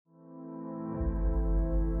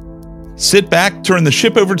Sit back, turn the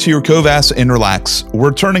ship over to your COVAS, and relax.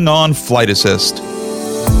 We're turning on Flight Assist.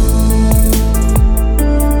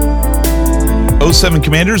 07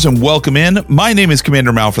 Commanders, and welcome in. My name is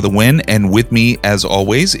Commander Mal for the win, and with me, as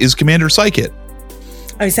always, is Commander Psychit.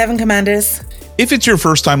 07 Commanders. If it's your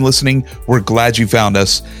first time listening, we're glad you found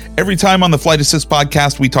us. Every time on the Flight Assist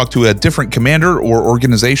podcast, we talk to a different commander or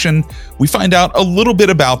organization. We find out a little bit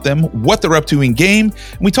about them, what they're up to in game,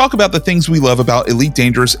 and we talk about the things we love about Elite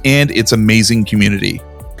Dangerous and its amazing community.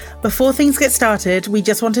 Before things get started, we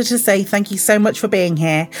just wanted to say thank you so much for being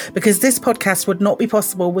here, because this podcast would not be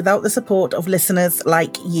possible without the support of listeners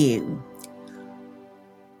like you.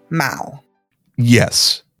 Mal.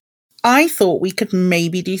 Yes. I thought we could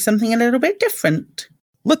maybe do something a little bit different.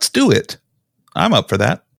 Let's do it. I'm up for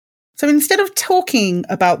that. So instead of talking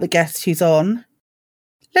about the guest who's on,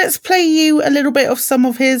 let's play you a little bit of some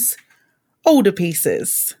of his older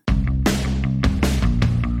pieces.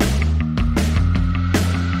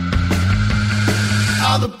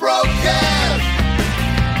 All the broadcast.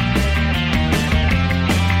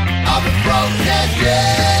 All the broadcast,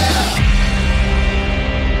 yeah.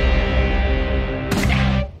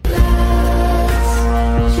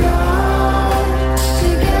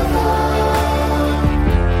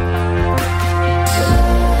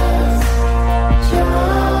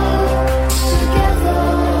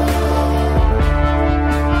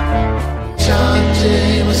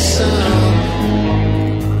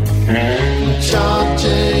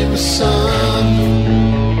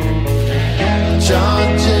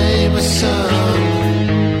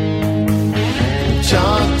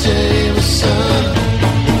 John Jameson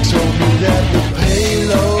told me that the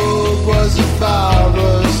payload was a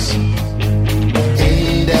virus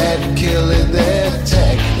aimed at killing their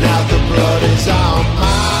tech. Now the blood is on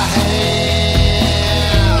my hands.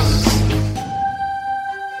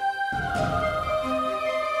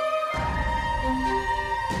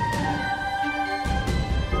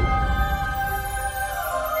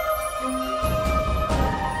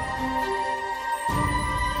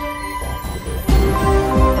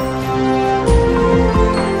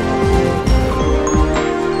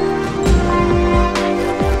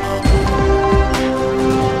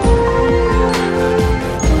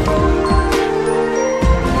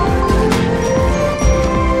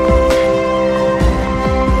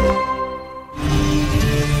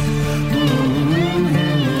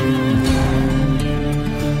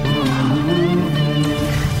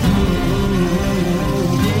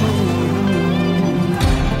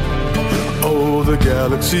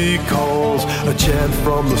 Galaxy calls, a chant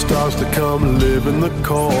from the stars to come live in the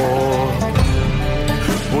core.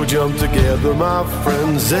 We'll jump together, my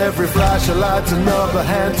friends. Every flash of light's another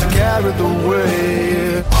hand to carry the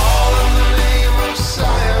weight. All in the name of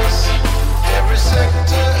science, every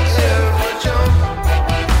sector, every jump.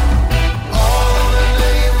 All in the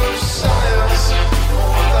name of science,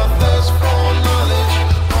 with our thirst for knowledge,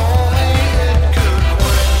 only it could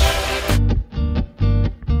quench.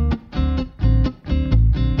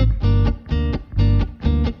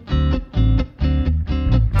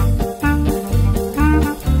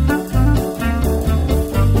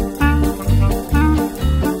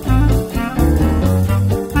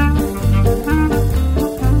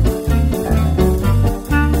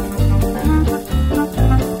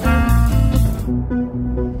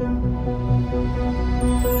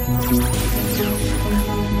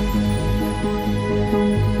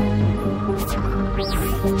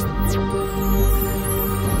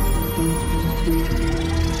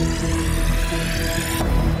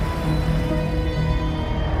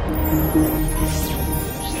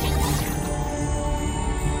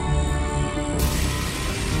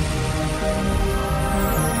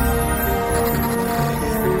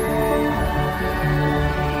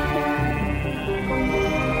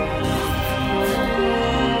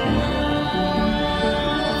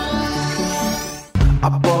 I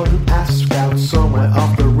bought an Astrout somewhere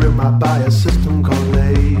off the rim. I buy a system called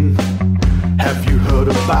Lave. Have you heard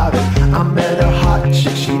about it? I met a hot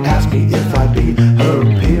chick. She asked me if I'd be her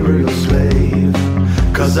imperial slave.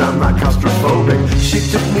 Cause I'm not claustrophobic. She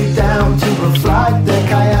took me down to a flight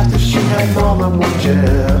deck. I asked if she had more than one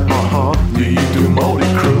jet. Do you do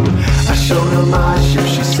multi-crew? I showed her my ship.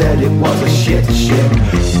 She said it was a shit.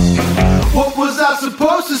 What was I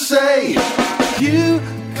supposed to say? You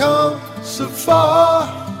come so far,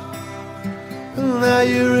 and now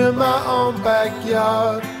you're in my own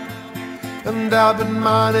backyard. And I've been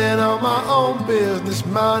minding on my own business,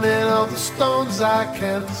 minding all the stones I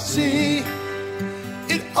can't see.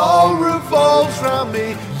 It all revolves around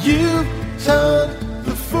me. You turned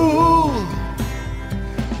the fool.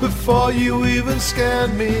 Before you even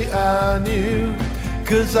scanned me, I knew.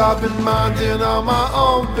 'cause I've been minding all my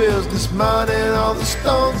own business, minding all the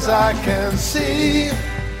stones I can see.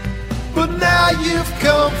 But now you've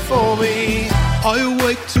come for me. I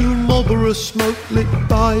awake to Marlborough smoke lit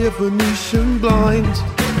by a Venetian blind.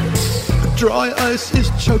 Dry ice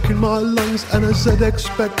is choking my lungs and a ZX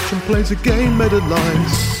Spectrum plays a game made of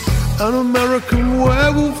lines. An American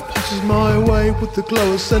werewolf passes my way with the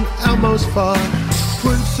glow of St. Elmo's fire.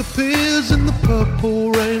 Prince appears in the purple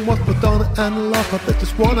rain, watch Madonna and laugh, I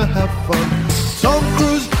just wanna have fun. Tom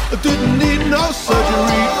Cruise didn't need no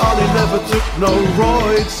surgery, Ollie never took no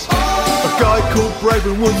roids. A guy called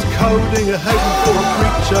Braven was coding a haven for a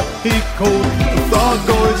creature he called the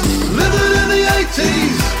Thargoids. Living in the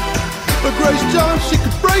 80s, but Grace Jones, she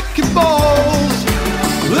could break your balls.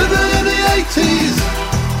 Living in the 80s,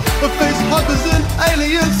 but face huggers and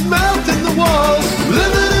aliens melting the walls.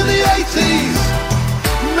 Living in the 80s,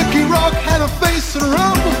 Mickey Rock had a face and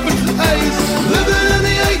rumble with the A's. Living in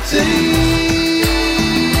the 80s,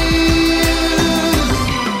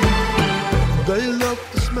 they love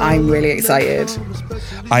the smell. I'm really excited.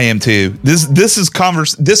 I am too. This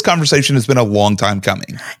conversation has been a long time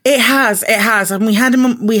coming. It has, and we had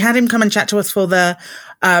him come and chat to us for the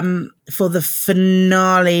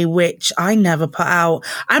finale, which I never put out.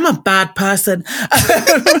 I'm a bad person.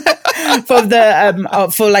 For the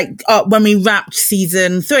when we wrapped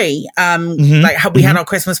season 3, we had our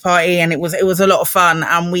Christmas party and it was a lot of fun,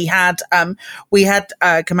 and we had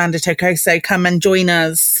Commander Tokoso come and join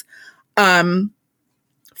us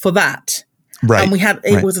for that. Right. And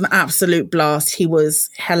it was an absolute blast. He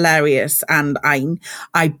was hilarious, and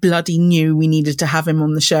I bloody knew we needed to have him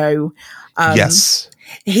on the show. Yes.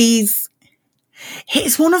 It's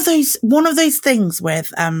one of those things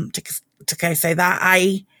with Tokoso that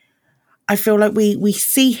I feel like we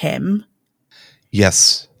see him.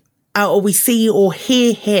 Yes. Or we see or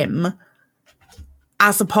hear him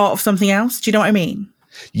as a part of something else. Do you know what I mean?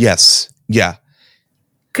 Yes. Yeah.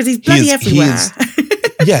 Because he's bloody everywhere.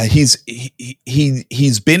 Yeah, he's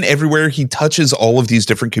been everywhere. He touches all of these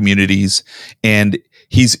different communities, and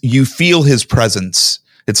you feel his presence.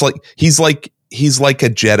 It's like he's like a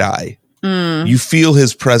Jedi. You feel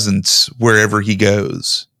his presence wherever he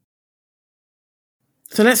goes.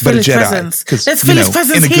 So let's feel his presence. Let's feel his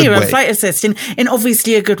presence here at Flight Assist in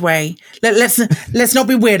obviously a good way. Let's not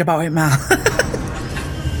be weird about it, Mal.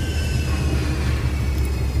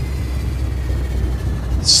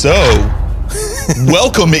 So,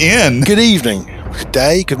 welcome in. Good evening, good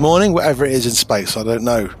day, good morning, whatever it is in space. I don't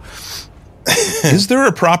know. Is there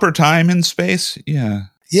a proper time in space? Yeah.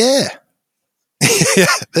 Yeah.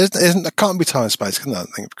 There can't be time and space, can there? I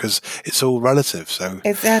think, because it's all relative. So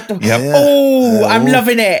exactly. Yep. Yeah. Oh, I'm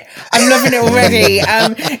loving it. I'm loving it already.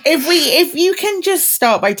 If you can just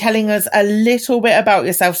start by telling us a little bit about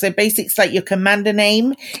yourself. So basics like your commander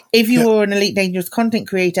name, if you were an Elite Dangerous content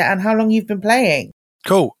creator, and how long you've been playing.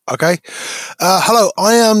 Cool. Okay. Hello,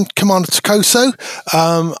 I am Commander Tokoso.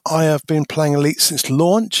 I have been playing Elite since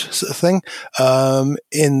launch, sort of thing.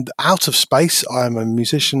 In out of space, I am a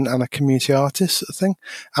musician and a community artist, sort of thing.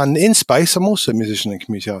 And in space, I'm also a musician and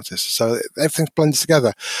community artist. So everything's blended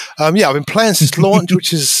together. I've been playing since launch,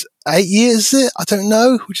 which is 8 years, is it? I don't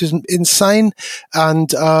know, which is insane.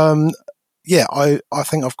 And, I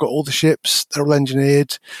think I've got all the ships. They're all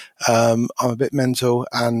engineered. I'm a bit mental,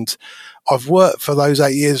 and I've worked for those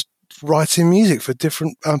 8 years writing music for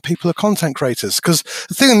different people who are content creators. Because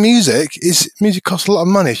the thing with music is music costs a lot of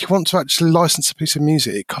money. If you want to actually license a piece of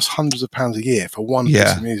music, it costs hundreds of pounds a year for one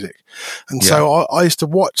piece of music. And so I used to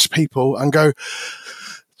watch people and go,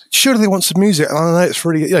 surely they want some music. And I know it's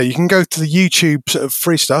really, you can go to the YouTube sort of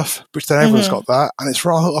free stuff, which then everyone's got that. And it's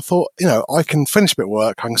right. I thought, I can finish a bit of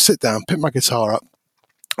work. I can sit down, pick my guitar up,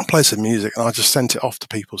 and play some music, and I just sent it off to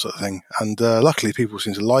people, sort of thing. And luckily, people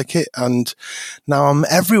seem to like it. And now I'm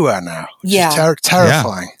everywhere now, which is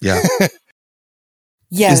terrifying. Yeah.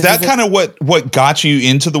 Yeah. Is that kind of what got you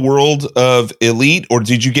into the world of Elite, or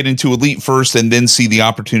did you get into Elite first and then see the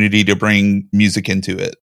opportunity to bring music into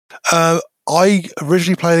it? I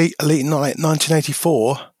originally played Elite in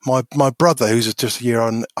 1984. My brother, who's just a year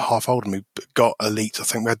and a half older than me, got Elite. I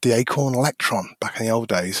think we had the Acorn Electron back in the old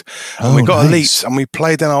days. And we got Elite, and we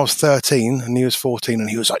played when I was 13 and he was 14, and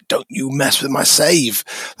he was like, "Don't you mess with my save."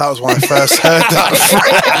 That was when I first heard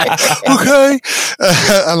that. Okay.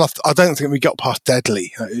 And I don't think we got past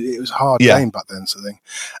Deadly. It was a hard game back then, sort of thing.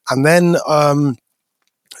 And then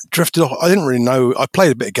drifted off. I didn't really know. I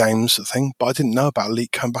played a bit of games, sort of thing, but I didn't know about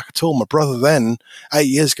Elite coming back at all. My brother then, 8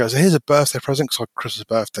 years ago, said, here's a birthday present, because I Christmas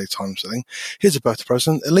birthday time sort of thing. Here's a birthday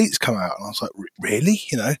present. Elite's come out. And I was like, really?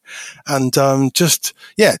 You know? And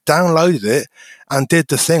downloaded it and did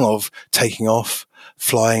the thing of taking off,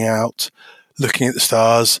 flying out, looking at the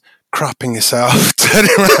stars, crapping yourself, turning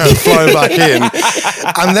around, flying back in.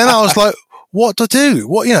 And then I was like, what to do?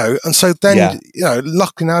 What, you know? And so then,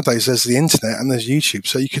 luckily nowadays there's the internet and there's YouTube.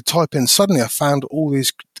 So you could type in, suddenly I found all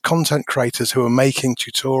these content creators who are making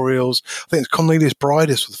tutorials. I think it's Cornelius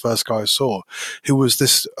Bridis was the first guy I saw, who was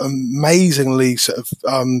this amazingly sort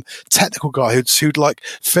of technical guy who'd like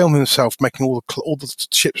film himself making all the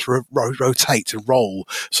ships rotate and roll,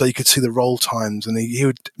 so you could see the roll times, and he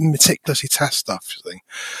would meticulously test stuff.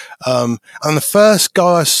 And the first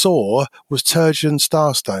guy I saw was Turgeon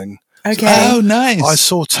Starstone. Okay. Oh, nice. I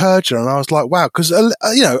saw Turgeon and I was like, wow, because,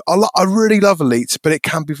 I really love Elite, but it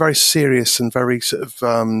can be very serious and very sort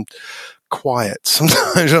of quiet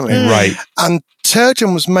sometimes, you know what I mean? Right. And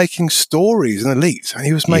Turgeon was making stories in Elite, and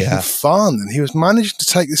he was making fun, and he was managing to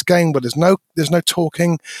take this game, but there's no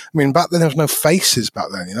talking. I mean, back then there was no faces back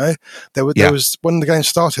then, you know? There was, when the game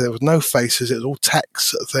started, there was no faces, it was all text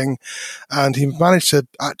sort of thing, and he managed to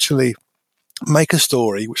actually make a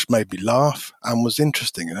story which made me laugh and was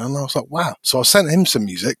interesting, you know. And I was like, wow. So I sent him some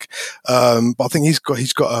music, but I think he's got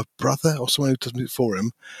a brother or someone who does music for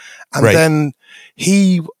him, and then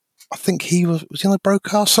I think he was he on the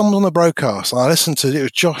broadcast. Someone on the broadcast, and I listened to it. It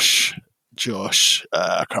was Josh.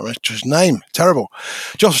 I can't remember his name. Terrible.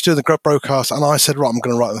 Josh was doing the broadcast, and I said, right, I'm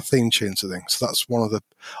going to write the theme tune to things. So that's one of the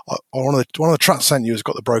tracks I sent you has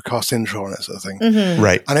got the broadcast intro on it, sort of thing. Mm-hmm.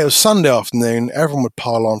 Right. And it was Sunday afternoon. Everyone would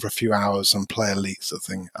pile on for a few hours and play Elite, sort of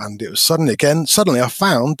thing. And it was suddenly I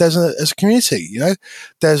found there's a community, you know,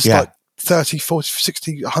 there's like 30, 40,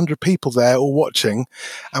 60, 100 people there all watching,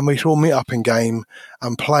 and we should all meet up in game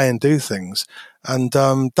and play and do things. And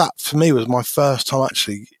that for me was my first time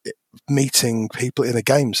actually meeting people in a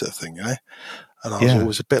game, sort of thing, you know. And I was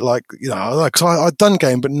always a bit like, you know, because I'd done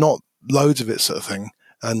game, but not loads of it, sort of thing.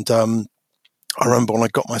 And I remember when I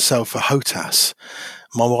got myself a HOTAS,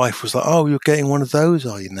 my wife was like, "Oh, you're getting one of those,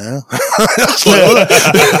 are you now?" That's like,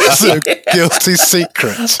 that's a guilty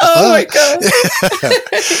secret. Oh my God.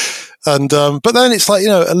 And but then it's like, you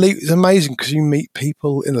know, Elite is amazing because you meet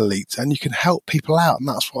people in Elite and you can help people out, and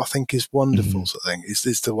that's what I think is wonderful. Sort of thing is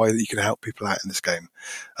the way that you can help people out in this game.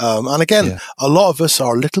 And again, a lot of us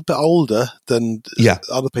are a little bit older than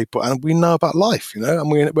other people, and we know about life, you know,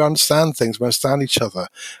 and we understand things, we understand each other,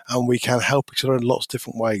 and we can help each other in lots of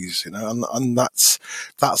different ways, you know. And that's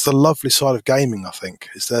the lovely side of gaming, I think,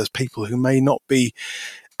 is there's people who may not be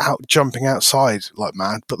out jumping outside like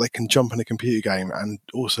mad, but they can jump in a computer game and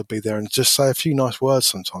also be there and just say a few nice words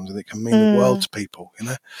sometimes, and it can mean the world to people, you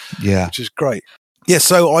know. Which is great.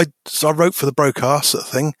 So I wrote for the broadcast sort of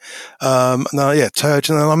thing, and then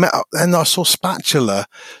Turgeon, and I met up, and I saw Spatula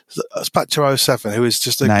 07, who is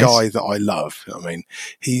just a guy that I love, you know what I mean.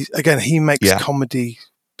 He makes comedy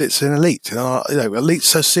bits in Elite, and you know, Elite's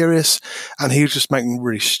so serious, and he was just making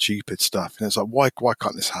really stupid stuff, and it's like, why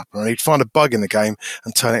can't this happen? And he'd find a bug in the game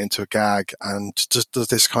and turn it into a gag, and just does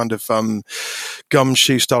this kind of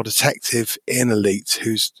gumshoe style detective in Elite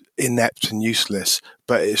who's inept and useless,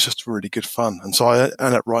 but it's just really good fun. And so I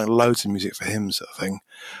ended up writing loads of music for him, sort of thing.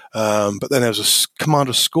 But then there was a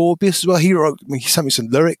Commander Scorpius as well. He sent me some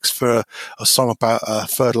lyrics for a song about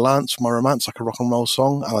Fleur de Lance for my romance, like a rock and roll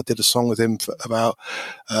song, and I did a song with him about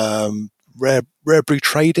rare brew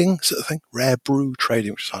trading, sort of thing. Rare brew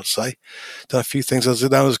trading, which is hard to say. Done a few things.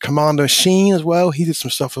 There was Commander Machine as well. He did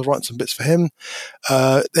some stuff. I was writing some bits for him.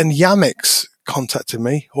 Then Yamix contacted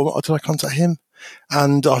me, or did I contact him?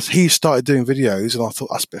 And he started doing videos, and I thought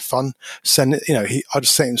that's a bit of fun. Send it, you know. I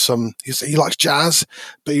just sent him some. He likes jazz,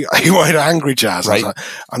 but he wanted angry jazz. Right. I was like,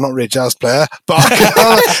 I'm not really a jazz player, but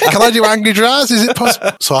can I do angry jazz? Is it possible?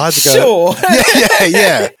 So I had to go. Sure.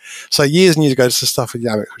 Yeah. So years and years ago, just the stuff with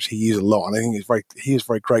Yamik, which he used a lot, and I think he is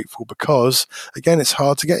very grateful because, again, it's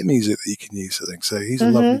hard to get music that you can use. I think so. He's a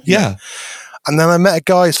lovely. Yeah. And then I met a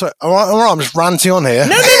guy. So, all right, I'm just ranting on here.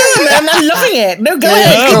 No, I'm loving it. No, go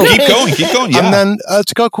ahead. No, keep going. Yeah. And then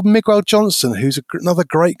it's a guy called Miguel Johnson, who's another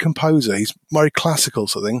great composer. He's very classical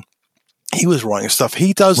sort of thing. he was writing stuff.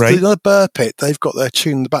 He does the Burr Pit. They've got their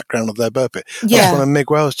tune in the background of their Burr Pit. That's one of Mig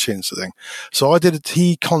Wells' tunes, I think. So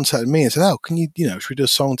he contacted me and said, "Oh, can you should we do a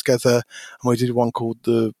song together?" And we did one called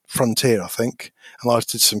The Frontier, I think. And I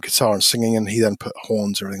did some guitar and singing, and he then put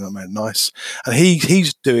horns and everything that made it nice. And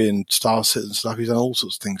he's doing Star Citizen stuff. He's done all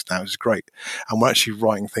sorts of things now. It's great. And we're actually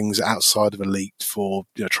writing things outside of Elite for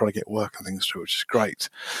trying to get work and things through, which is great.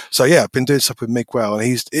 So yeah, I've been doing stuff with Mig Well,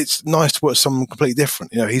 and it's nice to work with someone completely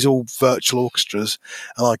different. He's all virtual orchestras,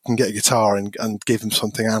 and I can get a guitar and give him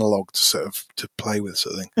something analog to play with,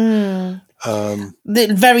 sort of thing.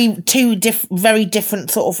 The very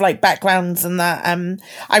different sort of like backgrounds and that.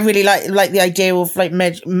 I really like the idea of like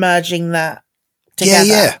merging that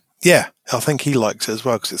together. Yeah. I think he likes it as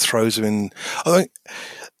well because it throws him in. I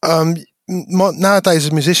think nowadays as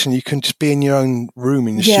a musician, you can just be in your own room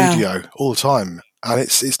in your studio all the time. And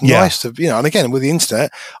it's nice to, and again, with the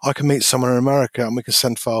internet, I can meet someone in America and we can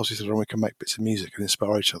send files to each other and we can make bits of music and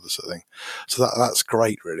inspire each other, sort of thing. So that's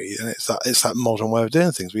great, really. And it's that modern way of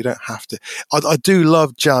doing things. We don't have to. I do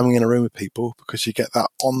love jamming in a room with people because you get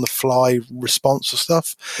that on the fly response to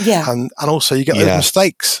stuff. Yeah. And also you get those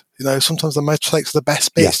mistakes. Sometimes the mistakes are the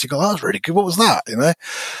best bits. You go, that was really good. What was that?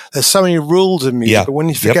 There's so many rules in music, but when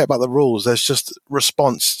you forget about the rules, there's just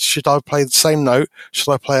response. Should I play the same note?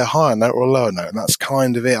 Should I play a higher note or a lower note? And that's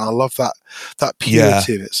kind of it. And I love that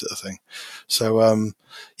purity of it, sort of thing. So,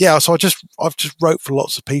 so I've just wrote for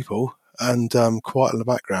lots of people and quiet in the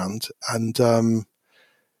background. And I think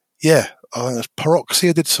there's Paroxy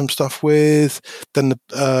I did some stuff with. Then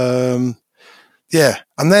and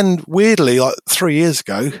then weirdly, like 3 years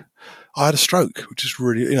ago, I had a stroke, which is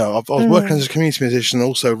really, I was working as a community musician and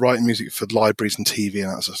also writing music for libraries and TV and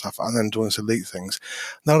that sort of stuff, and then doing some Elite things.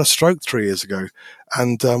 And I had a stroke 3 years ago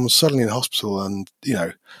and was suddenly in hospital, and,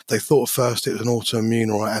 they thought at first it was an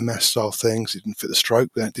autoimmune or an MS style thing, so it didn't fit the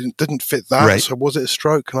stroke, but it didn't fit that. Right. So was it a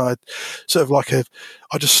stroke? And I sort of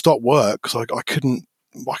I just stopped work because I couldn't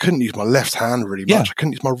use my left hand really much. I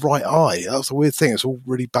couldn't use my right eye. That was the weird thing. It's all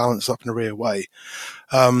really balanced up in a real way.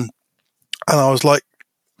 And I was like,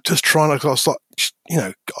 just trying to, I was like,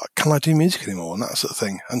 can I do music anymore? And that sort of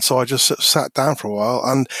thing. And so I just sat down for a while.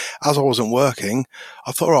 And as I wasn't working,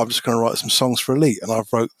 I thought, I'm just going to write some songs for Elite. And I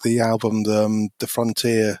wrote the album, The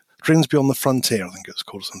Frontier, Dreams Beyond the Frontier, I think it was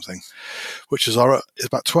called, or something, which is, it's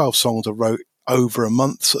about 12 songs I wrote over a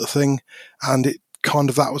month, sort of thing. And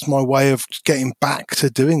that was my way of getting back to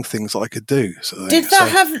doing things that I could do. Sort of thing.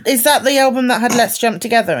 Is that the album that had Let's Jump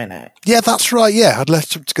Together in it? Yeah, that's right. Yeah, had Let's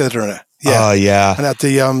Jump Together in it. Yeah. And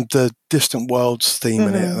it had the Distant Worlds theme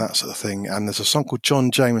in it and that sort of thing. And there's a song called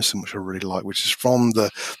John Jameson, which I really like, which is from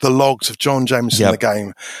the logs of John Jameson, the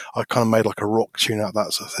game. I kind of made like a rock tune out of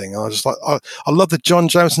that sort of thing. And I just I love the John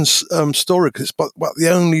Jameson story because it's about the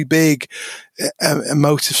only big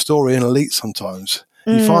emotive story in Elite sometimes.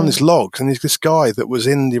 You find these logs, and there's this guy that was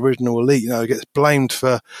in the original Elite, gets blamed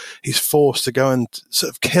for he's forced to go and sort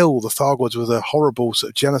of kill the Thargoids with a horrible sort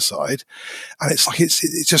of genocide. And it's like,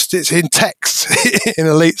 it's in text in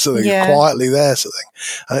Elite, sort of thing, quietly there, sort of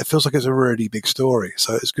thing. And it feels like it's a really big story.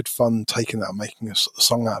 So it's good fun taking that and making a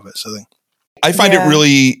song out of it, sort of thing. I find it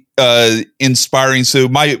really inspiring. So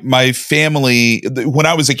my family, when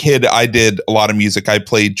I was a kid, I did a lot of music. I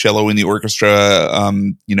played cello in the orchestra,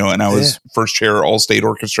 and I was first chair all-state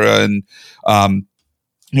orchestra, and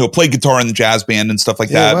played guitar in the jazz band and stuff like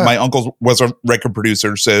that. Wow. My uncle was a record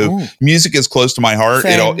producer, so music is close to my heart.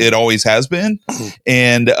 Same. It always has been,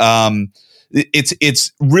 and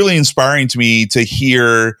it's really inspiring to me to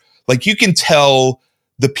hear. Like, you can tell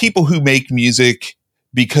the people who make music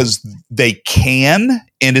because they can,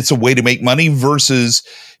 and it's a way to make money, versus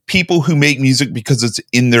people who make music because it's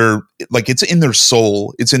in their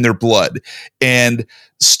soul, it's in their blood. And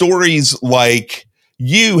stories like,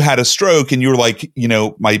 you had a stroke and you were like,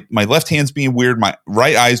 my left hand's being weird, my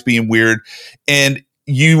right eye's being weird. And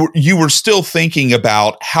you were still thinking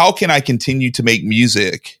about, how can I continue to make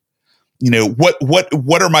music?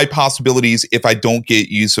 What are my possibilities if I don't get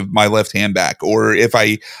use of my left hand back, or if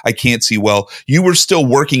I can't see well? You were still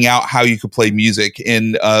working out how you could play music.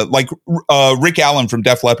 And Rick Allen from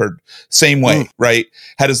Def Leppard, same way, right?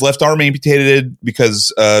 Had his left arm amputated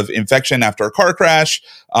because of infection after a car crash.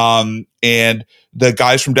 And the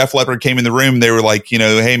guys from Def Leppard came in the room. They were like,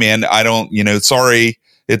 hey man, I don't, sorry.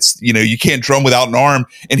 It's, you can't drum without an arm.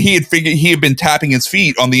 And he had been tapping his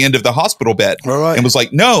feet on the end of the hospital bed and was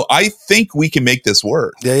like, no, I think we can make this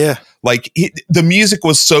work. Yeah. Like, the music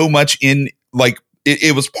was so much in, like,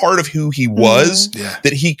 it was part of who he was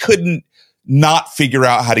that he couldn't not figure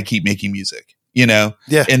out how to keep making music, Yeah.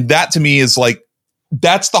 And that to me is like,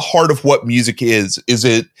 that's the heart of what music is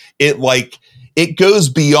it like, it goes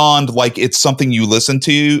beyond like it's something you listen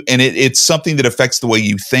to, and it's something that affects the way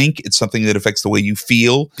you think. It's something that affects the way you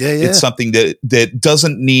feel. Yeah. It's something that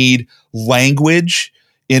doesn't need language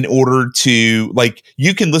in order to, like,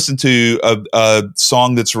 you can listen to a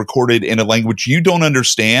song that's recorded in a language you don't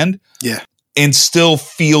understand, and still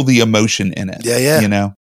feel the emotion in it. Yeah. You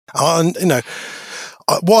know,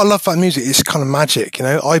 what I love about music is kind of magic. You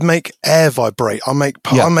know, I make air vibrate. I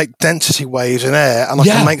make density waves in air, and I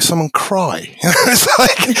can make someone cry. It's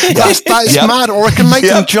like that's mad. Or I can make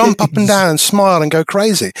them jump up and down and smile and go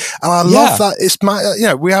crazy. And I love that. It's mad. You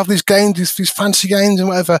know, we have these games, these fancy games and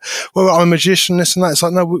whatever. Where I'm a magician, this and that. It's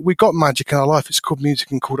like, no, we got magic in our life. It's called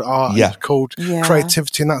music and called art. And it's called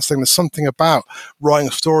creativity, and that's the thing. There's something about writing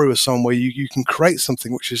a story with someone where you can create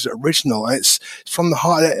something which is original. And it's from the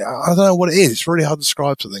heart. I don't know what it is. It's really hard to describe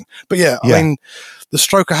something, but I mean, the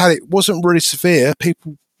stroke I had, it wasn't really severe.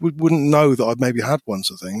 People wouldn't know that I'd maybe had one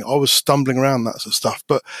sort of thing. I was stumbling around that sort of stuff,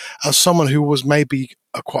 but as someone who was maybe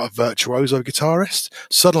quite a virtuoso guitarist,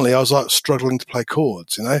 suddenly I was like struggling to play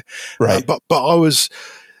chords, you know. Right. But I was,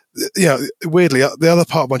 you know, weirdly, the other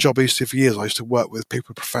part of my job I used to do for years, I used to work with people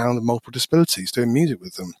with profound and multiple disabilities, doing music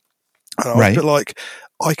with them. And I was a bit like,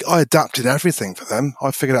 I adapted everything for them.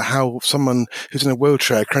 I figured out how someone who's in a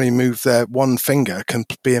wheelchair can only move their one finger can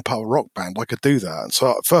be a part of a rock band. I could do that. And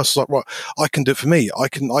so at first I was like, right, I can do it for me.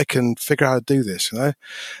 I can figure out how to do this, you know?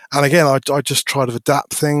 And again, I just try to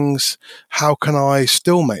adapt things. How can I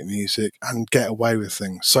still make music and get away with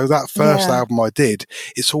things? So that first album I did,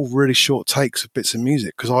 it's all really short takes of bits of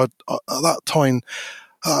music. Cause at that point,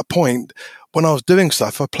 when I was doing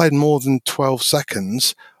stuff, if I played more than 12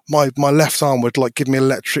 seconds, my left arm would like give me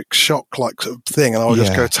electric shock like sort of thing, and I would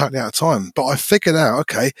just go totally out of time. But I figured out,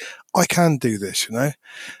 okay, I can do this, you know.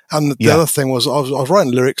 And the other thing was, I was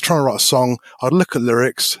writing lyrics, trying to write a song. I'd look at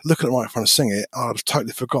lyrics, look at the microphone and sing it. I'd have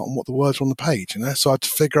totally forgotten what the words were on the page, you know. So I had to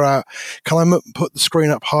figure out, can I put the screen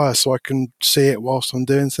up higher so I can see it whilst I'm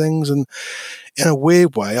doing things? And in a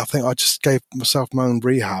weird way, I think I just gave myself my own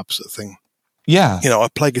rehab sort of thing. Yeah, you know, I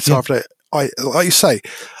play guitar for it. Like you say,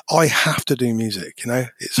 I have to do music, you know,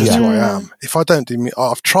 it's just who I am. If I don't do music,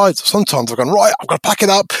 I've tried, sometimes I've gone, right, I've got to pack it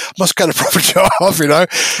up, must get a proper job, you know,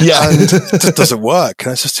 and it just doesn't work.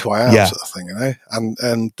 And it's just who I am sort of thing, you know,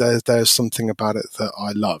 and there's something about it that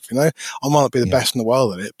I love, you know, I might not be the best in the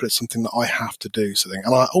world at it, but it's something that I have to do something.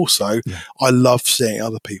 And I also, I love seeing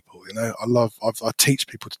other people, you know, I teach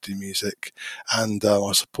people to do music, and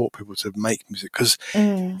I support people to make music because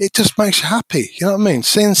it just makes you happy, you know what I mean?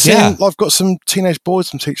 Seeing I've got some teenage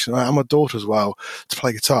boys I'm teaching, and my daughter as well, to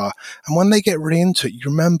play guitar, and when they get really into it, you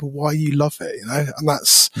remember why you love it, you know, and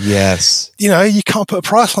that's you know, you can't put a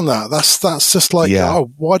price on that. That's just like,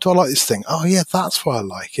 oh, why do I like this thing? Oh yeah, that's why I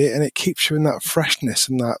like it, and it keeps you in that freshness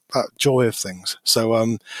and that joy of things. So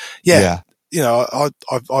you know,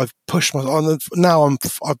 I've pushed now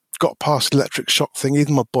I've got past electric shock thing.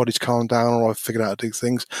 Either my body's calmed down or I've figured out how to do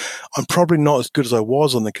things. I'm probably not as good as I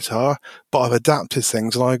was on the guitar, but I've adapted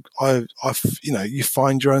things, and I've you know, you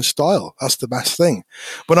find your own style. That's the best thing.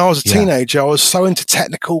 When I was a teenager, I was so into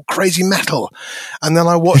technical, crazy metal, and then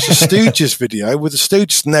I watched a Stooges video with the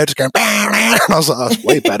Stooges, and they're just going, and I was like, that's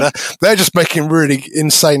way better. They're just making really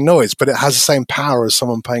insane noise, but it has the same power as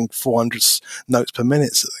someone playing 400 notes per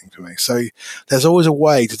minute sort of thing for me. So there's always a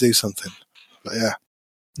way to do something. But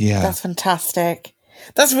yeah, that's fantastic.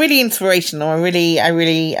 That's really inspirational. I really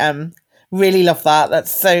love that.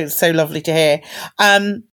 That's so lovely to hear.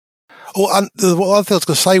 And what I was going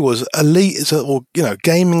to say was, Elite is, or you know,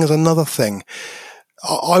 gaming is another thing.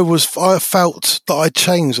 I felt that I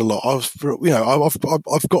changed a lot. I've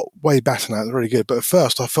got way better now. It's really good. But at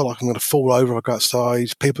first, I felt like I'm going to fall over if I go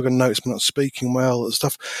outside. People are going to notice me not speaking well and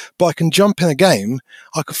stuff. But I can jump in a game.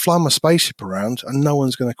 I could fly my spaceship around, and no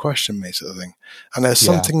one's going to question me, sort of thing. And there's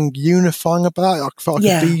something unifying about it. I felt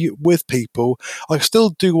I could be with people. I could still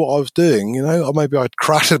do what I was doing, you know. Or maybe I'd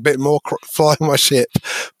crash a bit more flying my ship,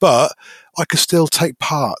 but I could still take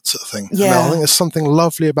part, sort of thing. Yeah. I think there's something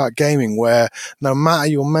lovely about gaming where no matter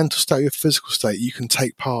your mental state, your physical state, you can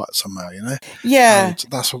take part somehow, you know? Yeah. And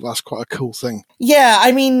that's quite a cool thing. Yeah.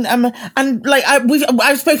 I mean, and like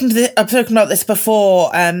I've spoken about this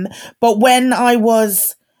before, but when my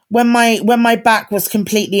back was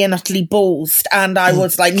completely and utterly ballsed, and I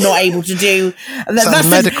was like not able to do that's a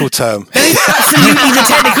medical term. That is absolutely the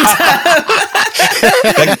technical term.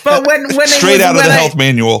 But when straight out of the health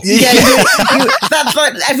manual. That's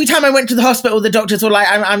like every time I went to the hospital, the doctors were like,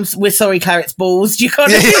 "We're sorry, Claire, it's balls. You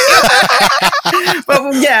can't."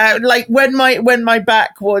 But yeah, like when my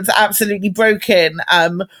back was absolutely broken,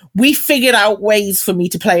 we figured out ways for me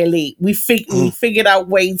to play Elite. We figured out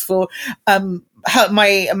ways for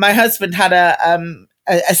my husband had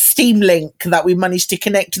a Steam link that we managed to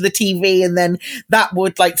connect to the TV, and then that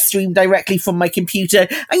would like stream directly from my computer.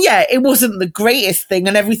 And yeah, it wasn't the greatest thing,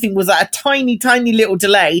 and everything was at a tiny little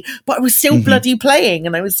delay, but I was still bloody playing,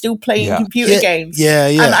 and I was still playing computer games. Yeah.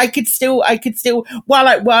 And I could still, while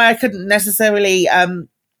I couldn't necessarily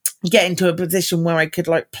get into a position where I could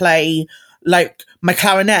like play like my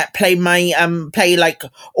clarinet, play play like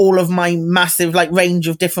all of my massive like range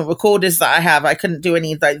of different recorders that I have. I couldn't do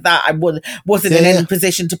any of like that. I wasn't in any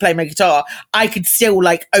position to play my guitar. I could still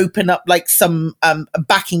like open up like some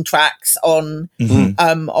backing tracks on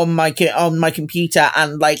my computer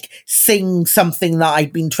and like sing something that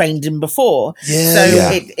I'd been trained in before.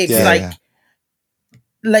 It's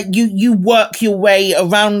like you work your way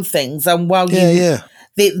around things, and while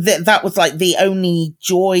that was like the only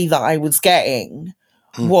joy that I was getting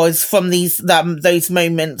was from those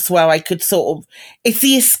moments where I could sort of, it's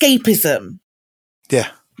the escapism. Yeah.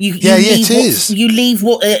 It is. You leave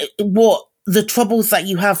what the troubles that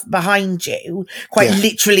you have behind you, quite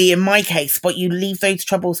literally in my case, but you leave those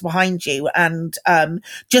troubles behind you, and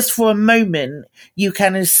just for a moment you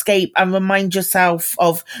can escape and remind yourself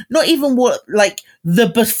of not even what like the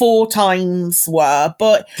before times were,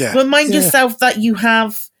 but remind yourself that you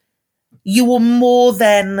were more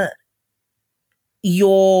than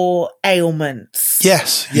your ailments.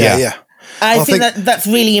 Yes. I think that's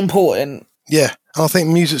really important. Yeah. And I think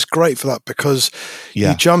music's great for that, because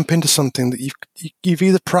you jump into something that you've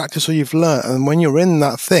either practiced or you've learnt, and when you're in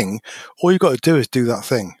that thing, all you've got to do is do that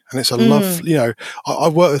thing. And it's a love, you know,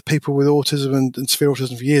 I've worked with people with autism and severe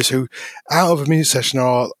autism for years who, out of a music session,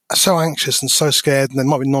 are so anxious and so scared, and they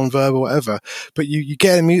might be non-verbal or whatever, but you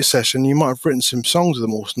get a music session, you might have written some songs with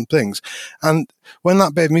them or some things, and when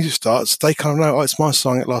that bit of music starts, they kind of know, oh, it's my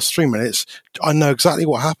song, it lasts 3 minutes, I know exactly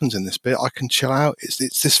what happens in this bit, I can chill out, it's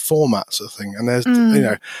this format sort of thing. And there's, you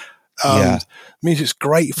know, music's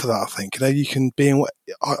great for that, I think. You know, you can be in what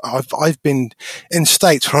I've been in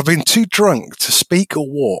states where I've been too drunk to speak or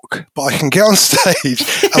walk, but I can get on stage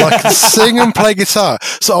and I can sing and play guitar.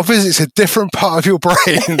 So obviously it's a different part of your brain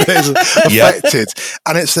that is affected.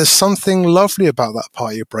 And there's something lovely about that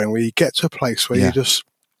part of your brain where you get to a place where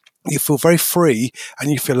you feel very free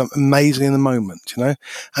and you feel amazing in the moment, you know?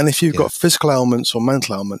 And if you've got physical ailments or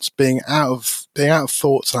mental ailments, being out of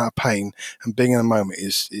thoughts and out of pain and being in a moment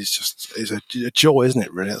is a joy, isn't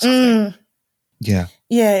it, really? That's the thing. Yeah,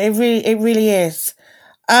 it really is.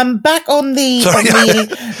 Back on the after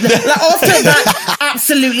that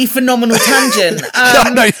absolutely phenomenal tangent.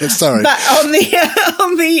 Sorry. But on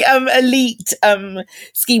the elite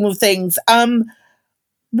scheme of things,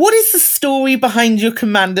 what is the story behind your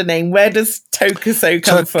commander name? Where does Tokuso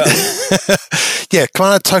come from?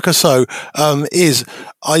 Commander Tokuso is,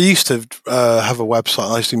 I used to have a website.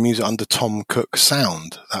 I used to do music under Tom Cook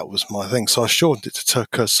Sound. That was my thing. So I shortened it to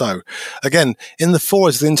Tokuso. Again, in the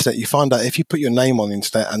forums of the internet, you find out if you put your name on the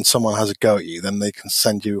internet and someone has a go at you, then they can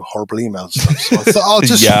send you horrible emails. So I thought, I'll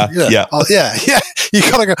just, you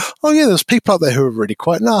kind of go, oh yeah, there's people out there who are really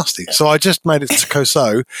quite nasty. So I just made it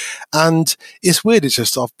Tokuso, and it's weird. It's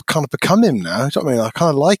just, I've kind of become him now. Do you know what I mean? I kind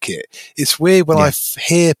of like it. It's weird when I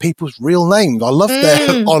hear people's real names. I love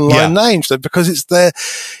their online names because it's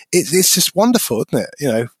just wonderful, isn't it? You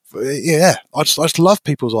know, I just love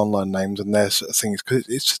people's online names and their sort of things because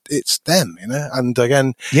it's them, you know. And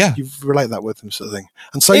again, you relate that with them, sort of thing.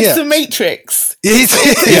 And so it's the Matrix.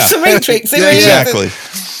 It's the Matrix. Exactly.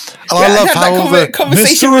 And I love how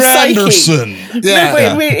conversation Mr. with Anderson.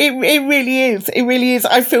 It really is. It really is.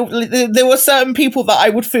 I feel there were certain people that I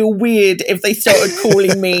would feel weird if they started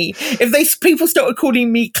calling me. If people started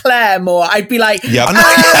calling me Claire more, I'd be like,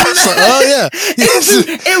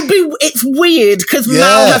 it's weird because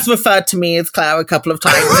Mal has referred to me as Claire a couple of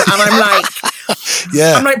times, and I'm like,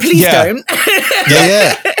 please don't.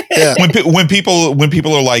 When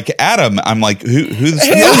people are like Adam, I'm like, who's? Wait,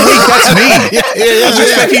 that's me. I was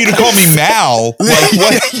expecting you to call me Mal. Like,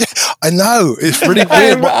 what? I know, it's really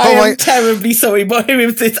weird. I am terribly sorry, but who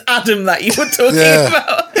is this Adam that you were talking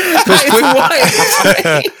about? That is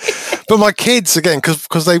wild. But my kids, again,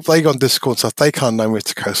 because they go on Discord and stuff, they kind of know me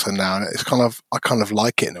to Tokuso now, and it's kind of, I kind of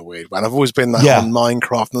like it in a weird way. And I've always been that on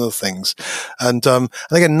Minecraft and other things, and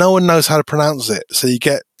again, no one knows how to pronounce it, so you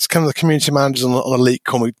get kind of the community managers on Elite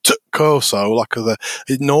call me Tokoso, like the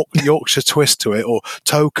Yorkshire twist to it, or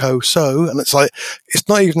Tokoso, and it's like it's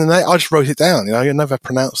not even the name. I just wrote it down. You know, you never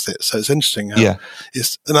pronounced it, so it's interesting. How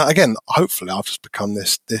it's, and again, hopefully, I've just become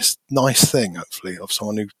this nice thing. Hopefully, of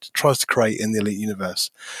someone who tries to create in the Elite universe.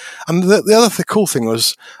 And the other cool thing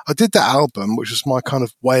was I did that album, which was my kind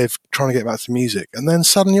of way of trying to get back to music, and then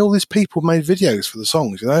suddenly all these people made videos for the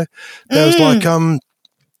songs. You know, there was like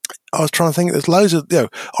I was trying to think. There's loads of, you know,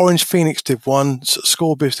 Orange Phoenix did one,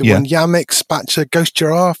 Scorpius did one, Yamik, Spatcher, Ghost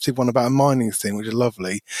Giraffe did one about a mining thing, which is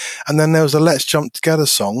lovely. And then there was a Let's Jump Together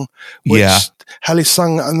song, which Helly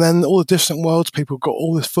sung, and then all the Distant Worlds people got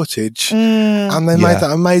all this footage, and they made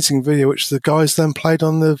that amazing video, which the guys then played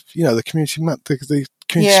on the, you know, the community map, the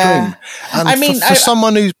community stream. And I mean, for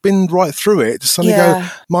someone who's been right through it, to suddenly go,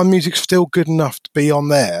 my music's still good enough to be on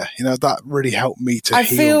there. You know, that really helped me to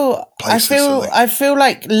heal places. I feel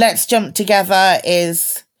like Let's Jump Together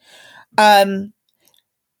is not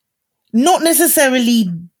necessarily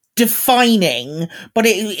defining, but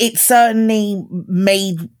it certainly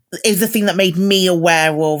is the thing that made me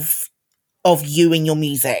aware of you and your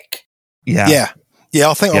music. Yeah.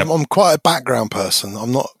 I think I'm quite a background person.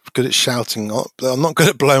 I'm not good at shouting. I'm not good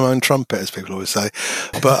at blowing my own trumpet, as people always say.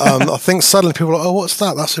 But I think suddenly people are like, oh, what's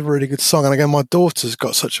that? That's a really good song. And again, my daughter's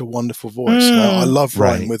got such a wonderful voice. You know? I love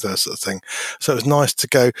writing with her, sort of thing. So it was nice to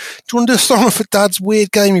go, do you want to do a song for Dad's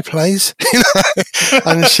weird game he plays? You know?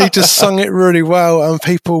 And she just sung it really well. And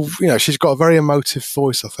people, you know, she's got a very emotive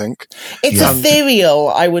voice, I think. It's ethereal,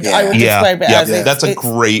 I would describe it as. That's a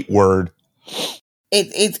great word.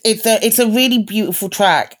 It's a really beautiful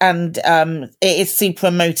track, and it is super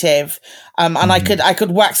emotive. And I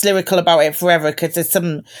could wax lyrical about it forever, because there's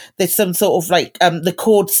some sort of like the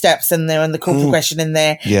chord steps in there and the chord progression in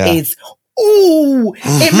there is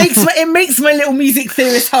it makes my little music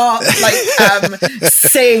theorist heart like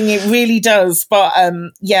sing. It really does. But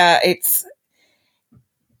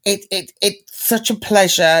it's such a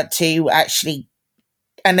pleasure to actually.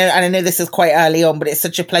 And I know this is quite early on, but it's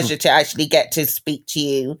such a pleasure to actually get to speak to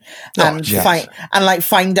you and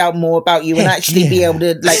find out more about you, and actually be able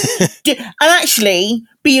to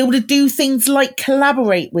do things like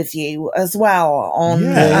collaborate with you as well on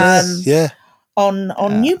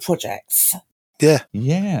new projects. Yeah.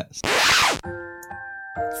 Yes.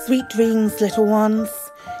 Sweet dreams, little ones.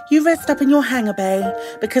 You rest up in your hangar bay,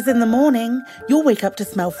 because in the morning, you'll wake up to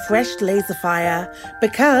smell fresh laser fire,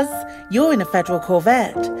 because you're in a Federal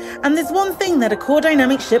Corvette. And there's one thing that a Core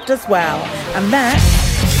Dynamics ship does well, and that's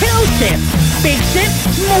kill ships. Big ships,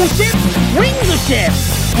 small ships, rings of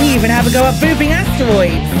ships. We even have a go at booping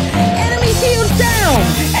asteroids. Enemy shields down!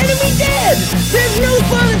 Enemy dead! There's no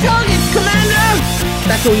further targets, Commander!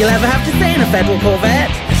 That's all you'll ever have to say in a Federal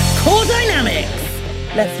Corvette. Core Dynamics!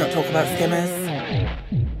 Let's not talk about skimmers.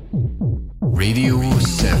 Radio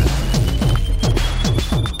 7.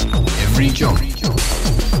 Every jump,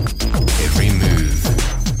 every move,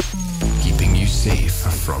 keeping you safe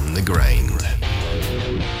from the grain.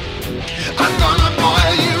 I'm gonna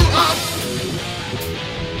boil you up.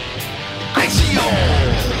 I see your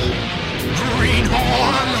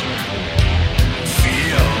greenhorn.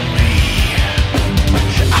 Feel me.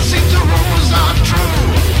 I think the rumors are true.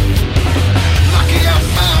 Lucky I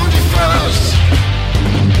found you first.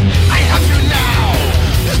 I have you now.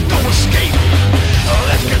 There's no escape.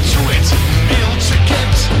 Let's get to it. Meal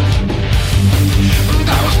ticket.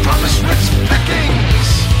 I was promised rich pickings.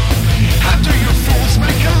 How do you fools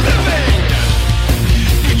make a living?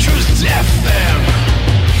 You choose death then.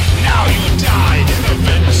 Now you died in a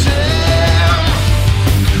victim.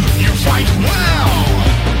 You fight well.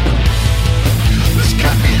 This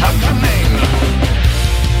can't be happening.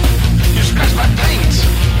 You scratch my paint.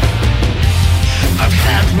 I've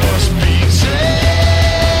had worse beating.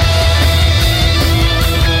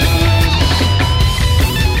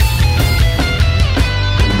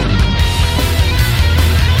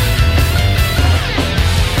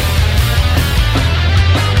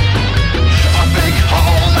 A big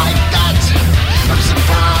hole like that. I'm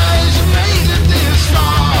surprised you made it this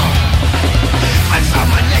far. I found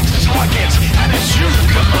my next target, and it's you,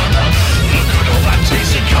 Commander. Look at all that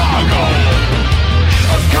tasty cargo.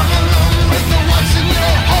 I've come along with the ones in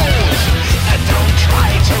your holes.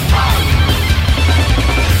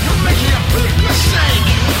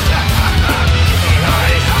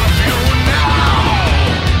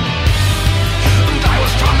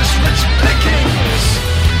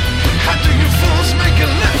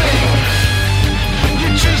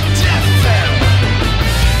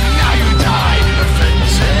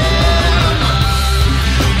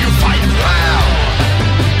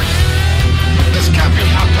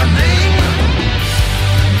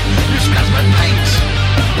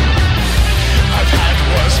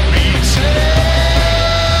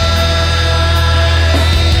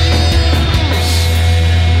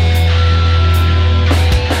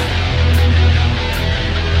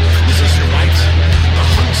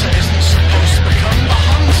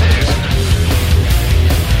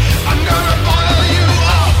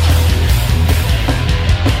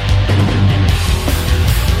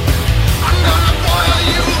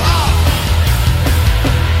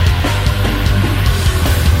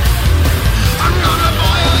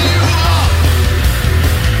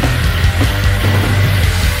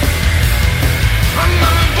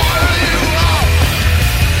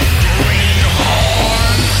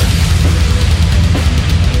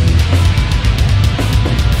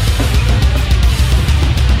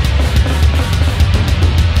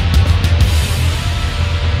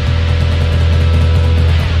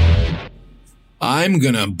 I'm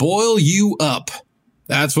gonna boil you up.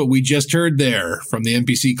 That's what we just heard there from the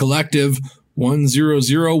NPC Collective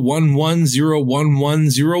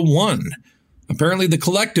 10011011101. Apparently, the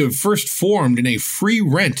Collective first formed in a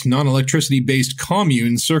free-rent, non-electricity-based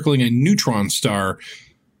commune circling a neutron star.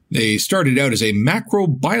 They started out as a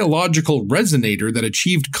macrobiological resonator that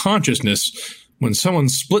achieved consciousness when someone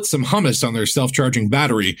split some hummus on their self-charging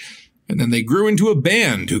battery, and then they grew into a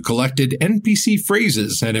band who collected NPC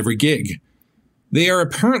phrases at every gig. They are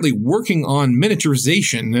apparently working on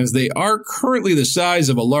miniaturization, as they are currently the size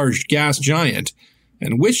of a large gas giant,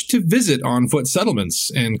 and wish to visit on-foot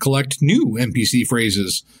settlements and collect new NPC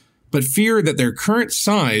phrases, but fear that their current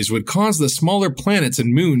size would cause the smaller planets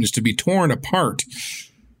and moons to be torn apart.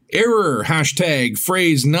 Error, hashtag,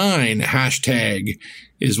 phrase 9, hashtag,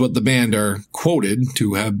 is what the band are quoted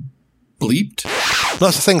to have bleeped.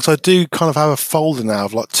 That's the thing. So I do kind of have a folder now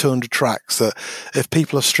of like 200 tracks that if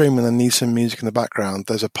people are streaming and need some music in the background,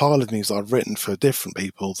 there's a pile of music that I've written for different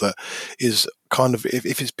people that is kind of,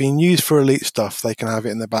 if it's being used for Elite stuff, they can have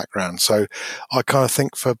it in the background. So I kind of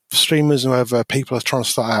think for streamers and whoever people are trying to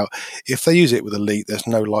start out, if they use it with Elite, there's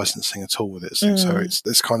no licensing at all with it. So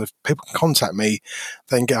it's kind of, people can contact me,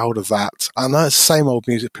 they can get hold of that. I know it's the same old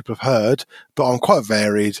music people have heard, but I'm quite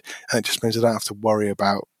varied, and it just means I don't have to worry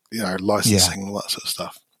about, licensing and all that sort of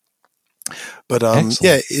stuff. But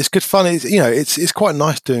yeah, it's good fun. It's quite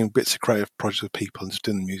nice doing bits of creative projects with people and just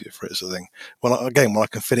doing the music for it, sort of thing. When I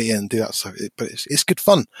can fit it in and do that stuff, but it's good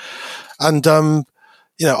fun. And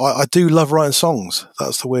I do love writing songs.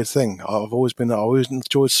 That's the weird thing. I always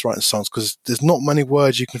enjoyed writing songs because there's not many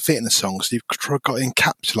words you can fit in a song, so you've got to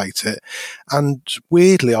encapsulate it. And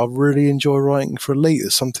weirdly, I really enjoy writing for Elite.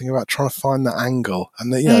 There's something about trying to find that angle.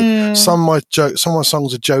 And some of my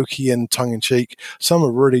songs are jokey and tongue in cheek. Some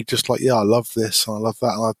are really just like, yeah, I love this and I love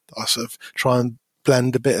that, and I sort of try and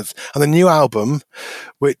blend a bit of. And the new album,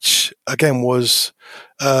 which again was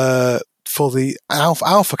for the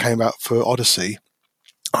Alpha came out for Odyssey.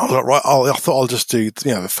 I was like, right, I thought I'll just do,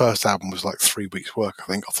 the first album was like 3 weeks work, I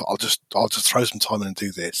think. I thought I'll just throw some time in and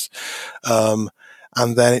do this. And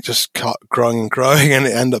then it just kept growing and growing, and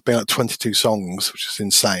it ended up being like 22 songs, which is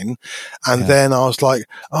insane. And then I was like,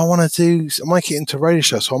 I want to make it into a radio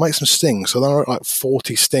show, so I'll make some stings. So then I wrote like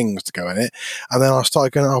 40 stings to go in it. And then I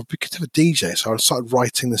started going, we could have a DJ. So I started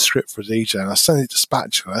writing the script for a DJ, and I sent it to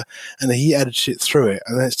Spatula, and he edited it through it.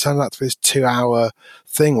 And then it's turned out to be this 2-hour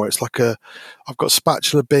thing where it's like I've got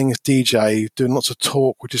Spatula being a DJ, doing lots of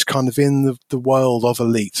talk, which is kind of in the world of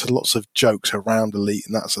Elite, so lots of jokes around Elite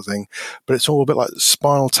and that sort of thing. But it's all a bit like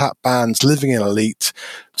Spinal Tap bands living in Elite,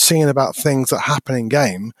 singing about things that happen in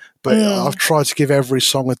game. But I've tried to give every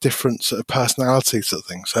song a different sort of personality sort of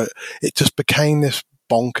thing. So it just became this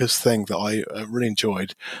bonkers thing that I really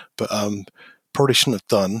enjoyed. But probably shouldn't have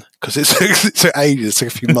done because it took ages, it took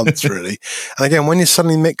a few months really. And again, when you're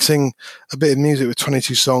suddenly mixing a bit of music with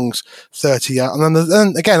 22 songs, 30 out, and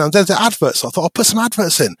then again, there's the adverts. I thought I'll put some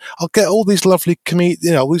adverts in. I'll get all these lovely community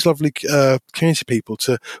people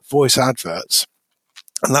to voice adverts.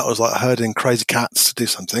 And that was like herding crazy cats to do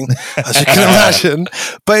something, as you can imagine.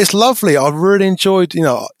 But it's lovely. I really enjoyed,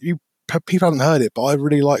 people haven't heard it, but I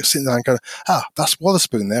really like sitting there and going, that's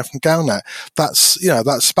Wotherspoon there from Galnet. That's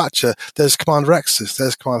Spatcher. There's Commander Rexus.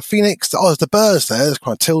 There's Commander Phoenix. There's the Burrs there. There's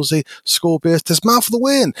Commander Tilsey, Scorpius. There's Mouth of the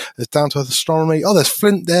Wind. There's Down to Earth Astronomy. There's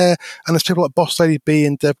Flint there. And there's people like Boss Lady B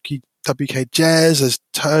and WK Jazz. There's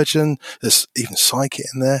Turgeon. There's even Psychic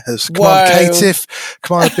in there. There's Commander Caitiff,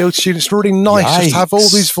 Commander Build Student. It's really nice just to have all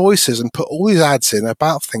these voices and put all these ads in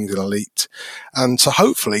about things in Elite. And so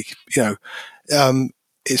hopefully,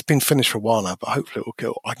 it's been finished for a while now, but hopefully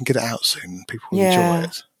I can get it out soon and people will enjoy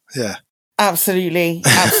it. Yeah. Absolutely.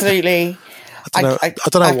 I don't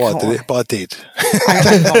know why I did it, but I did.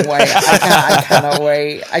 I can't wait. I cannot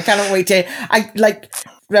wait. I cannot wait to,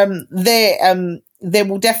 there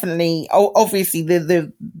will definitely, obviously,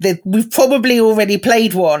 we've probably already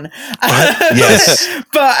played one. Yes.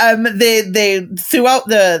 But throughout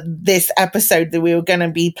this episode, that we were going to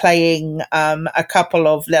be playing a couple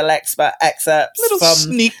of little excerpts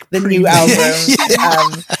from the new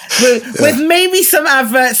album, with maybe some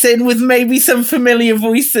adverts in, with maybe some familiar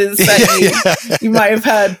voices that you might have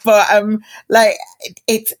heard. But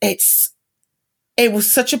it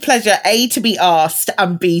was such a pleasure, A, to be asked,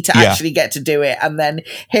 and B, to actually get to do it. And then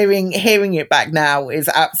hearing it back now is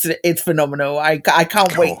it's phenomenal. I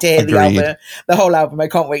can't wait to hear the whole album. I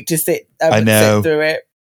can't wait to sit through it.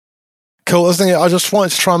 Cool. I just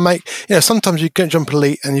wanted to try and make, sometimes you can jump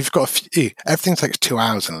Elite and you've got everything takes 2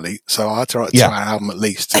 hours in Elite. So I had to write a 2-hour album at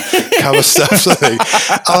least to cover stuff. And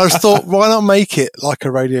I just thought, why not make it like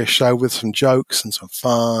a radio show with some jokes and some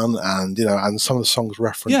fun and, and some of the songs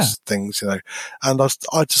reference things, And I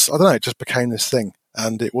don't know, it just became this thing.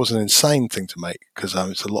 And it was an insane thing to make because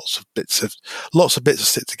it's lots of bits to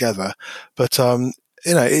stick together. But,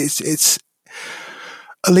 it's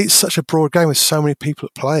Elite's such a broad game with so many people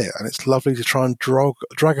that play it, and it's lovely to try and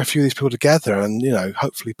drag a few of these people together, and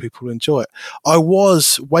hopefully people enjoy it. I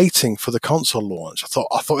was waiting for the console launch. I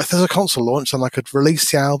thought if there's a console launch, then I could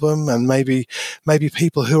release the album, and maybe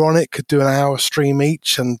people who are on it could do an hour stream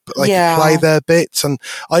each, and they could play their bits. And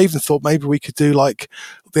I even thought maybe we could do like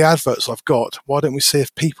the adverts I've got. Why don't we see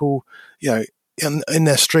if people, in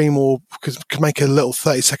their stream or could make a little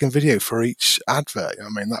 30-second video for each advert.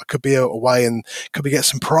 That could be a way, and could we get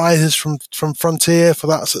some prizes from Frontier for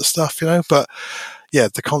that sort of stuff, But yeah,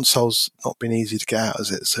 the console's not been easy to get out, has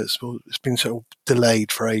it? So it's been sort of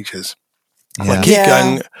delayed for ages. Yeah. Keep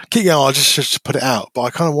going. I'll just put it out, but I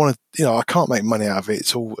kind of wanted, I can't make money out of it.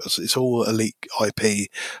 It's all Elite IP,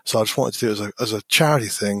 so I just wanted to do it as a charity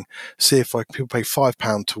thing. See if people pay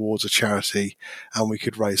 £5 towards a charity, and we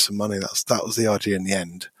could raise some money. That was the idea in the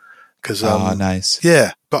end. Because nice.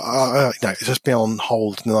 Yeah, but it's just been on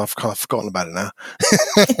hold, and I've kind of forgotten about it now.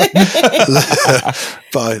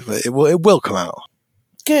 but it will come out.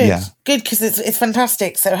 Good, good, because it's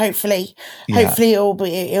fantastic. So hopefully it'll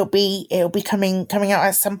be coming out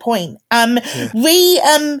at some point.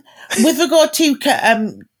 With regard to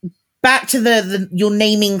back to your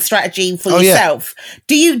naming strategy for yourself,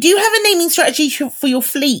 do you have a naming strategy for your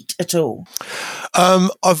fleet at all?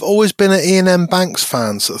 I've always been an Ian M. Banks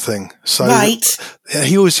fan, sort of thing. So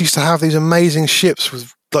he always used to have these amazing ships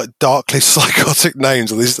with like darkly psychotic names,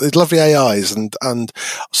 and these lovely AIs, and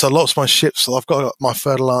so lots of my ships. I've got my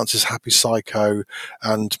Third Alliance is Happy Psycho,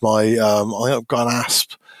 and my I've got an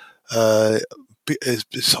Asp. Is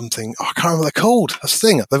something I can't remember what they're called. That's the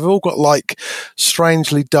thing. They've all got like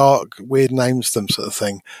strangely dark, weird names to them, sort of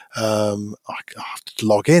thing. I have to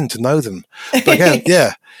log in to know them. But again,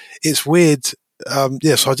 it's weird.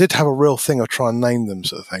 So I did have a real thing of trying to name them,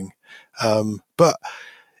 sort of thing. But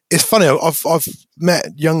it's funny. I've met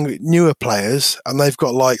newer players, and they've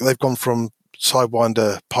gone from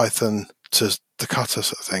Sidewinder, Python to the Cutter,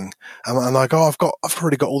 sort of thing. And I go, I've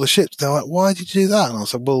already got all the ships. They're like, why did you do that? And I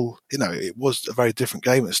said, well, it was a very different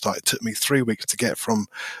game at the start. It took me 3 weeks to get from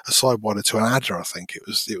a Sidewinder to an Adder. I think it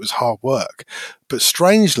was hard work, but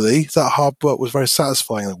strangely, that hard work was very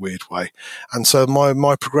satisfying in a weird way. And so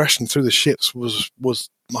my progression through the ships was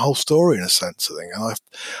my whole story in a sense, I think. And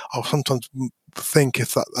I'll sometimes think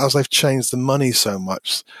if that, as they've changed the money so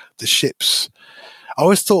much, the ships, I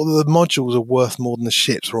always thought that the modules are worth more than the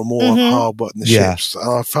ships, or more hard work than the ships. And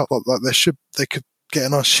I felt like they could get a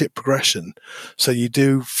nice ship progression, so you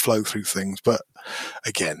do flow through things. But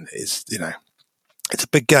again, it's it's a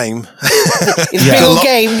big game. It's a big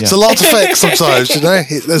game. It's a lot to fix sometimes.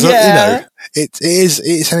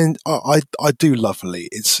 I do love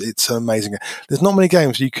Elite. It's an amazing game. There's not many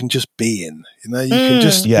games you can just be in. You can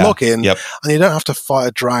just log in, and you don't have to fight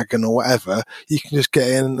a dragon or whatever. You can just get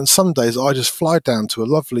in. And some days I just fly down to a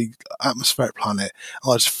lovely atmospheric planet,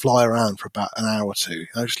 and I just fly around for about an hour or two.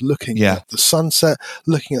 Just looking at the sunset,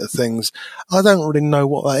 looking at the things. I don't really know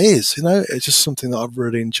what that is. It's just something that I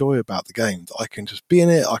really enjoy about the game. That I can just be in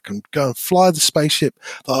it. I can go and fly the spaceship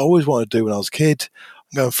that I always wanted to do when I was a kid.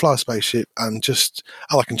 Go and fly a spaceship, and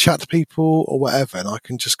I can chat to people or whatever, and I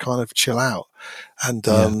can just kind of chill out. And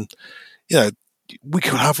we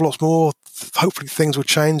could have lots more. Hopefully, things will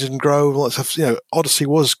change and grow. And lots of Odyssey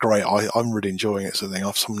was great. I'm really enjoying it. So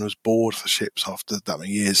if someone was bored for ships after that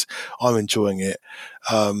many years, I'm enjoying it.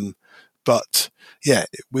 But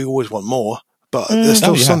we always want more. But there's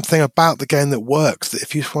still something about the game that works, that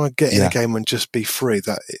if you just want to get in a game and just be free,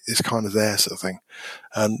 that is kind of there, sort of thing.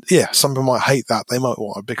 And some people might hate that. They might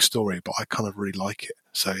want a big story, but I kind of really like it.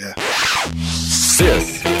 So, yeah.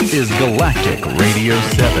 This is Galactic Radio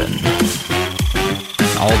 7.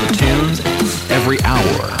 All the tunes, every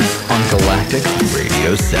hour on Galactic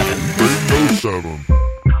Radio 7. Radio 7.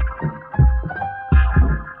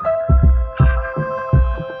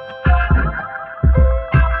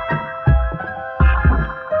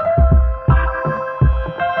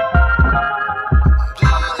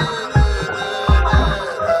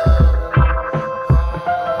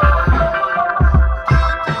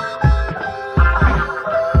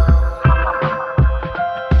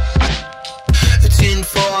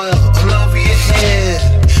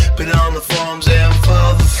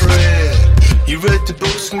 You read the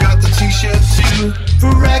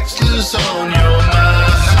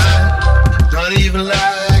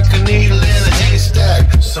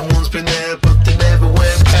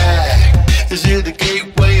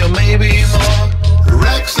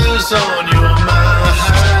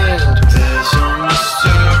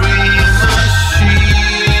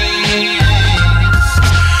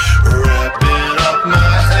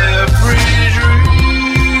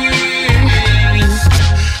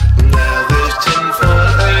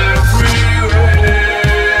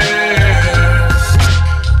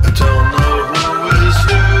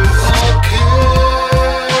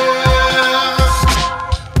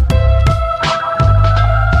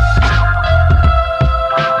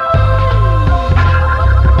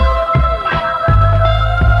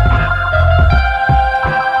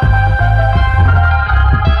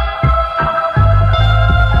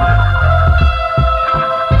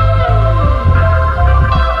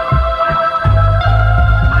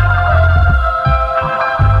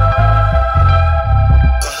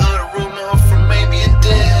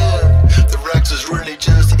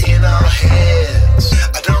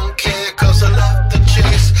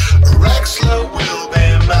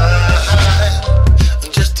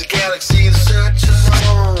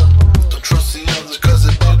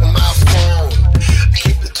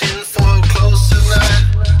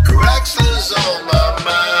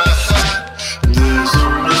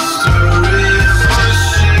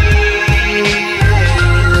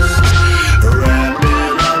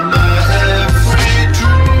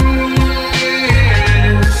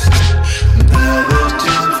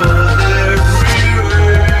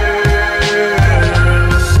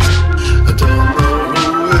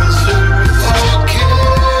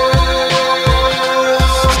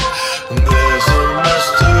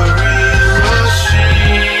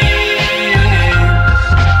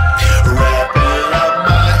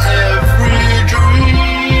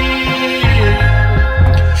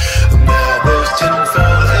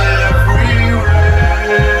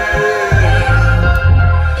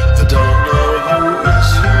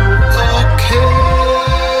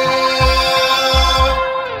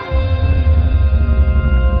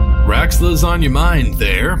Was on Your Mind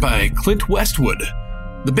there by Clint Westwood.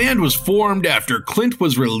 The band was formed after Clint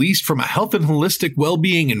was released from a health and holistic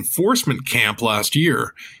well-being enforcement camp last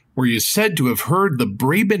year, where he is said to have heard the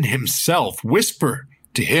Braben himself whisper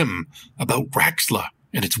to him about Raxxla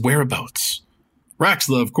and its whereabouts.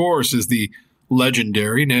 Raxxla, of course, is the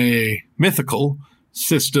legendary, nay, mythical,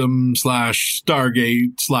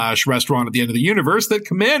 system/Stargate/restaurant at the end of the universe that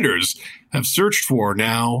commanders have searched for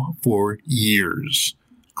now for years.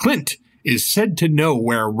 Clint is said to know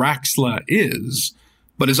where Raxxla is,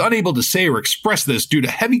 but is unable to say or express this due to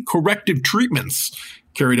heavy corrective treatments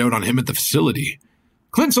carried out on him at the facility.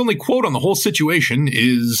 Clint's only quote on the whole situation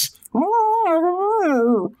is,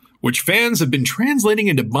 which fans have been translating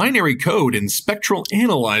into binary code and spectral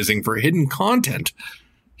analyzing for hidden content.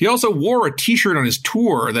 He also wore a t-shirt on his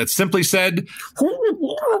tour that simply said,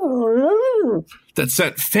 that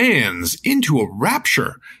sent fans into a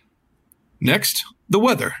rapture. Next, the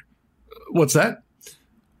weather. What's that?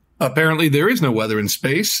 Apparently there is no weather in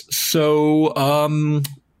space, so,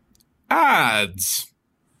 ads.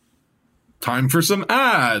 Time for some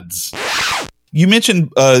ads. You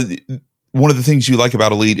mentioned one of the things you like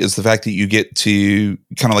about Elite is the fact that you get to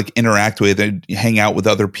kind of like interact with and hang out with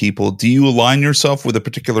other people. Do you align yourself with a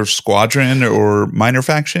particular squadron or minor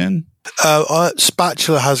faction?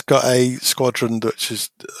 Spatula has got a squadron, which is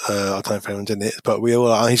I don't know if anyone's in it, but we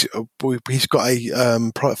all he's got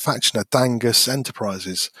a private faction, a Dangus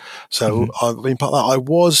Enterprises. So I've been part of that. I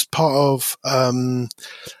was part of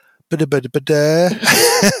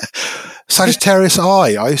Sagittarius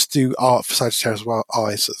Eye. I used to do art for Sagittarius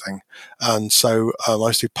Eye sort of thing, and so I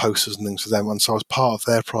used to do posters and things for them. And so I was part of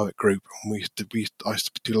their private group, and I used to do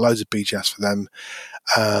loads of BGS for them.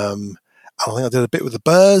 I think I did a bit with the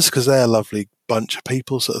Burrs because they're a lovely bunch of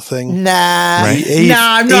people, sort of thing. Nah, right?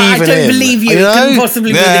 I'm not. I don't believe you. It couldn't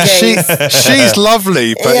possibly be the case. She's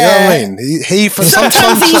lovely, but you know what I mean.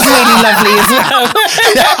 Sometimes he's really lovely as well.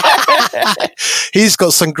 He's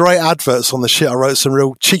got some great adverts on the shit. I wrote some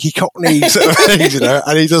real cheeky Cockney sort of things, you know.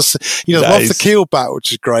 And he does nice. One for the Keelbat,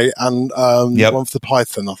 which is great, and one for the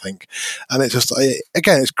Python, I think. And it's just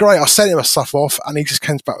again, it's great. I sent him my stuff off, and he just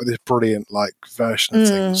comes back with this brilliant like version of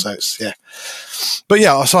things. So it's but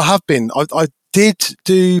yeah. So I have been. I did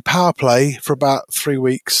do Power Play for about 3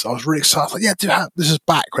 weeks. I was really excited. I thought, this is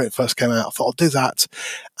back when it first came out. I thought I'll do that,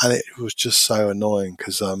 and it was just so annoying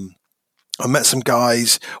because I met some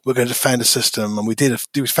guys. We were going to defend a system, and we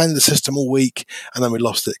defended the system all week, and then we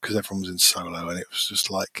lost it because everyone was in solo, and it was just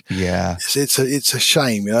like, it's a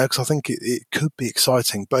shame, you know, because I think it could be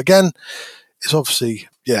exciting, but again, it's obviously,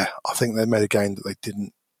 I think they made a game that they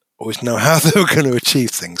didn't always know how they were going to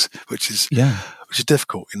achieve things, which is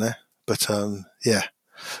difficult, you know. But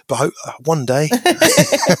but I hope one day.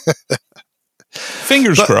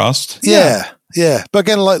 Fingers crossed. Yeah. But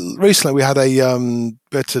again, like recently, we had a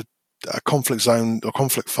conflict zone or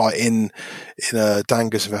conflict fight in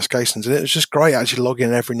Dangus Investigations, and it was just great actually logging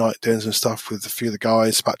in every night, doing some stuff with a few of the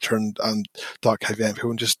guys, Spectre and Dark KVM people,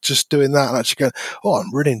 and just doing that and actually going,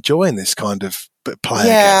 I'm really enjoying this kind of playing.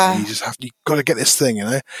 Yeah. You've got to get this thing, you know.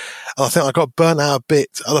 And I think I got burnt out a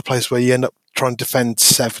bit. Other place where you end up trying to defend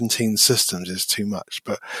 17 systems is too much,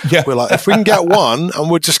 but we're like, if we can get one and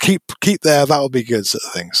we'll just keep there, that'll be good, sort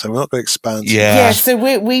of thing. So we're not going to expand. So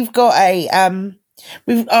we've got a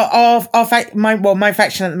my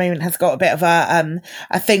faction at the moment has got a bit of a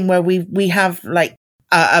thing where we have like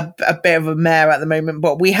a bit of a mare at the moment,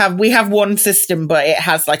 but we have one system, but it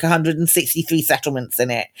has like 163 settlements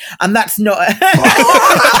in it, and that's not.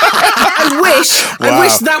 I wish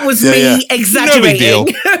that was me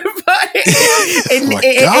exaggerating.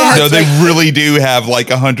 No, they really do have like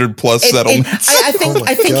 100 plus settlements. I think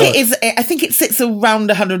it is. I think it sits around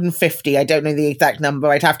 150. I don't know the exact number.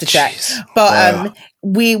 I'd have to check. But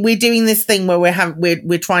we're doing this thing where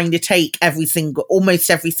we're trying to take almost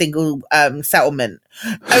every single settlement,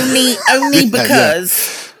 only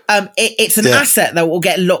because. It's an asset that will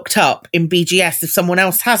get locked up in BGS if someone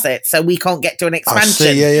else has it, so we can't get to an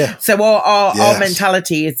expansion. So our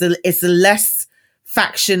mentality is the less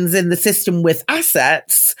factions in the system with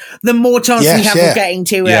assets, the more chance we have of getting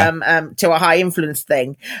to a high influence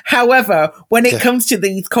thing. However, when it comes to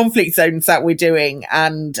these conflict zones that we're doing,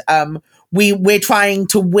 and we're trying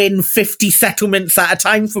to win 50 settlements at a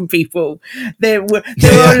time from people. There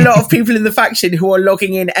are a lot of people in the faction who are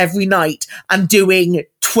logging in every night and doing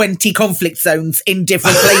 20 conflict zones in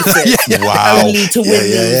different places, only to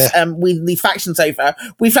win these factions over.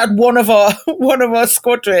 We've had one of our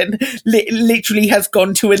squadron literally has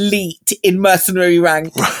gone to elite in mercenary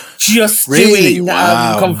rank just Really? doing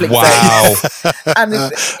Wow. conflict Wow. zones. And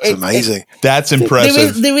It's amazing. That's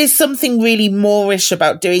impressive. There is something really Moorish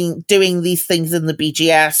about doing these things in the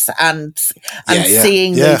BGS and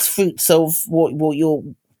seeing those fruits of what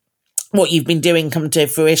you've been doing come to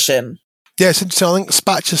fruition. Yeah, it's interesting. I think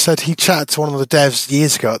Spatcher said he chatted to one of the devs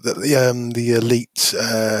years ago at the Elite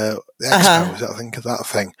Expo, I think, of that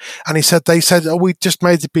thing. And they said, oh, we just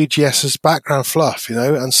made the BGS as background fluff,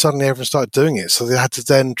 and suddenly everyone started doing it. So they had to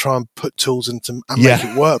then try and put tools into and make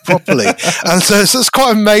it work properly. And so it's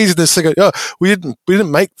quite amazing this thing. Oh, we didn't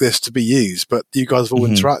make this to be used, but you guys have all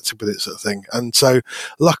interacted with it, sort of thing. And so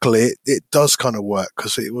luckily it does kind of work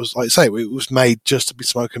because it was, like I say, it was made just to be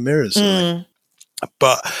smoke and mirrors. Sort of thing.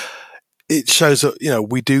 But it shows that,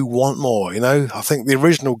 we do want more, I think the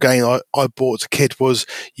original game I bought as a kid was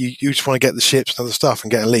you just want to get the ships and other stuff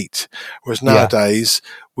and get Elite. Whereas nowadays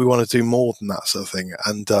we want to do more than that sort of thing.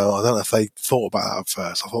 And I don't know if they thought about that at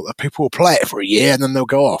first. I thought that people will play it for a year and then they'll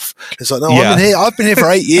go off. It's like, no, I've been here for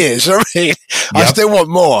 8 years. I still want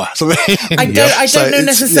more. So, I don't know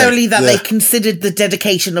necessarily that they considered the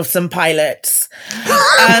dedication of some pilots.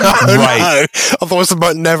 Right. Otherwise they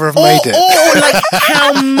might never have made it. Or like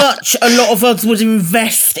how much a lot of us would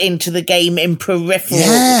invest into the game in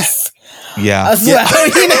peripherals. Yeah. As well,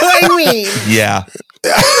 you know what I mean? Yeah.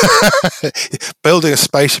 Building a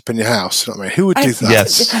spaceship in your house, you know what I mean? Who would do that?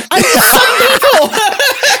 Yes.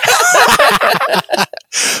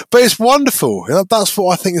 But it's wonderful. That's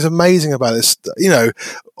what I think is amazing about this.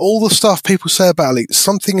 All the stuff people say about Elite,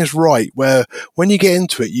 something is right where when you get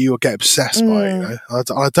into it, you will get obsessed by it.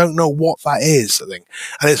 I don't know what that is, I think.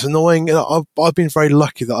 And it's annoying. I've been very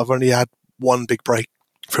lucky that I've only had one big break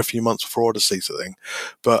for a few months before Odyssey sort of thing.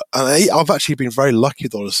 But I've actually been very lucky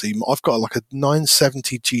with Odyssey. I've got like a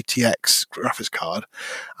 970 GTX graphics card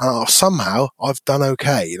and somehow I've done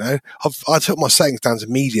okay, I took my settings down to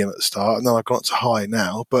medium at the start and then I've gone up to high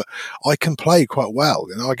now, but I can play quite well.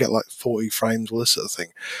 I get like 40 frames, all this sort of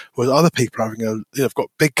thing. Whereas other people are having have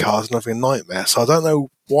got big cars and having a nightmare. So I don't know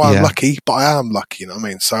why I'm lucky, but I am lucky, you know what I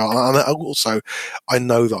mean? So and also I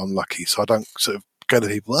know that I'm lucky, so I don't sort of go to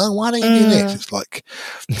people, oh, why don't you do this? It's like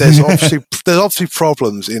there's obviously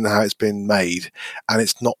problems in how it's been made, and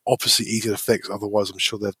it's not obviously easy to fix. Otherwise, I'm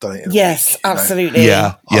sure they've done it. In a week, absolutely.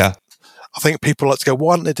 Yeah. I think people like to go,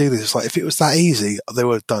 why don't they do this? It's like if it was that easy, they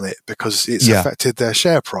would have done it because it's affected their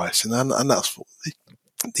share price, and that's what,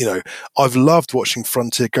 I've loved watching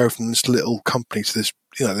Frontier go from this little company to this.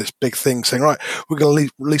 This big thing saying, right, we're going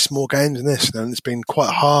to release more games in this. And it's been quite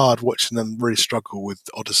hard watching them really struggle with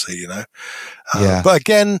Odyssey, But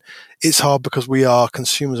again, it's hard because we are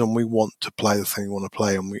consumers and we want to play the thing we want to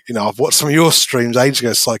play. And I've watched some of your streams ages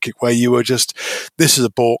ago, Psychic, where you were just, this is a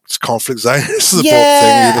balked conflict zone. This is a balked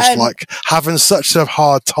thing. You're just like having such a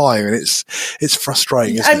hard time. And it's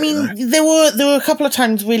frustrating, isn't it? There were a couple of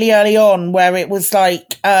times really early on where it was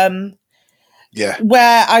like, where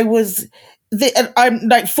I was, I'm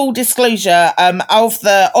like full disclosure, of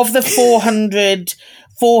the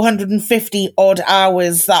 450 odd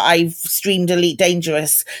hours that I've streamed Elite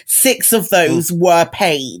Dangerous, 6 of those were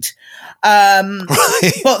paid. But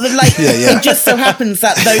it just so happens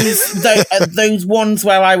that those ones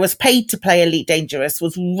where I was paid to play Elite Dangerous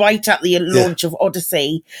was right at the launch of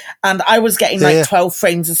Odyssey, and I was getting 12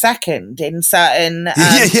 frames a second in certain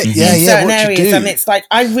areas, and it's like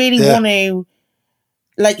I really want to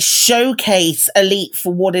showcase Elite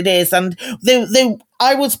for what it is. And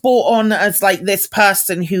I was brought on as like this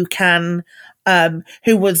person who can,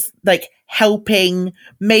 who was like helping,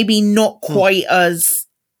 maybe not quite as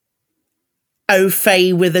au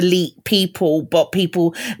fait with Elite people, but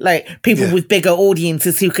people with bigger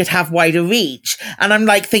audiences who could have wider reach. And I'm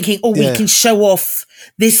like thinking, we can show off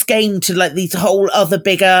this game to like these whole other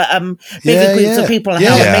bigger groups of people and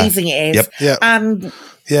how amazing it is. And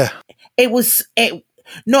it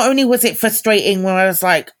not only was it frustrating when I was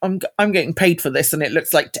like, I'm getting paid for this and it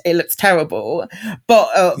looks terrible,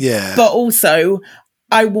 but also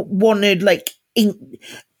I wanted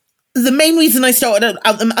the main reason I started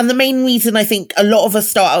out, and the main reason I think a lot of us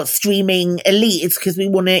start out streaming Elite is because we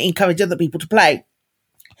want to encourage other people to play.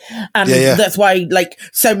 And that's why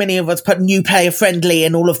so many of us put new player friendly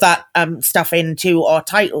and all of that stuff into our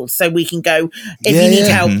titles. So we can go, if you need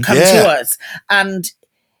help, come to us. And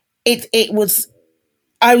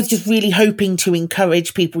I was just really hoping to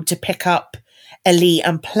encourage people to pick up Elite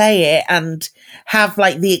and play it and have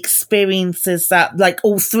the experiences that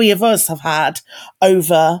all 3 of us have had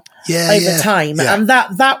over time. And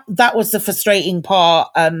that was the frustrating part,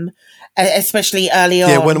 especially early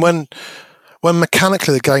on. When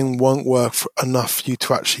mechanically the game won't work enough for you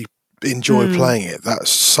to actually enjoy playing it. That's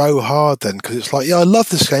so hard then, because it's like, yeah, I love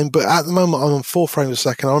this game, but at the moment I'm on 4 frames a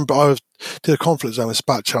second. I remember I did a conflict zone with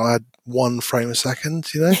Spatcher. I had 1 frame a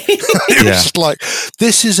second, you know. It was just like,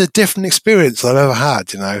 this is a different experience I've ever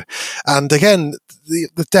had, you know. And again,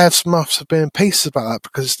 the devs must have been in pieces about that,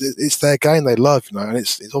 because it's their game they love, you know, and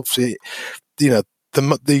it's obviously, you know,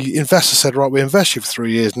 the investor said, right, we invest you for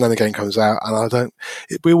 3 years and then the game comes out, and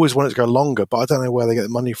we always want it to go longer, but I don't know where they get the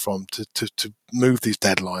money from to move these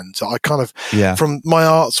deadlines. I kind of, from my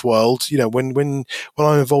arts world, you know, when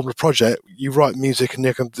I'm involved in a project, you write music and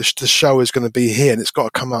the show is going to be here and it's got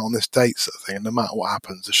to come out on this date, sort of thing, and no matter what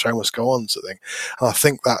happens, the show must go on, sort of thing. And I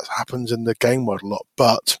think that happens in the game world a lot,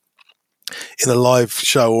 but in a live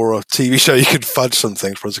show or a TV show, you can fudge some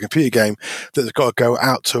things. For a computer game that's got to go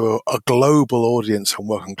out to a global audience and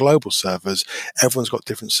work on global servers, everyone's got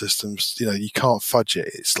different systems. You know, you can't fudge it.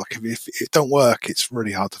 It's like, if it don't work, it's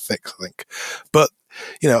really hard to fix, I think. But,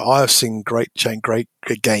 you know, I've seen great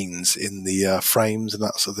gains in the frames and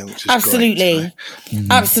that sort of thing, which is absolutely great.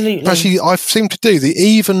 Absolutely. Actually, I've seemed to do the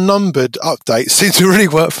even numbered updates seem to really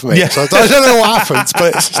work for me. Yeah. So I don't know what happens,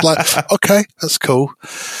 but it's just like, okay, that's cool.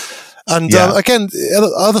 And again,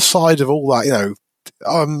 the other side of all that, you know,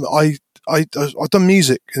 I've done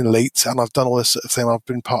music in Elite and I've done all this sort of thing. I've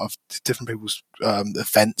been part of different people's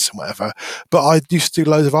events and whatever. But I used to do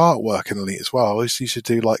loads of artwork in Elite as well. I used to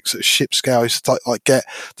do like sort of ship scale. I used to like get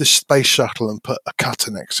the space shuttle and put a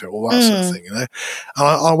cutter next to it, all that sort of thing, you know.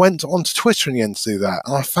 And I went onto Twitter in the end to do that.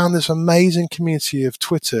 And I found this amazing community of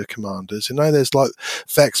Twitter commanders. You know, there's like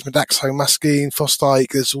Vex, Medaxo, Maskeen,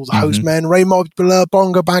 Fostike, there's all the Hostmen, Raymob,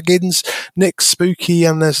 Bonga Baggins, Nick, Spooky,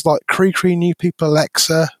 and there's like Cree new people,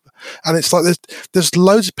 Alexa. And it's like there's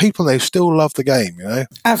loads of people there who still love the game, you know.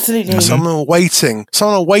 Absolutely. Some are waiting. Some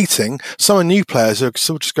are new players who are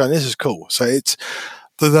still just going, this is cool. So it's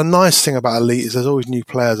the nice thing about Elite is there's always new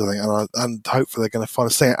players, I think, and hopefully they're going to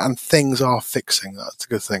find a thing. And things are fixing. That's a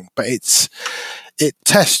good thing. But it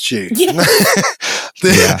tests you.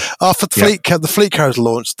 Yeah. After the fleet carriers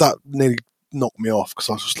launched, that nearly knocked me off, because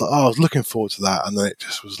I was just like, I was looking forward to that, and then it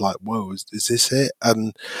just was like, whoa, is this it?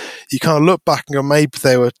 And you kind of look back and go, maybe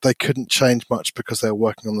they couldn't change much because they were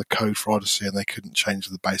working on the code for Odyssey and they couldn't change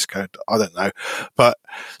the base code. I don't know, but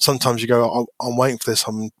sometimes you go, I'm waiting for this.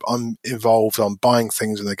 I'm involved. I'm buying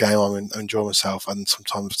things in the game. I'm enjoying myself, and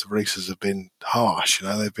sometimes the releases have been harsh. You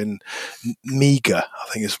know, they've been meager,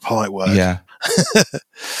 I think is a polite word. Yeah.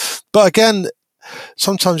 But again,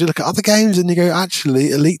 sometimes you look at other games and you go, actually,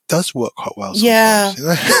 Elite does work quite well. Yeah, you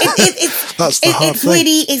know? That's the hard thing.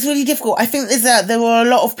 It's really difficult. I think there were a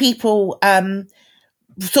lot of people,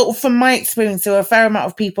 sort of from my experience, there were a fair amount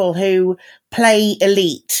of people who play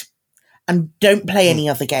Elite and don't play any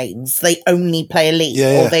other games. They only play Elite,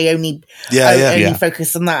 or they only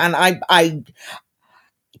focus on that. And I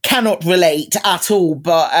cannot relate at all,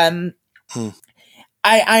 but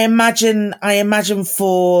I imagine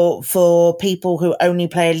for people who only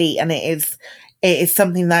play Elite, and it is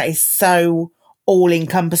something that is so all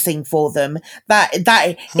encompassing for them that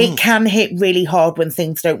it can hit really hard when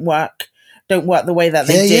things don't work the way that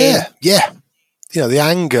they do. Yeah. You know, the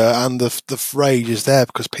anger and the rage is there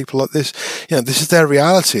because people like this, you know, this is their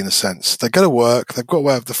reality in a sense. They go to work, they've got to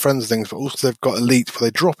have the friends and things, but also they've got Elite where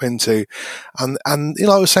they drop into. And you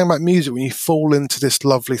know, I was saying about music, when you fall into this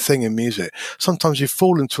lovely thing in music, sometimes you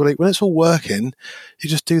fall into Elite. When it's all working, you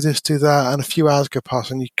just do this, do that, and a few hours go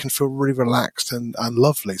past and you can feel really relaxed and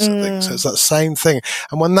lovely sort of thing. So it's that same thing.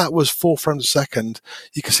 And when that was 4 frames a second,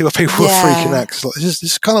 you can see where people were freaking out. It's like, this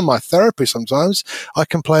is kind of my therapy sometimes. I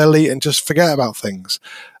can play Elite and just forget about things.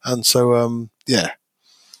 And so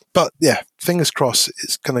but fingers crossed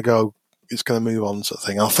it's going to move on, sort of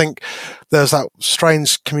thing. I think there's that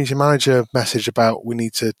strange community manager message about we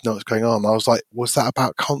need to know what's going on. I was like, was that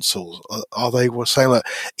about consoles? Are they saying that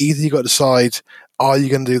either you got to decide, are you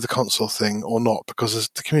going to do the console thing or not? Because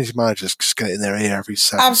the community managers just get in their ear every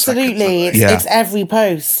 7 seconds. Absolutely. It's every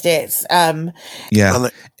post. It's and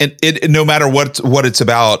it no matter what it's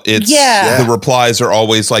about, it's the replies are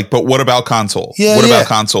always like, but what about console? What about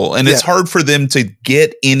console? And it's hard for them to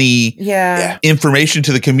get any information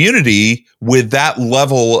to the community with that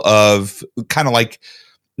level of kind of like,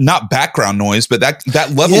 not background noise, but that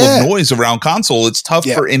level of noise around console. It's tough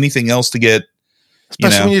for anything else to get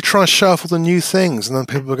Especially when you try and show off all the new things, and then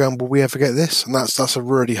people are going, "Will we ever get this?" And that's a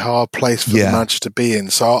really hard place for the manager to be in.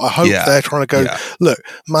 So I hope they're trying to go, look,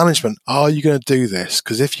 management, are you going to do this?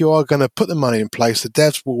 Because if you are going to put the money in place, the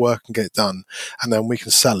devs will work and get it done, and then we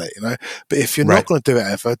can sell it. But if you're not going to do it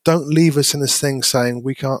ever, don't leave us in this thing saying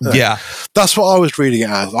we can't. That's what I was reading it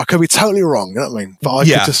as. I could be totally wrong. You know what I mean? But I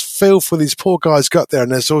could just feel for these poor guys got there,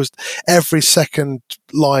 and there's always every second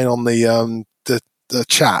line on the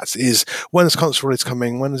chat is, when is console release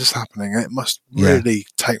coming? When is this happening? And it must really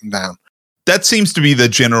take them down. That seems to be the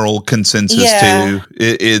general consensus too.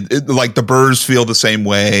 It like the Burrs feel the same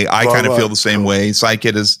way. I kind of feel the same way.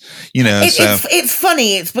 Psychit is, It's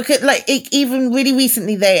funny. It's because even really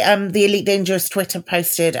recently, the Elite Dangerous Twitter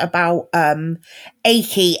posted about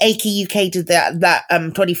Aki UK did that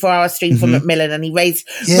 24-hour stream from Macmillan, and he raised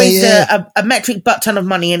a metric butt ton of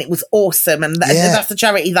money, and it was awesome. And that's a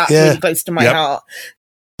charity that's really close to my heart.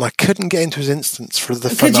 I couldn't get into his instance for the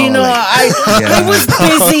finale. Could you not? I was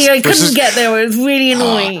busy. I couldn't get there. It was really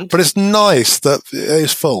annoying. But it's nice that it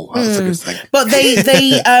was full. That's a good thing. But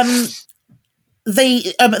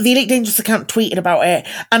the Elite Dangerous account tweeted about it,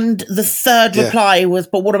 and the third reply was,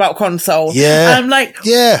 "But what about console?" Yeah, and I'm like,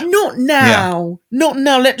 not now, not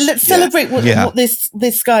now. Let's celebrate what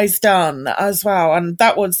this guy's done as well. And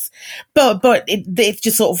that was, but it's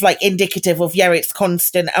just sort of like indicative of it's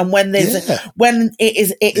constant. And when when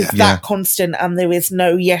it is that constant, and there is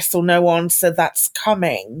no yes or no answer that's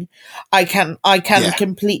coming, I can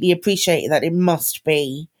completely appreciate that. It must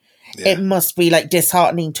be like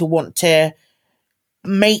disheartening to want to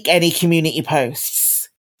make any community posts.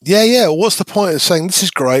 What's the point of saying this is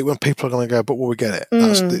great when people are going to go, but will we get it?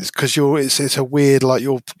 That's because it's a weird, like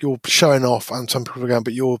you're showing off, and some people are going,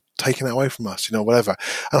 but you're taking it away from us, whatever.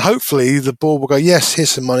 And hopefully the board will go, yes, here's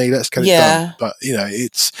some money, let's get it done. But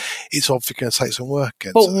it's obviously going to take some work.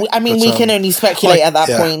 But we can only speculate at that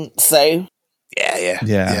point. So.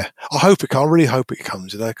 Yeah. I really hope it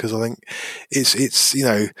comes, because I think it's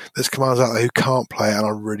there's commanders out there who can't play it, and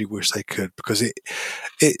I really wish they could, because it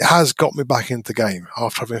has got me back into the game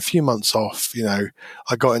after having a few months off.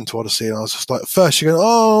 I got into Odyssey, and I was just like, first you're going,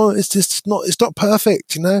 oh, it's not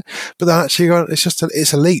perfect, but then actually you're going,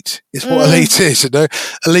 it's Elite. It's what Elite is,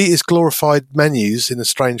 Elite is glorified menus in a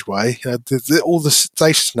strange way. All the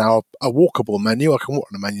stations now are walkable menu. I can walk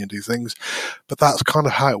on the menu and do things, but that's kind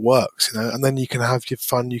of how it works, and then you can have your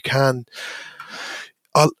fun. You can.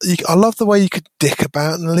 I love the way you could dick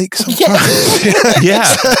about in the league sometimes.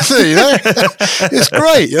 It's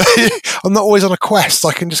great. I'm not always on a quest.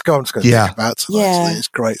 I can just go. I'm just going to dick about. So it's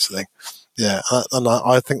great thing. Yeah, and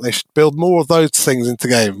I think they should build more of those things into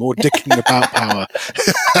the game. More dicking about power.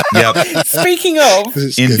 Speaking of,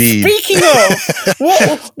 indeed.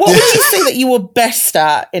 What would you say that you were best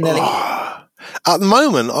at in a league? At the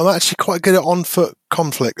moment, I'm actually quite good at on-foot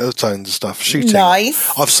conflict zones and stuff, shooting.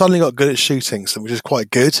 Nice. I've suddenly got good at shooting, which is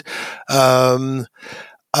quite good. I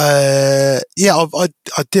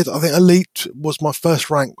did. I think Elite was my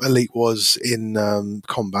first rank. Elite was in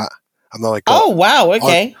combat, and then I got. Oh wow!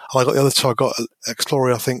 Okay. I got the other two. I got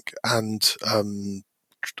Explorer, I think, and I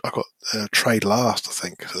got Trade last. I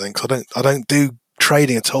think. So I don't do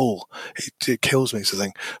trading at all. It kills me, sort of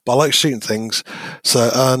thing. But I like shooting things.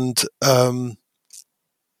 So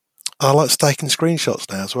I like staking screenshots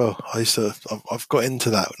now as well. I've got into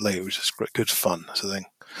that lately, which is good fun, sort of thing.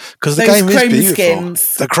 Because the game is beautiful.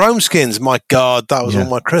 Skins. The Chrome skins, my God, that was all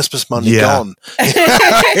my Christmas money gone.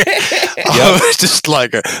 I was just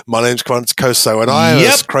like, my name's Commander Koso, and I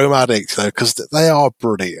was Chrome addict, because they are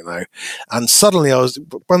brilliant, And suddenly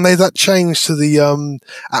when that changed to the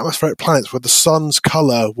atmospheric planets, where the sun's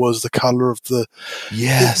colour was the colour of the,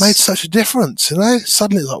 it made such a difference,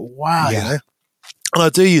 Suddenly it's like, wow, And I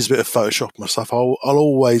do use a bit of Photoshop myself. I'll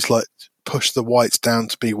always push the whites down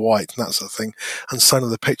to be white and that sort of thing, and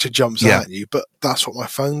suddenly the picture jumps out at you. But that's what my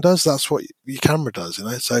phone does. That's what your camera does,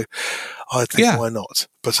 So I think why not?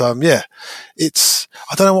 But it's,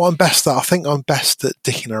 I don't know what I'm best at. I think I'm best at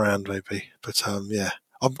dicking around, maybe. But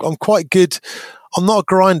I'm quite good. I'm not a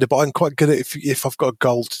grinder, but I'm quite good at if I've got a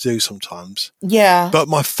goal to do sometimes. Yeah. But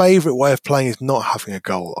my favourite way of playing is not having a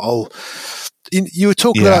goal. You were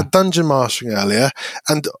talking about dungeon mastering earlier,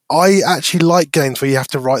 and I actually like games where you have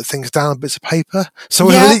to write things down on bits of paper. So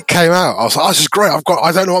when Elite came out, I was like, oh, this is great. I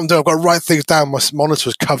don't know what I'm doing. I've got to write things down. My monitor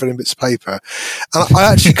was covered in bits of paper. And I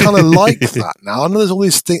actually kind of like that now. I know there's all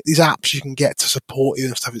these apps you can get to support you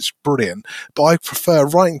and stuff. It's brilliant. But I prefer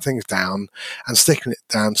writing things down and sticking it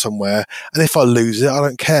down somewhere. And if I lose it, I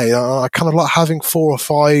don't care. I kind of like having 4 or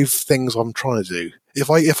 5 things I'm trying to do If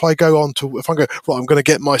I go right, I'm going to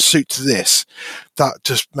get my suit to this, that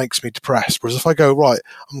just makes me depressed. Whereas if I go, right,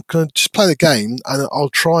 I'm going to just play the game and I'll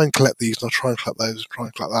try and collect these and I'll try and collect those and try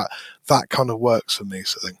and collect that kind of works for me,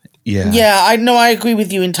 sort of thing. Yeah, I know. I agree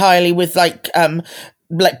with you entirely with like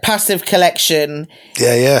passive collection.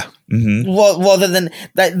 Yeah. Mm-hmm. Rather than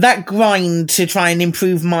that grind to try and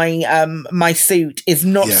improve my my suit is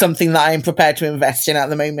not something that I am prepared to invest in at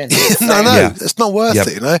the moment. So. No, it's not worth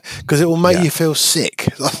it, you know, because it will make you feel sick.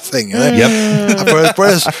 That's the thing, you know.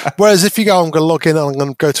 Whereas if you go, I'm going to log in and I'm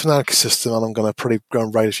going to go to an anarchy system and I'm going to go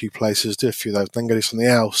and raid a few places, do a few of those, then go do something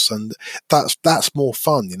else, and that's more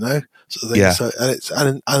fun, you know. Sort of thing.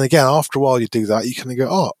 So, and again, after a while, you do that, you kind of go,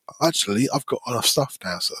 oh, actually, I've got enough stuff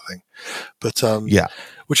now, sort of thing. But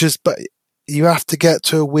but you have to get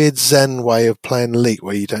to a weird Zen way of playing Elite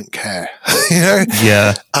where you don't care, you know?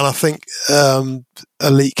 Yeah. And I think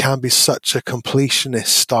Elite can be such a completionist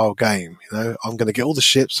style game. You know, I'm going to get all the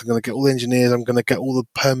ships, I'm going to get all the engineers, I'm going to get all the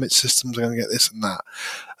permit systems, I'm going to get this and that.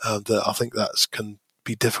 That I think that can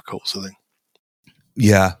be difficult, sort of thing.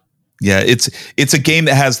 Yeah. Yeah, it's a game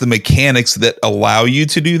that has the mechanics that allow you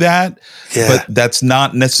to do that, but that's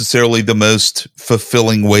not necessarily the most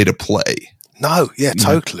fulfilling way to play. No,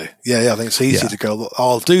 totally. Yeah, I think it's easy to go,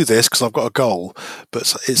 I'll do this because I've got a goal, but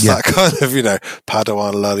it's that kind of, you know,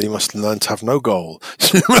 Padawan lad, you must learn to have no goal.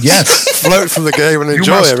 You must float from the game and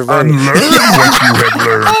enjoy everybody. You must unlearn what you have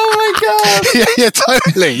learned. Oh my God. Yeah,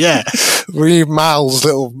 totally, yeah. Read Mal's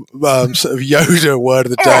little sort of Yoda word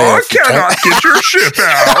of the day. Oh, I cannot get your ship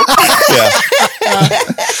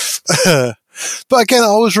out. But again,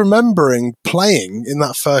 I was remembering playing in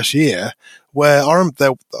that first year where I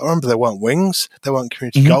remember there weren't wings, there weren't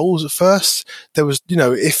community goals at first. There was, you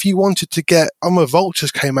know, if you wanted to get,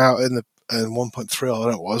 Vultures came out in 1.3, I don't know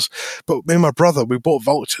what it was, but me and my brother, we bought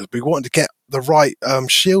Vultures. We wanted to get the right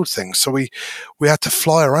shield thing, so we had to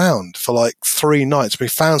fly around for like 3 nights. We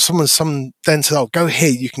found someone then said, oh, go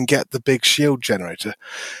here, you can get the big shield generator,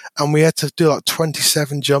 and we had to do like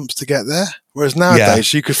 27 jumps to get there. Whereas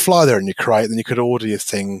nowadays you could fly there in your crate, then you could order your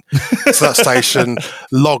thing to that station,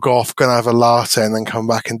 log off, go and have a latte, and then come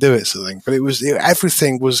back and do it, sort of thing. But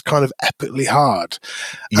everything was kind of epically hard,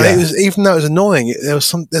 and it was, even though it was annoying, there's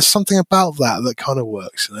something about that kind of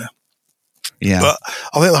works, you know. Yeah. But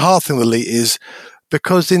I think the hard thing with Elite is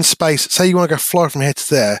because in space, say you want to go fly from here to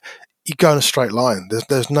there, you go in a straight line.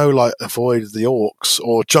 There's no like avoid the orcs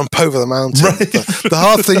or jump over the mountain. Right. The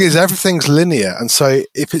hard thing is everything's linear, and so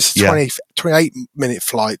if it's a 28-minute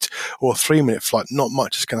flight or a 3-minute flight, not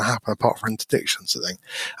much is going to happen apart from interdictions, I think.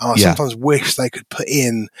 And I sometimes wish they could put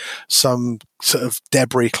in some sort of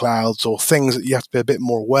debris clouds or things that you have to be a bit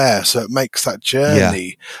more aware, so it makes that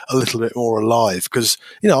journey a little bit more alive. Because,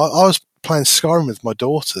 you know, I was playing Skyrim with my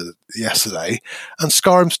daughter yesterday, and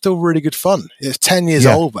Skyrim's still really good fun. It's 10 years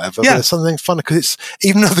old, whatever, but it's something fun because it's,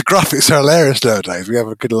 even though the graphics are hilarious nowadays, we have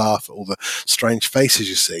a good laugh at all the strange faces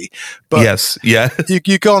you see. But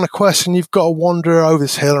you go on a quest and you've got to wander over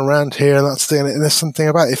this hill and around here, and that's the thing. And there's something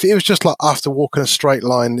about it. If it was just like after walking a straight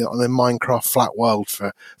line on a Minecraft flat world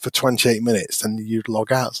for 28 minutes, then you'd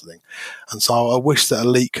log out something. And so I wish that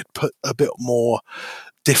Elite could put a bit more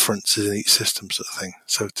differences in each system, sort of thing,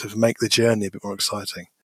 so to make the journey a bit more exciting.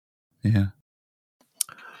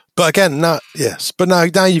 But again, now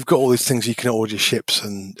you've got all these things you can order your ships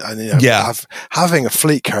and you know, having a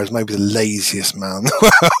fleet carrier is maybe the laziest man in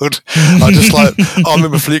the world. I just like, I'll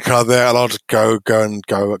move a fleet carrier there and I'll just go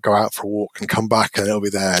out for a walk and come back and it'll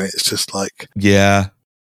be there, and it's just like it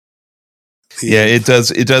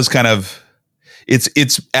does kind of,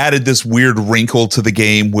 it's added this weird wrinkle to the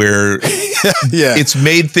game where it's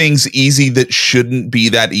made things easy that shouldn't be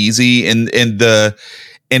that easy, and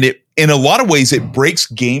it in a lot of ways it breaks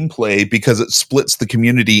gameplay because it splits the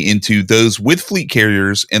community into those with fleet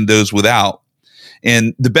carriers and those without.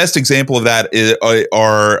 And the best example of that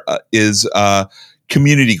is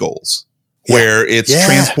community goals, where it's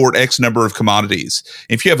transport X number of commodities.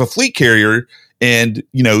 If you have a fleet carrier and,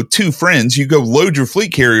 you know, 2 friends, you go load your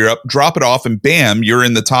fleet carrier up, drop it off, and bam, you're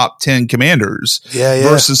in the top 10 commanders.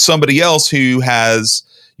 Versus somebody else who has,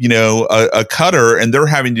 you know, a cutter, and they're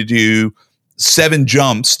having to do 7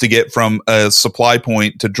 jumps to get from a supply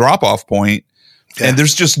point to drop off point, and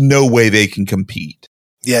there's just no way they can compete.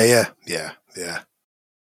 Yeah.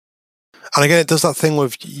 And again, it does that thing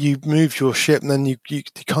with you move your ship and then you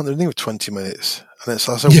can't do anything with 20 minutes. And that's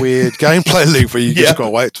a weird gameplay loop where you just got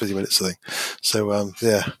to wait 20 minutes, I think. So, And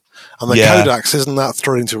the codex isn't that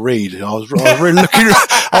thrilling to read. I was really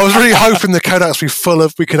hoping the codex would be full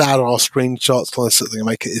of, we could add our screenshots on this sort of thing and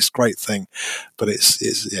make it this great thing. But it's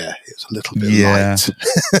a little bit light.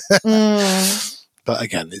 But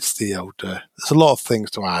again, it's the old. There's a lot of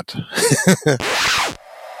things to add.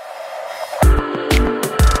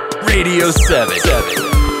 Radio 7.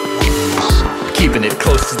 Keeping it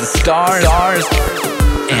close to the stars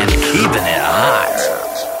and keeping it hot.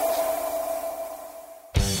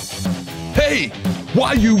 Hey,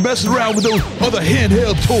 why you messing around with those other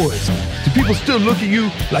handheld toys? Do people still look at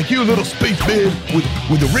you like you're a little spaceman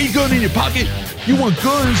with a ray gun in your pocket? You want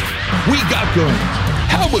guns? We got guns.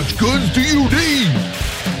 How much guns do you need?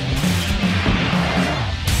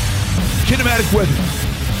 Kinematic weapons,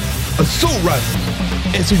 assault rifles,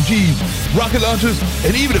 SMGs, rocket launchers,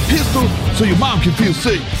 and even a pistol so your mom can feel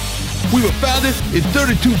safe. We were founded in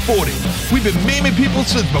 3240. We've been maiming people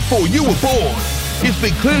since before you were born. It's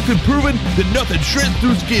been clinically proven that nothing shreds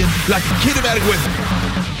through skin like a kinematic weapon.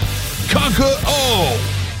 Conquer all!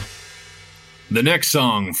 The next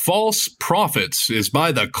song, False Prophets, is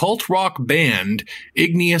by the cult rock band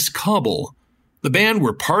Igneous Cobble. The band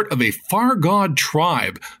were part of a Far God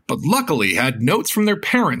tribe, but luckily had notes from their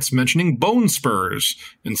parents mentioning bone spurs,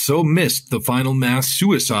 and so missed the final mass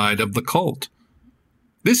suicide of the cult.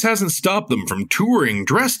 This hasn't stopped them from touring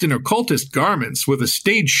dressed in occultist garments with a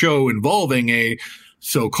stage show involving a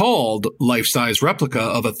so-called life-size replica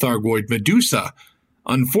of a Thargoid Medusa.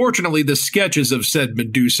 Unfortunately, the sketches of said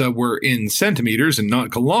Medusa were in centimeters and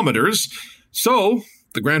not kilometers, so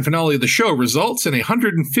the grand finale of the show results in a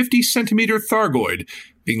 150-centimeter Thargoid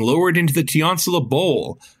being lowered into the Tionsula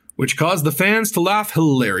Bowl, which caused the fans to laugh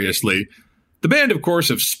hilariously. The band, of course,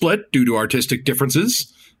 have split due to artistic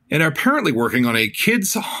differences, and are apparently working on a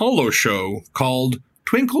kids' holo show called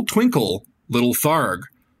Twinkle Twinkle, Little Tharg.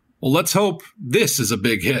 Well, let's hope this is a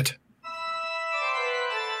big hit.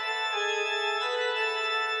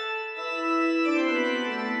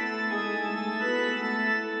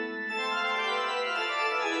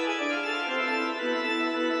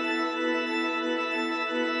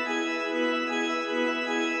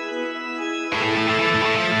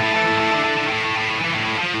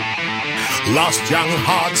 Lost young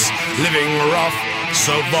hearts, living rough,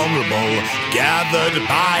 so vulnerable, gathered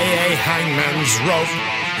by a hangman's rope.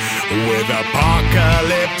 With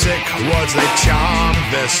apocalyptic words they charm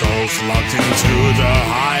their souls, locked into the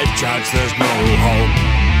hype charts, there's no hope.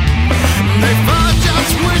 They first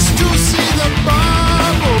just wish to see the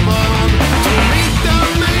bubble burn, to meet the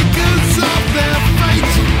makers of their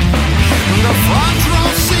fate. The front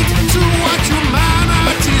row seat to watch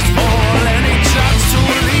humanity's fall, any chance to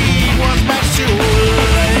leave was much too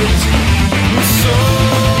late. So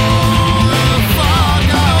the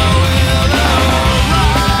Fargo will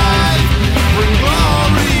arrive, bring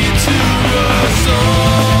glory to your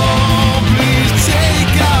soul. Please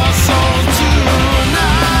take us home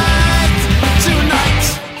tonight.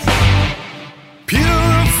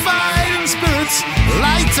 Purified in spirits,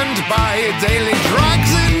 lightened by daily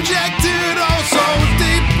drugs injected oh so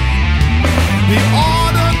deep. The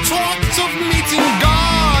order talks of meeting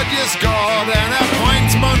God, yes God, an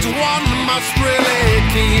appointment one must really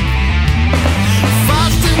keep.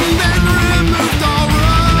 Fasting then removed all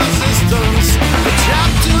resistance, the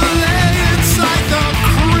chapter lay inside the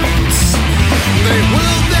crypts. They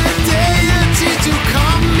willed their deity to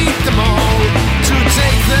come meet them all, to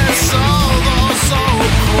take their soul oh so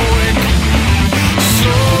quick.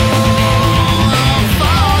 So the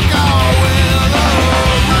Fargo will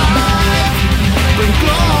arrive, bring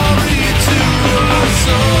glory to your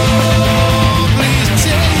soul. Please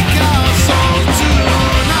take us home tonight.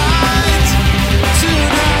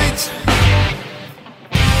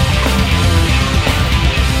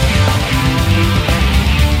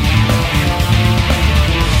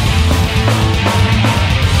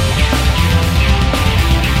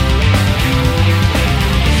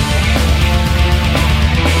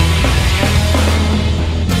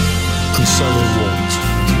 And so they walked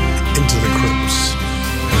into the crypts,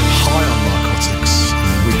 high on narcotics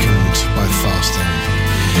and weakened by fasting,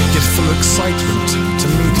 yet full of excitement to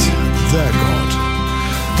meet their God.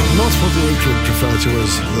 Not what the Igrik refer to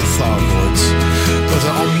as the Thargoids, but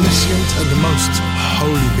an omniscient and the most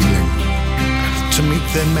holy being, to meet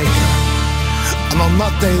their Maker. And on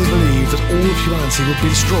that day they believed that all of humanity would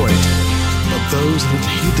be destroyed, but those that would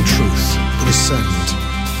heed the truth would ascend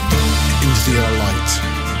into the inner light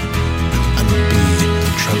and be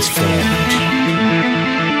transformed.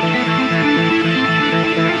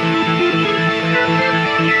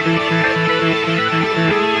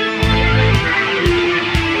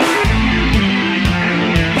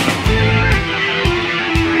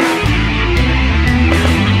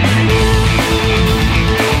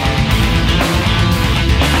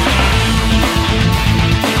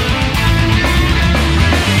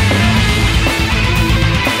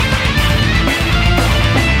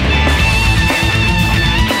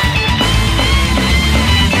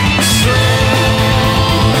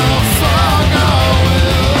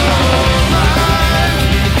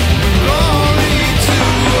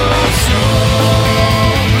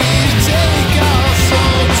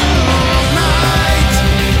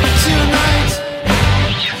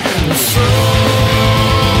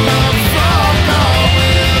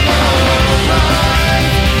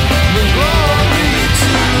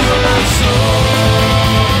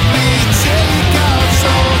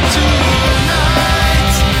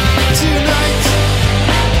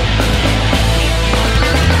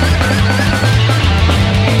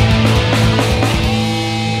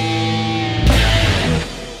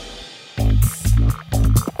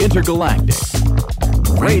 Galactic.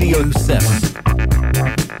 Radio 7.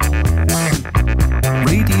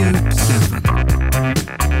 Radio 7.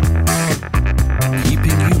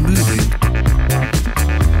 Keeping you moving.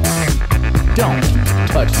 Don't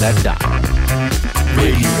touch that dial.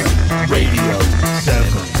 Radio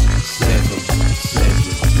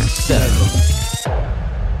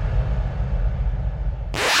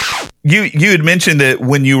 7. You had mentioned that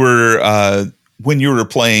when you were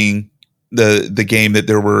playing the game that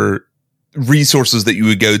there were resources that you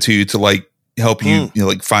would go to like help you,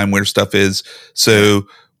 like find where stuff is. So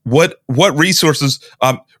what resources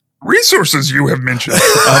you have mentioned?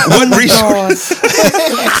 What resources?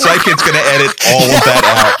 Psychic's going to edit all of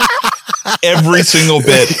that out. Every single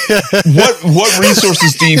bit. What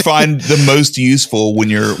resources do you find the most useful when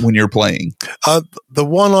you're playing? The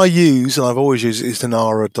one I use, and I've always used, is the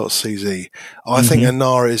Inara.cz. I think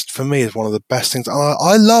Inara is, for me, is one of the best things.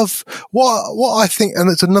 I love what I think,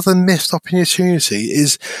 and it's another missed opportunity,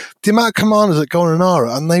 is the amount of commanders that go on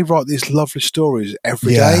Inara, and they write these lovely stories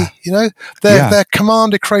every day. You know, their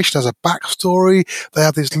commander creation has a backstory. They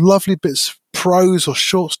have these lovely bits of prose or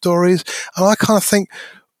short stories, and I kind of think,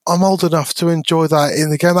 I'm old enough to enjoy that in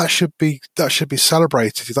the game. That should be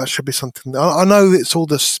celebrated. That should be something. I know it's all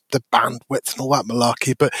the bandwidth and all that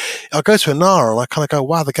malarkey, but I go to Inara and I kind of go,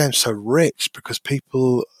 wow, the game's so rich because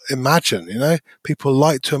people imagine, people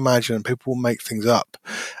like to imagine and people will make things up.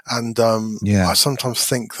 And I sometimes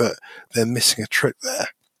think that they're missing a trick there.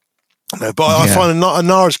 No, but I find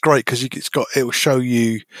Inara's great because it will show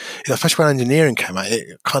you, especially when engineering came out,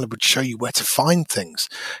 it kind of would show you where to find things.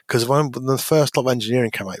 Because when the first lot of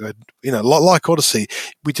engineering came out, like Odyssey,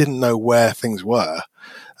 we didn't know where things were.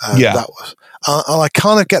 That was, and I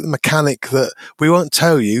kind of get the mechanic that we won't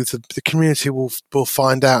tell you. The community will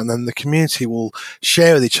find out, and then the community will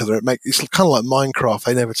share with each other. It's kind of like Minecraft.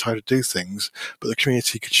 They never try to do things, but the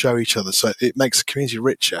community could show each other, so it makes the community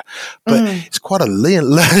richer. But it's quite a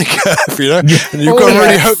learning curve, And you've got to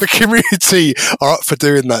really hope the community are up for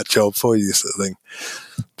doing that job for you, sort of thing.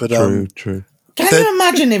 But true. Can you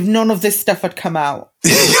imagine if none of this stuff had come out?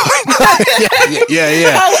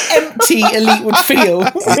 Yeah. How empty Elite would feel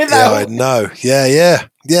without. Yeah, I know. Yeah.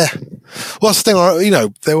 Well, that's the thing.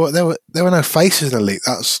 There were no faces in Elite.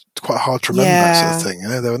 That's quite hard to remember. That sort of thing.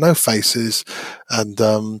 There were no faces, and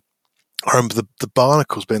I remember the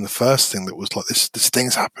barnacles being the first thing that was like this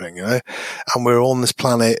thing's happening, and we were on this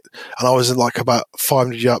planet, and I was like about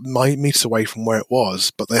 500 meters away from where it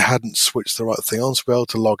was, but they hadn't switched the right thing on, so we were able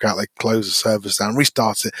to log out. They closed the servers down,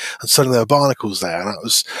 restart it, and suddenly there were barnacles there, and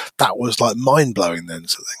that was like mind blowing then,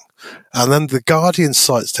 sort of thing. And then the Guardian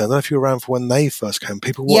sites there, I don't know if you were around for when they first came,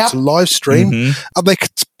 people wanted to live stream, and they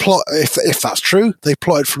could plot, if that's true, they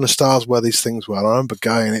plotted from the stars where these things were. And I remember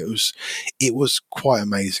going, it was quite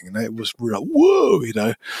amazing, it was real, whoa,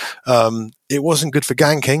 it wasn't good for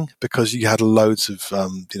ganking because you had loads of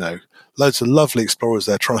lovely explorers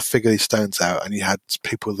there trying to figure these stones out, and you had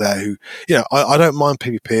people there who, I don't mind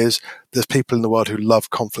PvPers. There's people in the world who love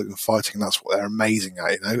conflict and fighting, and that's what they're amazing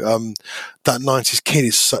at, That 90s kid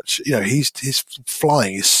is such, his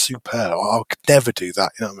flying is superb. I could never do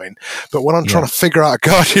that, you know what I mean? But when I'm trying to figure out a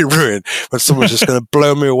Guardian ruin, when someone's just going to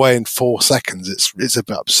blow me away in 4 seconds, it's a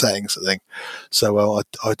bit upsetting, sort of thing. So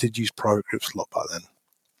I did use private groups a lot back then.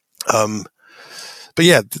 But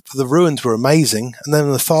yeah, the ruins were amazing. And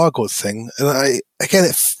then the Thargoid thing, and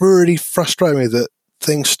it really frustrated me that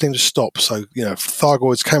things seemed to stop. So,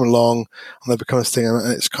 Thargoids came along and they become a thing,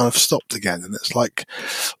 and it's kind of stopped again. And it's like,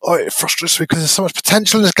 it frustrates me because there's so much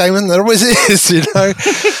potential in this game, and there always is,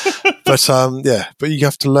 But you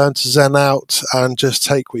have to learn to zen out and just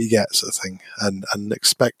take what you get, sort of thing, and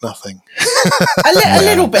expect nothing. a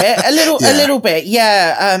little bit,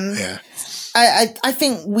 yeah. I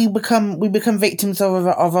think we become victims of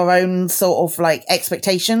our own sort of like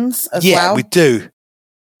expectations as well. Yeah, we do.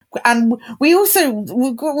 And we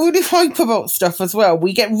got really hype about stuff as well.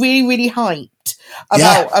 We get really, really hyped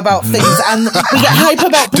about things, and we get hype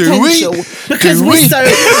about potential because we're so.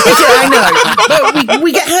 I know, but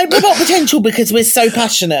we get hype about potential because we're so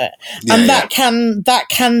passionate, and that can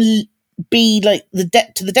be like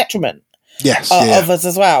to the detriment of us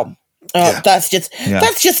as well. That's just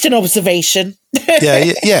an observation.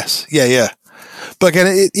 Yes. But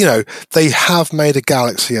again, they have made a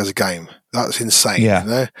Galaxy as a game. That's insane,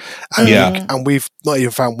 And we've not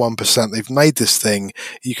even found 1%. They've made this thing.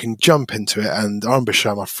 You can jump into it, and I remember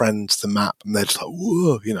showing my friends the map, and they're just like,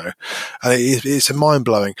 whoa, and it's a mind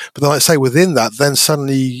blowing. But then, like I say, within that, then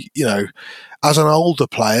suddenly, as an older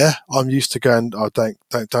player, I'm used to going, don't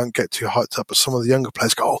get too hyped up. But some of the younger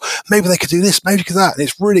players go, maybe they could do this, maybe they could do that. And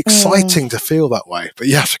it's really exciting to feel that way. But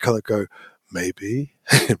you have to kind of go, Maybe,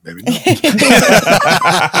 maybe not.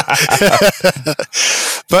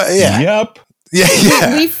 But yeah. Yep.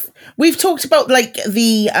 Yeah. We've talked about like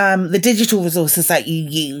the digital resources that you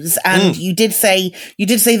use, and you did say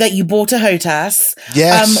that you bought a HOTAS.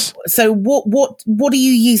 Yes. So what are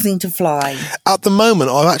you using to fly? At the moment,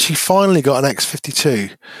 I've actually finally got an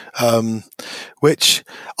X-52, which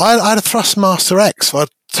I had a Thrustmaster X. I had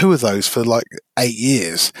 2 of those for like 8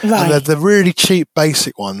 years. Right. And they're really cheap,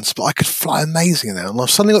 basic ones, but I could fly amazing in them. And I've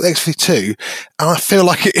suddenly got the X-52, and I feel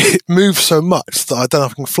like it moves so much that I don't know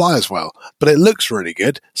if I can fly as well. But it looks really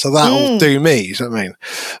good, so that'll do me, you know what I mean?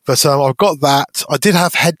 But I've got that. I did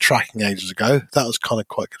have head tracking ages ago. That was kind of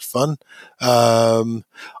quite good fun. I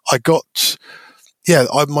got... Yeah,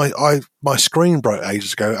 my screen broke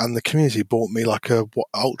ages ago, and the community bought me like a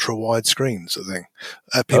ultra wide screen sort of thing.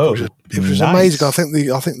 It was amazing. I think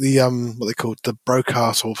the what they called the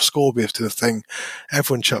Broadcast or Scorpius did a thing.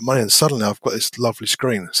 Everyone chucked money, and suddenly I've got this lovely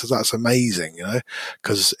screen. So that's amazing, you know,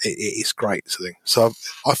 because it is great sort of thing. So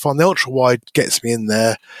I find the ultra wide gets me in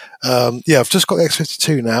there. I've just got the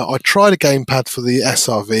X-52 now. I tried a gamepad for the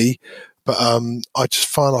SRV. But I just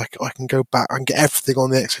find like I can go back and get everything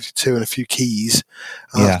on the X-52 and a few keys,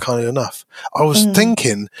 and that's kind of enough. I was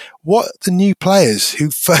thinking, what the new players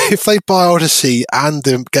who, if they buy Odyssey and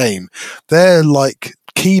the game, they're like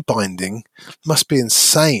key binding must be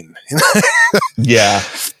insane, you know? Yeah.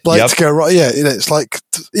 To go right, you know, it's like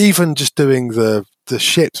even just doing the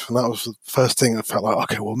ships, and that was the first thing that felt like,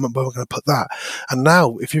 okay, well, where are we going to put that? And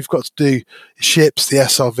now, if you've got to do ships, the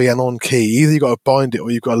SRV, and on key, either you've got to bind it or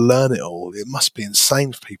you've got to learn it all. It must be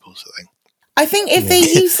insane for people, sort of thing. I think if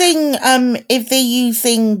they're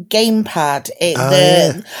using gamepad,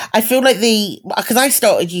 I feel like because I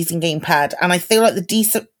started using gamepad, and I feel like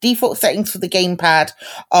the default settings for the gamepad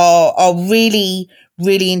are really,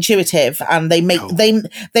 really intuitive, and they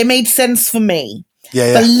made sense for me.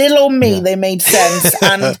 Yeah. The little me, they made sense.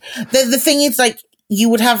 And the thing is, like, you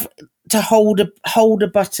would have to hold a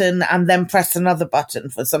button and then press another button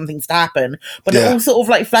for something to happen. But it all sort of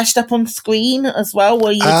like flashed up on screen as well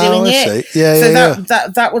while you were doing it.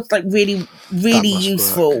 That was like really, really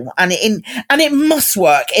useful. Work. And it must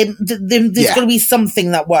work. There's got to be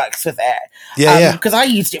something that works with it. Because I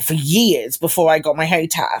used it for years before I got my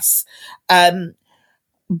HOTAS. Have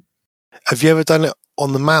you ever done it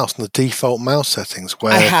on the mouse, on the default mouse settings,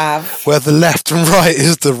 where I have, where the left and right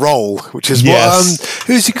is the roll, which is what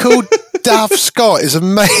who's he called? Dav Scott is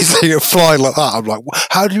amazing at flying like that. I'm like,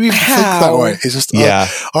 how do you even think that way? It's just I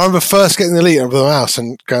remember first getting the lead over the mouse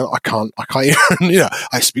and going, I can't even, you know,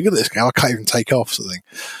 I speak of this game, I can't even take off something.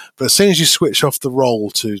 But as soon as you switch off the roll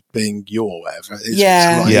to being your whatever, it's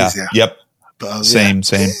a lot easier. Yep. But, same.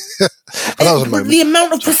 That was a moment. The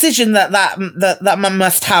amount of precision that man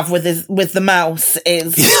must have with the mouse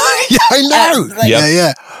is. I know.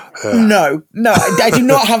 No, I do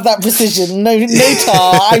not have that precision. No,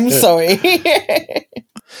 tar. I'm sorry.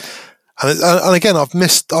 And again, I've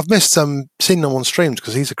missed seeing him on streams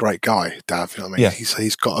because he's a great guy, Dav. You know what I mean? Yeah.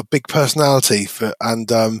 He's got a big personality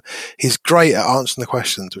and he's great at answering the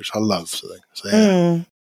questions, which I love. So.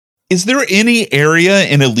 Is there any area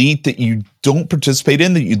in Elite that you don't participate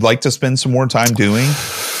in that you'd like to spend some more time doing?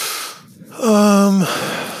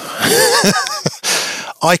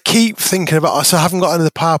 I keep thinking about. So I haven't got any of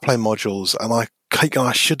the power play modules, and I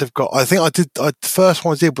should have got. I think I did. The first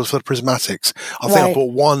one I did was for the prismatics. I think I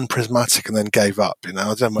bought one prismatic and then gave up. You know,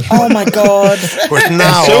 I don't know much. Oh my god! Whereas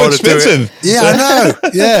now so expensive. Yeah, I know.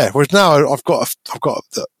 Yeah. Whereas now I've got quite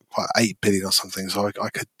 8 billion or something, so I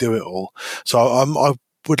could do it all. So I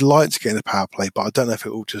would like to get into power play, but I don't know if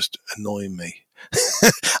it will just annoy me.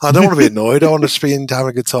 I don't want to be annoyed. I want to be into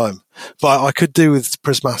having a good time. But I could do with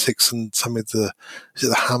prismatics and some of the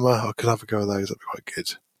hammer. I could have a go with those. That'd be quite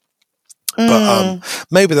good. But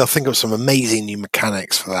maybe they'll think of some amazing new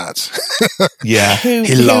mechanics for that. Yeah.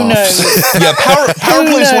 He laughs. Yeah, power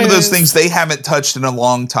play is one of those things they haven't touched in a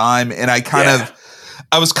long time, and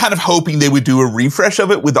I was kind of hoping they would do a refresh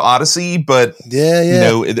of it with Odyssey, but you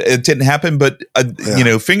know, it didn't happen. But you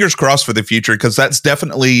know, fingers crossed for the future, because that's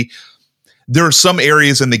definitely, there are some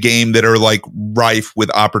areas in the game that are like rife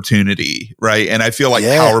with opportunity, right? And I feel like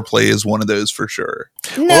power play is one of those for sure.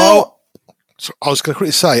 No. Well, so I was going to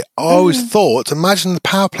quickly say, I always thought, imagine the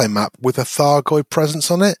power play map with a Thargoid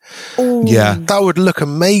presence on it. Ooh. Yeah, that would look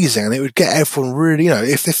amazing, and it would get everyone really, you know,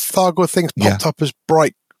 if Thargoid things popped up as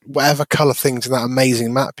bright, whatever color things in that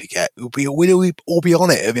amazing map you get, we'll all be on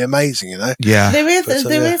it. It'll be amazing, you know. Yeah, there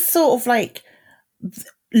is sort of like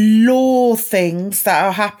law things that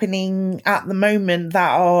are happening at the moment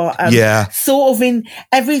that are sort of in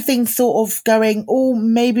everything sort of going, oh,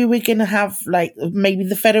 maybe we're going to have like, maybe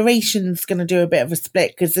the Federation's going to do a bit of a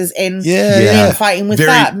split because there's fighting with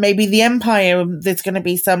that. Maybe the Empire, there's going to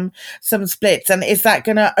be some splits. And is that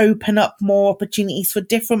going to open up more opportunities for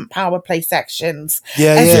different power play sections?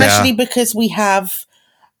 Especially because we have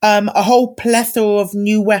a whole plethora of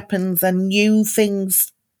new weapons and new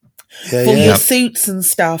things for your suits and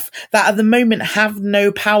stuff that at the moment have no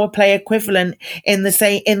power play equivalent in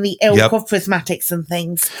the ilk of prismatics and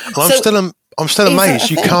things. I'm still amazed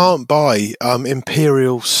you can't buy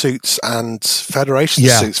Imperial suits and Federation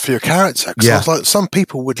suits for your character. Because I was like, some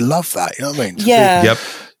people would love that. You know what I mean?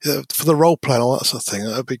 For the role play and all that sort of thing,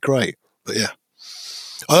 that would be great. But yeah,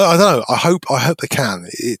 I don't know. I hope they can.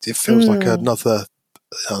 It feels like another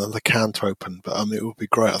can to open, but it would be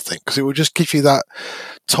great, I think, because it would just give you that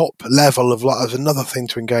top level of like another thing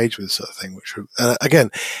to engage with, sort of thing. Which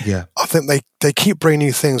again, I think they keep bringing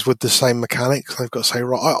new things with the same mechanics. They've got to say,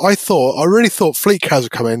 right, I really thought fleet carriers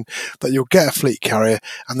would come in, that you'll get a fleet carrier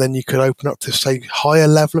and then you could open up to say higher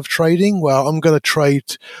level of trading where I'm going to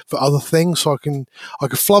trade for other things, so I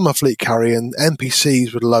could fly my fleet carrier and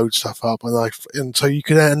NPCs would load stuff up and so you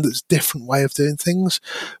could end this different way of doing things.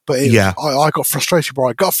 But I got frustrated where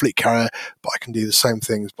I got a fleet carrier, but I can do the same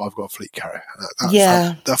things, but I've got a fleet carrier.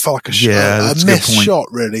 That felt like a missed shot,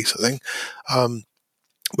 really, sort of thing.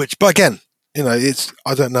 But again, you know,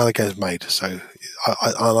 I don't know the game's made, so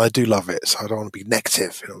I do love it, so I don't want to be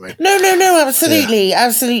negative. You know what I mean? No,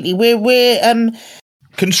 absolutely. We're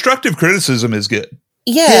constructive criticism is good.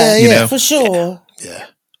 Yeah, for sure. Yeah.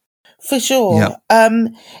 For sure. Yeah.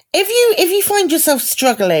 If you find yourself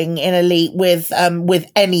struggling in Elite with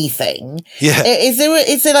anything, is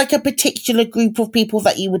there like a particular group of people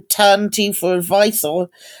that you would turn to for advice or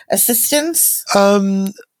assistance?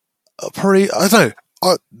 Probably, I don't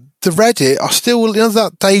know. The Reddit, I still,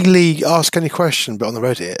 that daily ask any question, but on the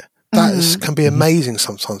Reddit, that can be amazing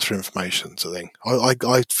sometimes for information. So I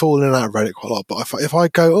fall in and out of Reddit quite a lot. But if I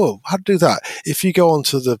go, how to do that? If you go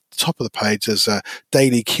onto the top of the page, there's a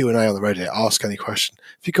daily Q&A on the Reddit. Ask any question.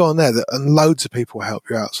 If you go on there, and loads of people will help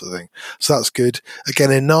you out, sort of thing. So that's good. Again,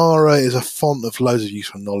 Inara is a font of loads of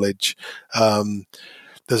useful knowledge.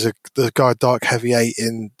 There's a guy Dark Heavy 8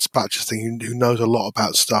 in Spatches thing who knows a lot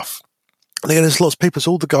about stuff. And again, there's lots of people. So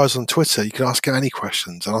all the guys on Twitter, you can ask him any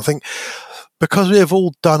questions. And I think, because we have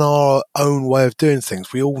all done our own way of doing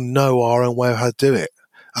things, we all know our own way of how to do it.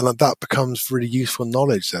 And that becomes really useful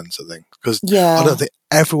knowledge then, sort of thing. Because I don't think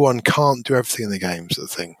everyone can't do everything in the game, sort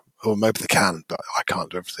of thing. Or maybe they can, but I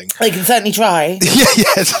can't do everything. They can certainly try.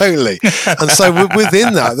 yeah, totally. And so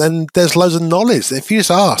within that, then there's loads of knowledge. If you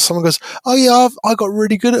just ask, someone goes, oh yeah, I got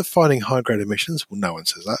really good at finding high-grade emissions. Well, no one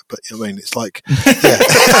says that, but I mean, it's like,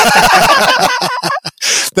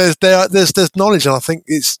 there's knowledge, and I think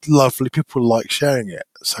it's lovely. People like sharing it.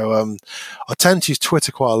 So I tend to use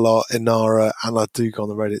Twitter quite a lot, Inara, and I do go on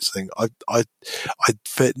the Reddit thing. I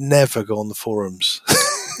never go on the forums.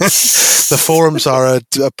 The forums are a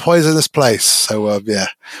poisonous place. So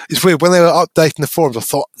it's weird. When they were updating the forums, I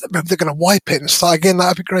thought maybe they're going to wipe it and start again.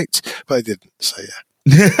 That'd be great, but they didn't. So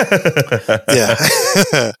yeah.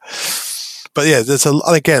 But yeah,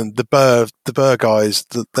 again, the Burr guys,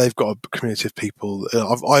 they've got a community of people.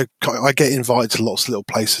 I get invited to lots of little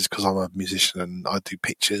places because I'm a musician and I do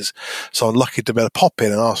pictures. So I'm lucky to be able to pop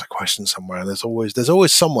in and ask a question somewhere. And there's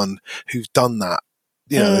always someone who's done that.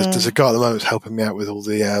 You know, there's a guy at the moment who's helping me out with all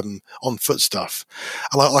the on foot stuff,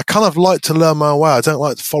 and I kind of like to learn my way. I don't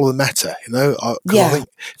like to follow the meta, you know. I think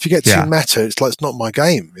if you get too meta, it's like it's not my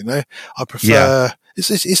game. You know, I prefer.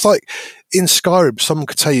 It's like in Skyrim, someone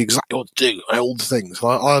could tell you exactly what to do, all the things.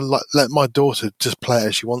 And I let my daughter just play it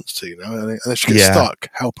as she wants to, you know. And if she gets stuck,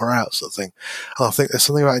 help her out, sort of thing. And I think there's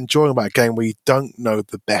something about enjoying about a game where you don't know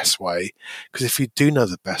the best way, because if you do know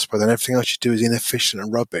the best way, then everything else you do is inefficient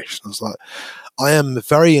and rubbish. And I was like, I am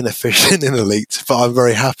very inefficient in Elite, but I'm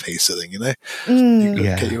very happy, sort of thing, you know. You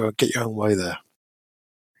get your own way there.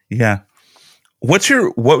 Yeah. What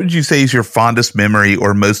would you say is your fondest memory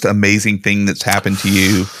or most amazing thing that's happened to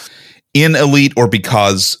you in Elite or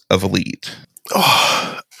because of Elite?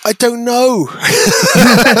 Oh, I don't know.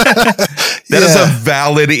 That is a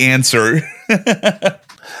valid answer. I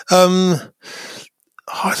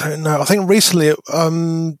don't know. I think recently,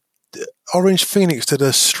 Orange Phoenix did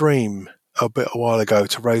a stream a while ago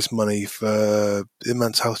to raise money for the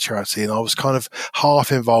mental health charity, and I was kind of half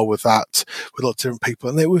involved with that with lots of different people,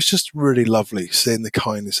 and it was just really lovely seeing the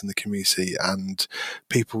kindness in the community and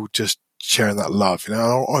people just sharing that love.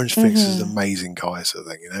 Orange Phoenix is an amazing guy, sort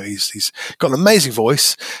of thing. He's got an amazing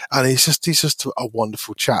voice, and he's just a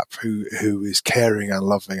wonderful chap who is caring and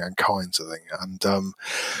loving and kind, sort of thing. And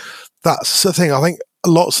that's the thing. I think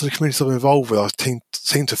lots of the communities I'm involved with, I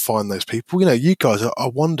seem to find those people. You guys are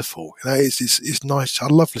wonderful. It's nice. I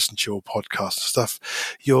love listening to your podcast and stuff.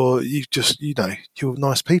 You're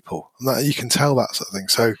nice people, and that you can tell that sort of thing.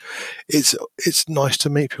 So it's nice to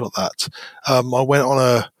meet people like that. I went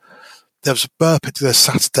on there was a Burp to their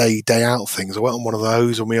Saturday day out things. I went on one of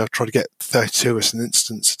those, and we tried to get 32 of us in an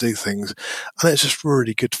instance to do things, and it's just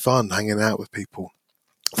really good fun hanging out with people.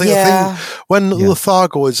 I think when the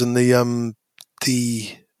Thargoids and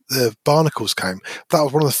the Barnacles came, that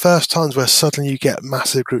was one of the first times where suddenly you get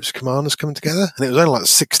massive groups of commanders coming together, and it was only like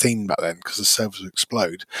 16 back then because the servers would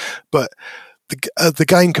explode. But the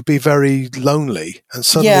game could be very lonely, and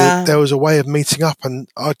suddenly there was a way of meeting up, and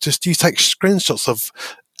you take screenshots of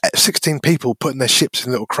 16 people putting their ships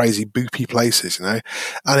in little crazy boopy places, and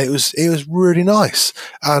it was really nice.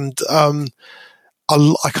 And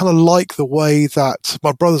I kind of like the way that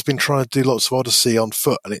my brother's been trying to do lots of Odyssey on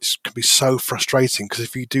foot, and it can be so frustrating because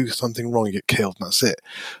if you do something wrong, you get killed, and that's it.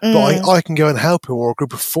 But I can go and help him, or a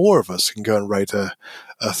group of 4 of us can go and raid a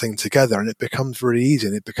thing together, and it becomes really easy.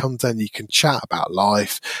 And it becomes then you can chat about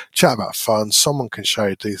life, chat about fun. Someone can show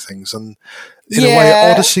you do things, and in a way,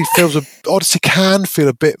 Odyssey can feel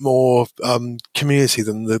a bit more community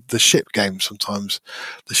than the ship game. Sometimes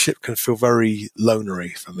the ship can feel very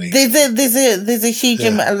lonery for me. There's a huge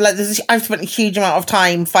amount. I've spent a huge amount of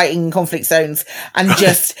time fighting conflict zones and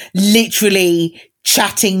just literally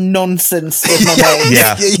chatting nonsense with my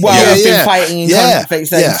mates while we've been fighting in conflict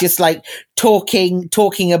zones, just like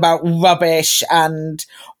talking about rubbish and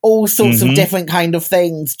all sorts of different kind of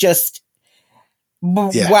things. Just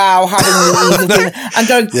wow, having these and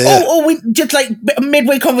going, we just like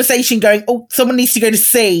midway conversation going, someone needs to go to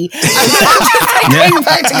sea, and just going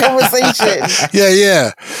back to conversation.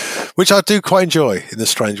 Which I do quite enjoy in a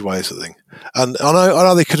strange way, sort of thing. And I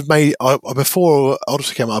know they could have made before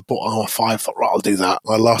Odyssey came out. I bought Arma 5. Thought, right, I'll do that.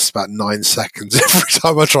 And I last about 9 seconds every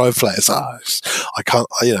time I try and play it. I can't.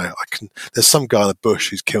 I can. There's some guy in the bush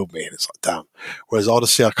who's killed me, and it's like, damn. Whereas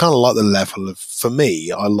Odyssey, I kind of like the level of. For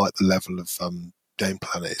me, I like the level of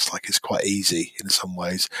gameplay on it. It's like it's quite easy in some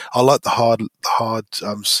ways. I like the hard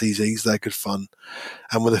CZs. They're good fun,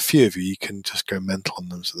 and with a few of you can just go mental on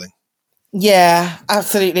them, sort of thing. Yeah,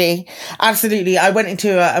 absolutely. I went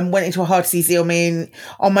into a hard CZ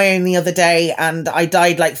on my own the other day, and I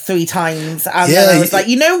died like 3 times. And then I was like,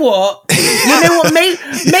 you know what?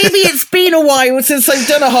 Maybe it's been a while since I've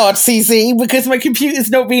done a hard CZ because my computer's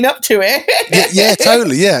not been up to it.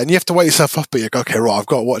 Totally. Yeah, and you have to wait yourself up. But you go, okay, right, I've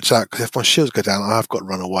got to watch that because if my shields go down, I've got to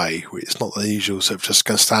run away. It's not the usual sort of just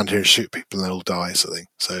going to stand here and shoot people and they'll die, sort of thing.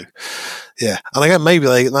 So, yeah. And again, maybe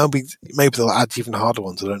they'll add even harder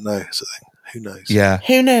ones. I don't know, sort of thing. Who knows? Yeah.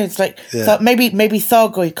 Who knows? Maybe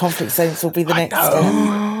Thargoid conflict zones will be the next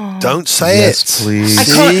one. Don't say it, please. I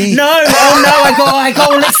can't. No. I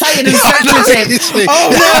got all excited and speculative.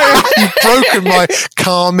 Oh no! You've broken my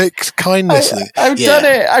karmic kindness. I've done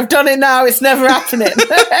it. I've done it now. It's never happening.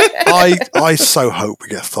 I so hope we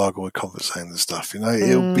get Thargoid conflict zones and stuff.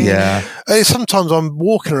 It'll be. Yeah. Sometimes I'm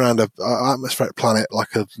walking around an atmospheric planet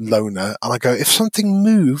like a loner, and I go, if something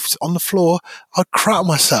moved on the floor, I'd crap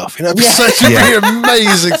myself. It'd be such an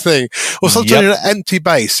amazing thing. Or sometimes in an empty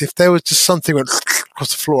base, if there was just something went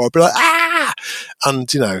across the floor, I'd be like, ah! And,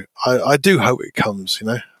 I do hope it comes,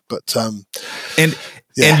 but, and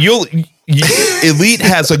Elite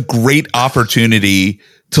has a great opportunity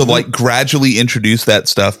to gradually introduce that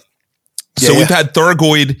stuff. So we've had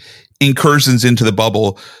Thargoid incursions into the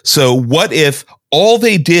bubble. So what if all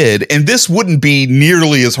they did, and this wouldn't be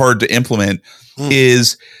nearly as hard to implement,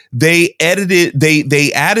 is they added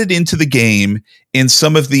into the game in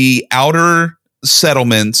some of the outer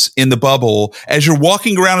settlements in the bubble. As you're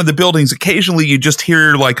walking around in the buildings, occasionally you just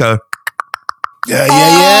hear like a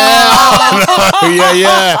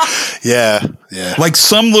like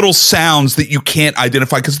some little sounds that you can't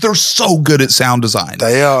identify because they're so good at sound design.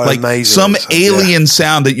 They are like amazing. Some alien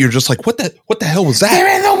sound that you're just like, what the hell was that?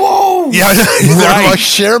 They're in the wall. Yeah, they're like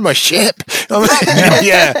sharing my ship.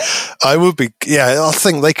 I would be. Yeah, I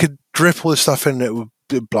think they could drip all this stuff in. It would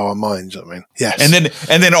blow our minds. I mean, yes.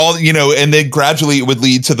 And then all, and then gradually it would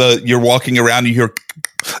lead to you're walking around, you hear,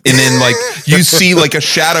 and then like you see like a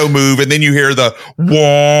shadow move, and then you hear the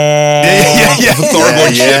wah of the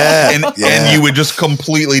Thargoid ship, and you would just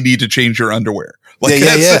completely need to change your underwear. Like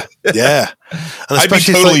yeah. And I'd be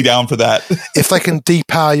totally down for that. If they can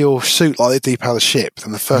depower your suit like they depower the ship,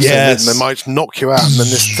 then the first thing they might knock you out, and then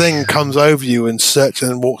this thing comes over you and searches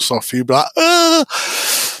and walks off. You'd be like,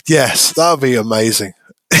 yes, that would be amazing.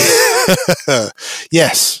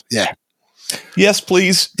 Yes, yeah. Yes,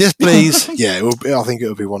 please. Yes, please. Yeah, I think it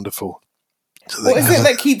would be wonderful. What is it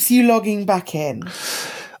that keeps you logging back in?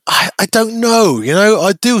 I don't know.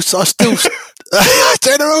 I don't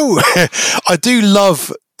know. I do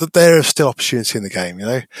love that there is still opportunity in the game.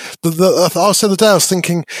 I was the other day, I was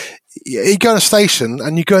thinking, you go on a station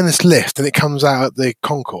and you go in this lift and it comes out at the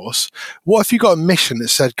concourse. What if you got a mission that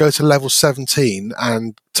said go to level 17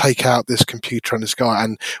 and take out this computer and this guy?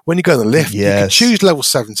 And when you go in the lift, you can choose level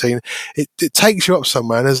 17. It takes you up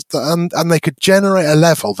somewhere, and they could generate a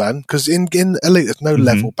level then, because in Elite there's no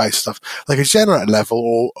level based stuff. They could generate a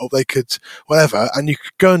level, or they could whatever, and you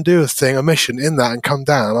could go and do a mission in that and come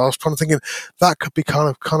down. And I was kind of thinking that could be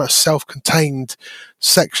kind of self-contained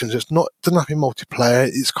sections. Doesn't have to be multiplayer.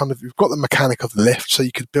 It's kind of, you've got the mechanic of the lift, so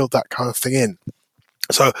you could build that kind of thing in.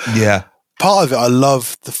 So part of it, I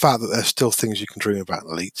love the fact that there's still things you can dream about in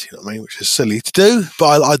Elite, you know what I mean, which is silly to do,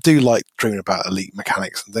 but I do like dreaming about Elite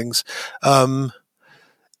mechanics and things.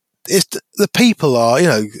 It's the people are,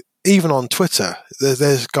 even on Twitter,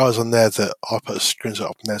 there's guys on there that I put a screenshot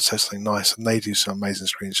up and they say something nice, and they do some amazing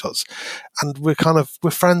screenshots, and we're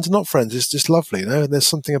friends, not friends. It's just lovely, And there's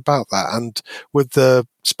something about that. And with the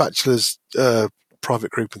Spatula's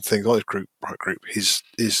private group and things, not his private group, his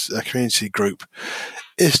community group,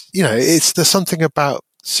 there's something about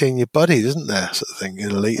seeing your buddies, isn't there? Sort of thing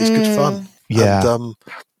in Elite. It's good fun. Yeah, and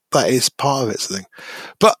that is part of it. Sort of thing.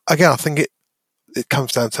 But again, I think it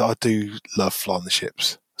comes down to, I do love flying the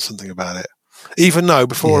ships. Something about it. Even though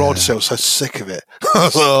before Odyssey I was so sick of it. I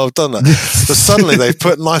was like, I've done that. But suddenly they've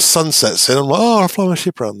put nice sunsets in. I'm like, I'll fly my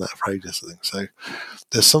ship around that for ages. I think. So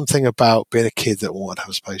there's something about being a kid that wanted to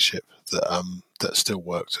have a spaceship that still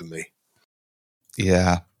worked with me.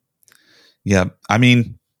 Yeah. Yeah. I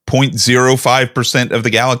mean, 0.05% of the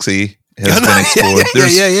galaxy has been explored.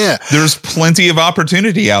 There's plenty of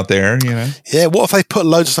opportunity out there, Yeah, what if they put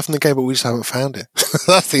loads of stuff in the game but we just haven't found it?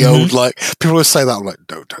 That's the old, people always say that. I'm like,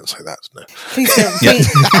 no, don't say that. No. Please don't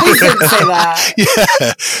say that.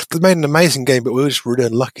 Yeah. They made an amazing game, but we were just really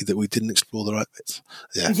unlucky that we didn't explore the right bits.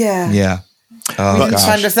 Yeah. Oh, we didn't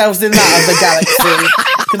find ourselves in that other galaxy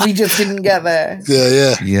because we just didn't get there.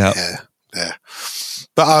 Yeah.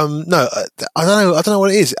 But no, I don't know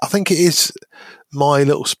what it is. I think it is my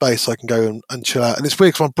little space I can go and chill out. And it's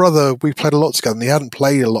weird because my brother, we played a lot together, and he hadn't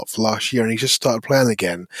played a lot for last year, and he just started playing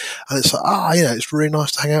again. And it's like, it's really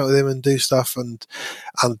nice to hang out with him and do stuff. And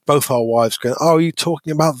both our wives going, oh, are you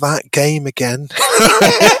talking about that game again?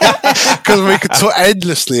 Because we could talk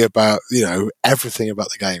endlessly about, everything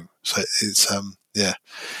about the game. So it's,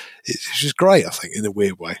 it's just great, I think, in a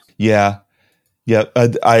weird way. Yeah. Yeah.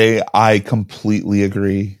 I completely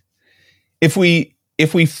agree. If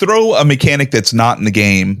we throw a mechanic that's not in the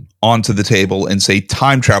game onto the table and say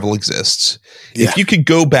time travel exists, if you could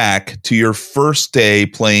go back to your first day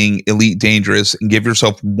playing Elite Dangerous and give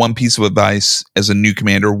yourself one piece of advice as a new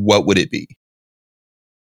commander, what would it be?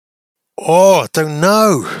 Oh, I don't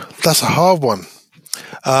know. That's a hard one.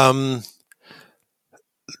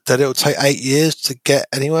 That it'll take 8 years to get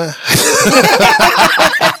anywhere.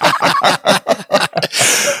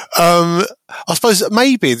 I suppose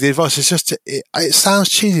maybe the advice is just it sounds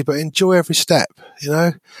cheesy, but enjoy every step.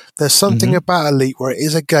 There's something about Elite where it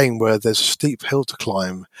is a game where there's a steep hill to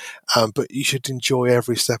climb, but you should enjoy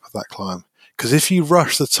every step of that climb. Because if you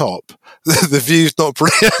rush the top, the view's not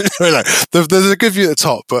brilliant. There's a good view at the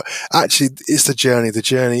top, but actually it's the journey. The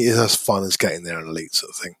journey is as fun as getting there in Elite, sort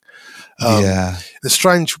of thing. It's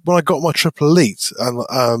strange when I got my triple Elite,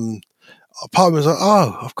 and part of me was like,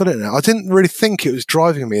 oh, I've got it now. I didn't really think it was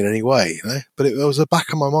driving me in any way, but it was the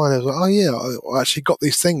back of my mind. I was like, oh yeah, I actually got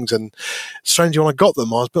these things. And strangely, when I got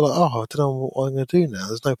them, I was a bit like, oh, I don't know what I'm going to do now.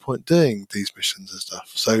 There's no point doing these missions and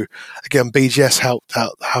stuff. So again, BGS helped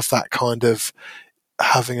out have that kind of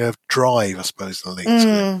having a drive, I suppose, in the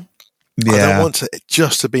Elite. I don't want it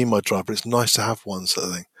just to be my drive, but it's nice to have one, sort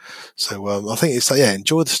of thing. So I think it's like,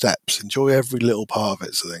 enjoy the steps, enjoy every little part of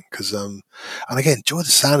it, sort of thing. Because and again, enjoy the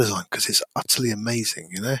sound design because it's utterly amazing,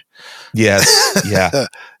 Yes, yeah,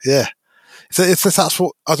 yeah. So if that's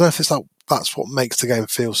what, I don't know if it's like that's what makes the game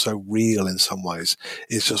feel so real in some ways.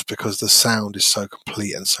 It's just because the sound is so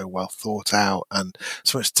complete and so well thought out and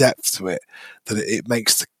so much depth to it that it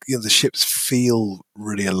makes the ships feel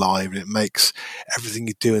really alive, and it makes everything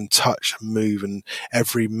you do and touch and move and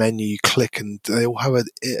every menu you click, and they all have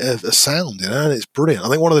a sound, and it's brilliant. I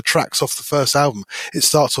think one of the tracks off the first album, it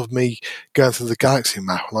starts off me going through the galaxy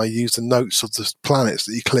map, and I use the notes of the planets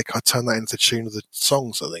that you click, I turn that into the tune of the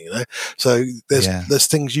song, sort of thing, So there's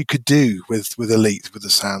things you could do with Elite with the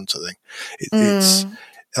sound, sort of thing. It's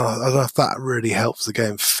I don't know if that really helps the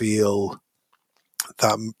game feel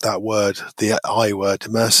that word, the I word,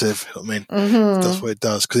 immersive. You know what I mean? That's what it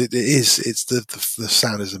does, because it's the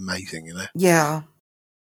sound is amazing, Yeah.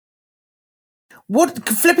 What,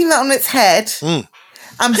 flipping that on its head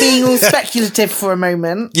and being all speculative for a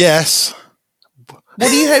moment. Yes. What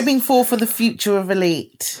are you hoping for the future of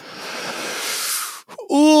Elite?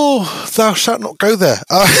 Oh, thou shalt not go there.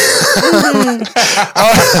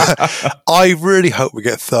 I really hope we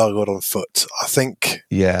get Thargoid on foot. I think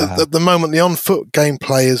at the moment the on foot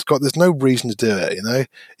gameplay there's no reason to do it,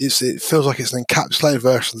 It feels like it's an encapsulated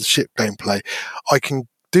version of the ship gameplay. I can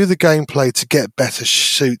do the gameplay to get better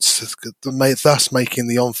suits, thus making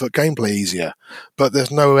the on foot gameplay easier. But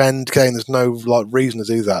there's no end game, there's no reason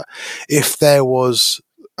to do that. If there was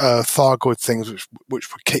Thargoid things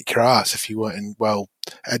which would kick your ass if you weren't in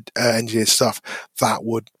engineered stuff, that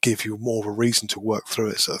would give you more of a reason to work through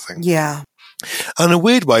it, sort of thing. Yeah. And in a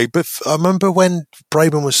weird way, but I remember when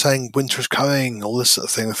Braben was saying winter is coming, all this sort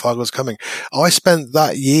of thing, the Thargoid's coming, I spent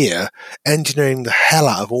that year engineering the hell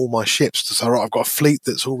out of all my ships to say, right, I've got a fleet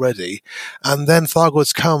that's all ready, and then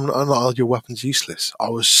Thargoids come and your weapon's useless. I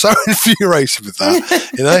was so infuriated with that,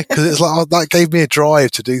 because it's like, that gave me a drive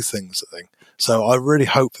to do things, I think. So I really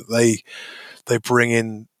hope that they bring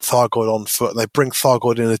in Thargoid on foot, and they bring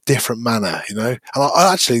Thargoid in a different manner, And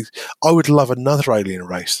I would love another alien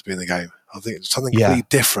race to be in the game. I think it's something completely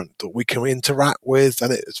different that we can interact with,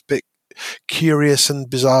 and it's a bit curious and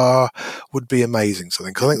bizarre. Would be amazing. So I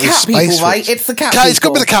think cat people, space right? It's the cat people. It's got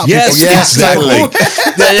to be the cat Yes, people. Yes, exactly.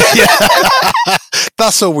 Yeah.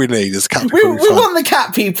 That's all we need is cat people. We want the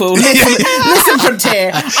cat people. Listen,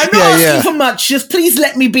 Frontier. I'm not asking for much. Just please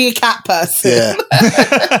let me be a cat person. Yeah.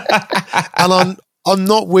 And I'm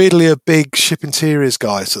not weirdly a big ship interiors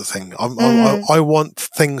guy, sort of thing. I want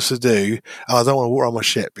things to do, and I don't want to walk around my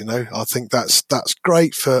ship. I think that's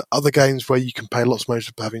great for other games where you can pay lots of money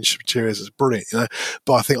for having ship interiors. It's brilliant,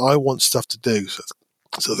 But I think I want stuff to do, sort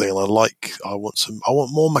of thing. And I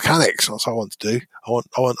want more mechanics. That's what I want to do. I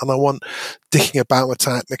want dicking about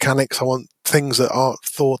mechanics. I want things that aren't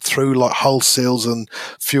thought through, like hull seals and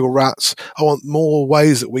fuel rats. I want more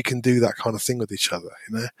ways that we can do that kind of thing with each other,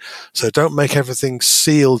 So don't make everything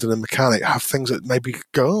sealed in a mechanic. Have things that maybe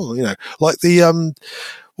go on, like the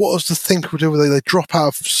what was the thing people do where they drop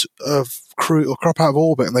out of crew or drop out of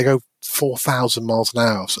orbit and they go 4,000 miles an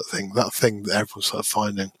hour, sort of thing. That thing that everyone's sort of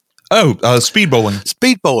finding. Oh, speedballing.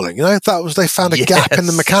 Speedballing, they found a gap in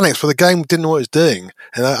the mechanics where the game didn't know what it was doing,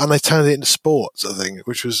 and they turned it into sport, sort of thing,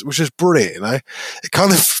 which was brilliant, It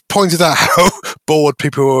kind of pointed out how bored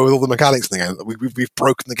people were with all the mechanics in the game. We've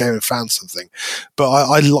broken the game and found something. But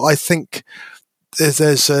I think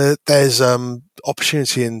there's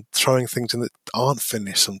opportunity in throwing things in that aren't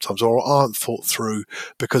finished sometimes or aren't thought through,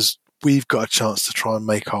 because we've got a chance to try and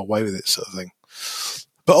make our way with it, sort of thing.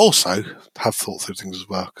 But also have thought through things as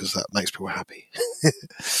well, because that makes people happy.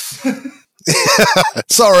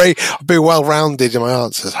 Sorry, I've been well-rounded in my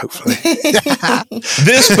answers, hopefully.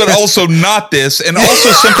 This, but also not this, and also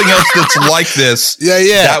something else that's like this.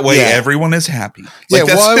 Yeah. That way everyone is happy. Like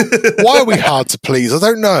why are we hard to please? I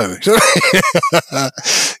don't know.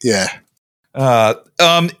 Yeah.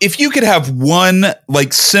 If you could have one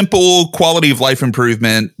simple quality of life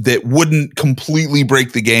improvement that wouldn't completely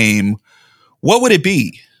break the game, what would it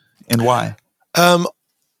be, and why?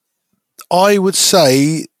 I would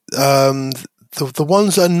say the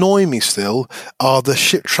ones that annoy me still are the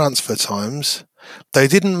ship transfer times. They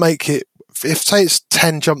didn't make it. If say it's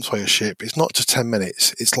 10 jumps by your ship, it's not just 10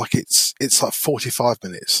 minutes. It's like 45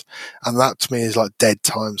 minutes, and that to me is like dead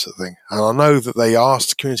time, sort of thing. And I know that they asked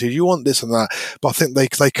the community, "Do you want this and that?" But I think they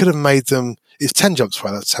could have made them. It's 10 jumps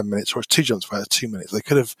away, that's 10 minutes, or it's 2 jumps away, that's 2 minutes. They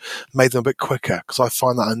could have made them a bit quicker, because I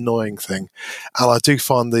find that annoying thing. And I do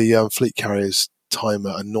find the fleet carriers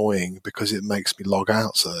timer annoying, because it makes me log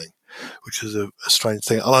out, sort of thing, which is a strange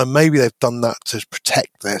thing. And maybe they've done that to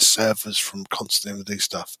protect their servers from constantly having to do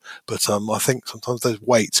stuff. But I think sometimes those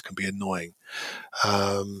waits can be annoying.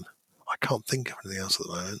 I can't think of anything else at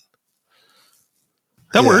the moment.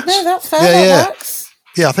 That works. No, that's fair. That works.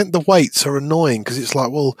 Yeah, I think the waits are annoying because it's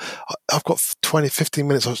like, well, I've got 20, 15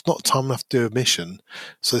 minutes. So it's not time enough to do a mission.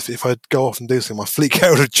 So if I go off and do something, my fleet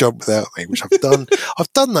carrier would jump without me, which I've done.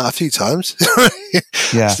 I've done that a few times.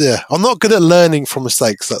 Yeah. So, yeah. I'm not good at learning from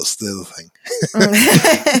mistakes. That's the other thing.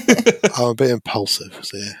 I'm a bit impulsive.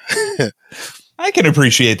 So yeah. I can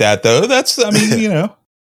appreciate that, though. That's, I mean, you know.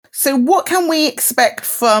 So what can we expect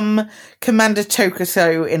from Commander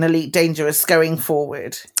Tokuso in Elite Dangerous going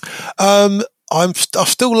forward? I'm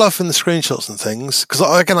still loving the screenshots and things because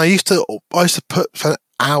I used to spend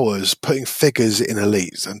hours putting figures in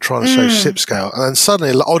Elite and trying to show ship scale, and then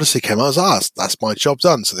suddenly Odyssey came out. I was like, that's my job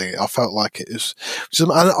done. So I felt like it was,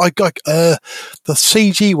 and I got the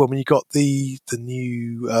CG one when you got the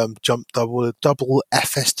new double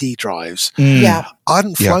FSD drives. Yeah, I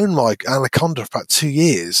hadn't flown my Anaconda for about 2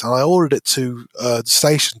 years, and I ordered it to the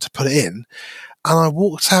station to put it in. And I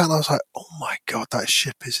walked out and I was like, oh my God, that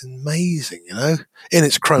ship is amazing, you know, in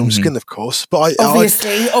its chrome skin, of course. But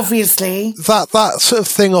obviously, that sort of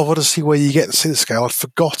thing of Odyssey where you get to see the scale, I'd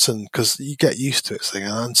forgotten because you get used to it.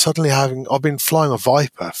 And suddenly I've been flying a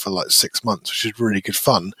Viper for like 6 months, which is really good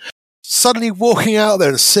fun. Suddenly walking out there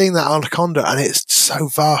and seeing that Anaconda and it's so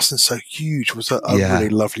vast and so huge was a really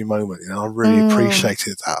lovely moment. You know, I really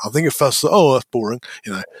appreciated that. I think at first, that's boring,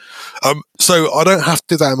 you know. So I don't have to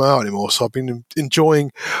do that in my art anymore. So I've been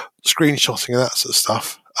enjoying screenshotting and that sort of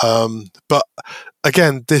stuff. But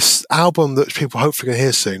again, this album that people hopefully going to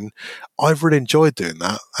hear soon, I've really enjoyed doing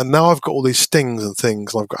that. And now I've got all these stings and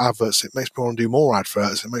things, and I've got adverts. It makes me want to do more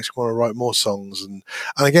adverts. It makes me want to write more songs. And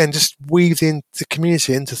again, just weave the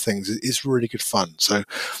community into things is really good fun. So, I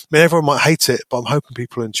mean, everyone might hate it, but I'm hoping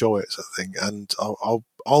people enjoy it, sort of thing. And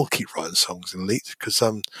I'll keep writing songs in Elite because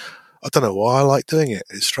I don't know why I like doing it.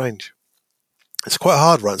 It's strange. It's quite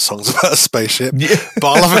hard writing songs about a spaceship, but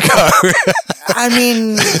I'll have a go. I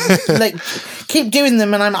mean, like, keep doing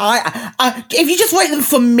them, and if you just write them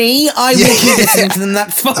for me, I will keep listening to them.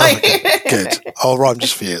 That's fine. Okay, good. I'll write them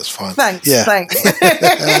just for you. It's fine. Thanks.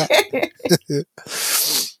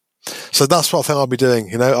 So that's what I think I'll be doing.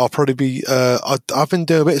 You know, I'll probably be. I've been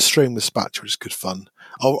doing a bit of Stream Dispatch, which is good fun.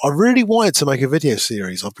 I really wanted to make a video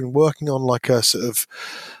series. I've been working on like a sort of.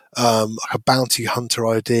 Like a bounty hunter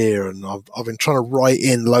idea, and I've been trying to write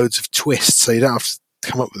in loads of twists so you don't have to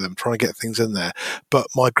come up with them, trying to get things in there. But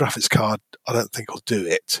my graphics card, I don't think will do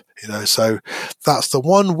it, you know. So that's the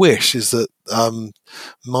one wish, is that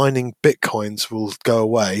mining bitcoins will go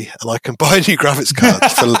away and I can buy a new graphics card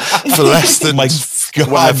for less than my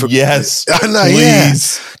God, whatever. Yes, I know.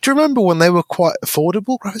 Please. Yeah. Do you remember when they were quite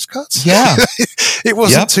affordable graphics cards? Yeah, it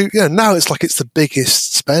wasn't too. Yeah, now it's like it's the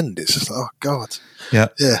biggest spend. It's just like, oh God. Yeah.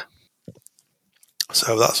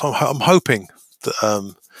 So that's what I'm hoping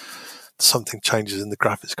that something changes in the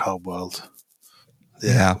graphics card world.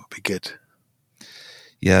 Yeah, would be good.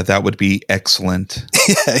 Yeah, that would be excellent.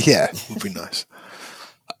 yeah, would be nice.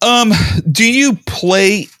 Do you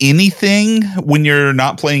play anything when you're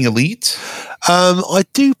not playing Elite? I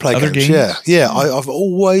do play other games. games? Yeah. I've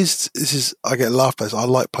always. I get laughed at. I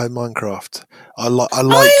like playing Minecraft. I like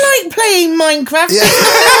playing Minecraft.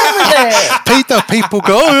 Yeah. People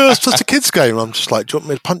go, oh, it's just a kid's game. I'm just like, do you want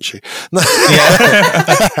me to punch you? No.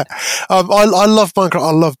 I love Minecraft.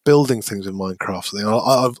 I love building things in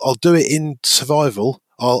Minecraft. I'll do it in survival.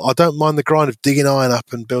 I don't mind the grind of digging iron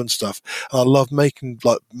up and building stuff. And I love making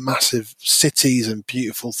like massive cities and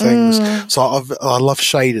beautiful things. So I love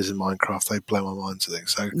shaders in Minecraft. They blow my mind to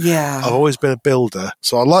things. So I've always been a builder.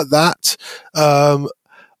 So I like that.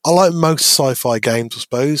 I like most sci-fi games, I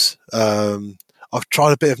suppose. I've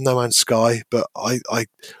tried a bit of No Man's Sky, but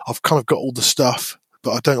I've kind of got all the stuff.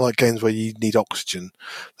 But I don't like games where you need oxygen.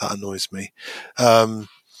 That annoys me. And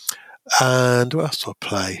what else do I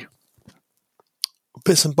play?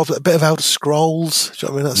 Bits and bobs, a bit of Elder Scrolls. Do you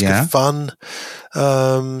know what I mean? That's good fun.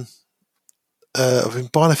 I've been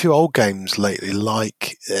buying a few old games lately,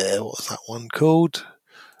 like what was that one called?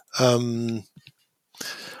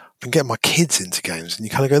 I've been getting my kids into games, and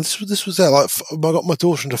you kind of go, this was there. Like, I got my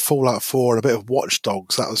daughter into Fallout 4 and a bit of Watch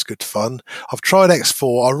Dogs. That was good fun. I've tried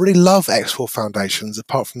X4. I really love X4 Foundations,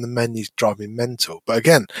 apart from the menus drive me mental. But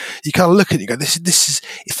again, you kind of look at it and you go, this is,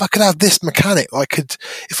 if I could have this mechanic,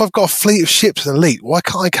 if I've got a fleet of ships in Elite, why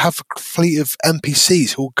can't I have a fleet of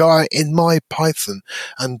NPCs who will go out in my Python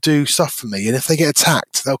and do stuff for me? And if they get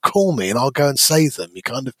attacked, they'll call me and I'll go and save them. You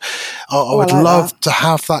kind of, I would love to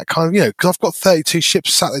have that kind of, because I've got 32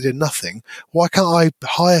 ships sat there doing nothing. Why can't I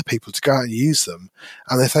hire people to go out and use them?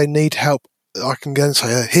 And if they need help, I can go and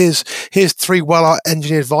say, here's 3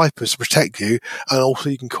 well-engineered Vipers to protect you, and also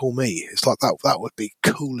you can call me. It's like that would be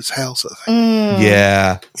cool as hell, sort of thing.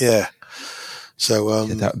 Yeah. So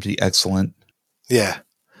that would be excellent. Yeah.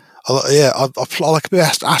 I like a bit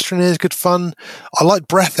of Astroneer, is good fun. I like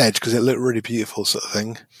Breath Edge because it looked really beautiful, sort of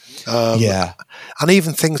thing. And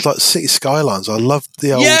even things like City Skylines. I love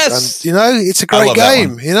the old. Yes! And, it's a great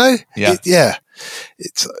game. It's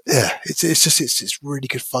really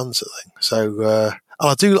good fun, sort of thing. So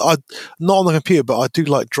I'm not on the computer, but I do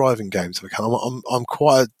like driving games if I can. I'm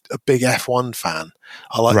quite a big F1 fan.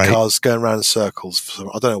 I like cars going around in circles.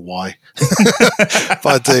 I don't know why, but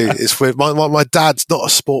I do. It's weird. My dad's not a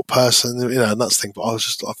sport person, and that's the thing. But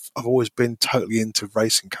I've always been totally into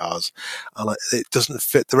racing cars, and it doesn't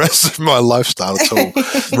fit the rest of my lifestyle at all.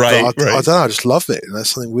 I don't know. I just love it.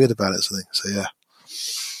 There's something weird about it. So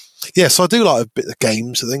yeah. So I do like a bit of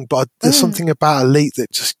games, I think, but there's something about Elite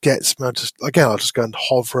that just gets me. I'll just go and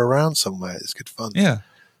hover around somewhere. It's good fun. Yeah.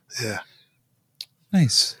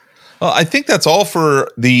 Nice. Well, I think that's all for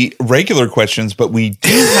the regular questions, but we do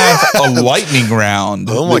have a lightning round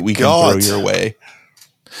that we can throw your way.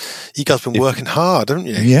 You guys have been working hard, haven't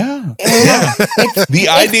you? Yeah. The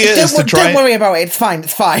idea is to try. Don't worry about it. It's fine.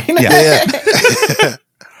 Yeah.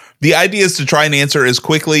 The idea is to try and answer as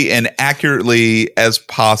quickly and accurately as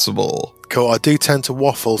possible. Cool. I do tend to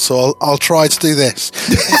waffle, so I'll try to do this.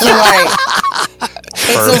 It's all right.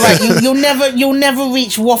 It's all right. You'll never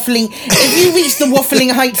reach waffling. If you reach the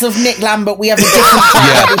waffling heights of Nick Lambert, we have a different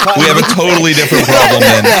problem. Yeah, we have a totally different problem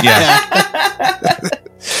then. Yeah.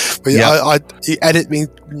 But you edit me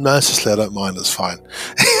mercilessly. I don't mind. It's fine.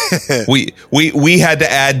 we had to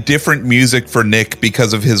add different music for Nick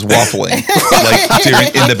because of his waffling,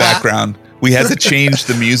 like in the background. We had to change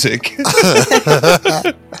the music.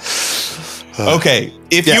 Okay,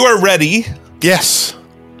 if you are ready. Yes.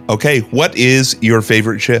 Okay, what is your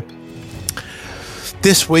favorite ship?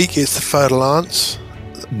 This week it's the Third Lance.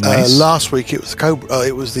 Nice. Last week it was the Cobra.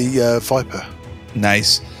 It was the Viper.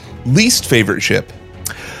 Nice. Least favorite ship?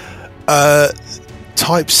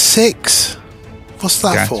 Type 6. What's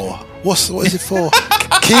that for? What is it for?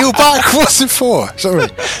 Keelback? What's it for? Sorry.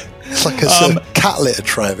 It's like a cat litter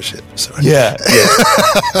tray of a ship. Sorry. Yeah.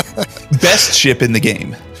 Best ship in the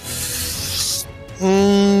game?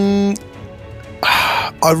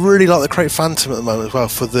 I really like the Crate Phantom at the moment as well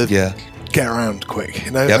for the get around quick,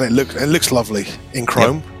 and it looks lovely in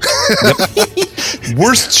chrome. Yep.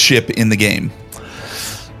 Worst ship in the game?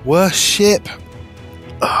 Worst ship?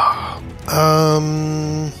 I've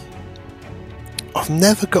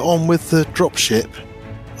never got on with the drop ship.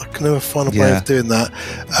 I can never find a way of doing that.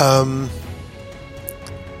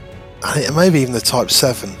 Maybe even the Type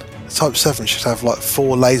 7. The Type 7 should have like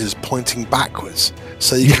 4 lasers pointing backwards,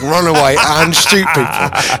 so you can run away and shoot people.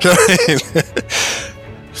 Do you know what I mean?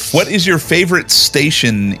 What is your favorite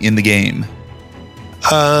station in the game?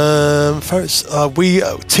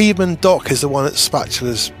 Team Dock is the one at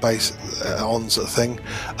Spatula's base on, sort of thing.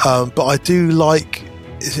 But I do like,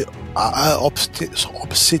 is it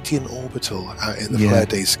Obsidian Orbital out in the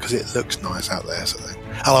Pleiades, because it looks nice out there, sort of thing.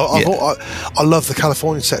 And I love the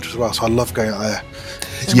California sector as well, so I love going out there.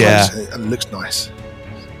 It's close, and it looks nice.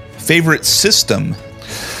 Favorite system?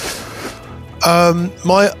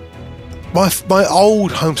 My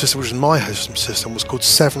old home system, which was my home system, was called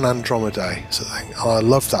 7 Andromedae, sort of thing. And I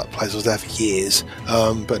loved that place. I was there for years.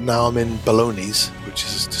 But now I'm in Bologna's, which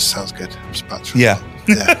just sounds good. Yeah.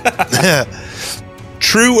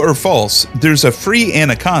 True or false? There's a free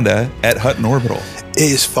Anaconda at Hutton Orbital.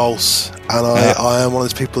 It is false, and I am one of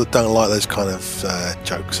those people that don't like those kind of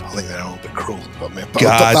jokes. I think they're all a bit cruel. But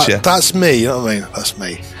Gotcha. That's me. You know what I mean? That's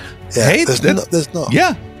me. Yeah, hey, there's not.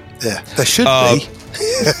 Yeah. Yeah, there should be.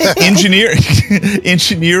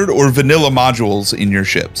 Engineered or vanilla modules in your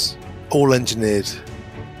ships? All engineered.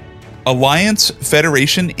 Alliance,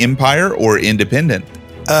 Federation, Empire, or Independent?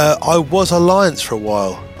 I was Alliance for a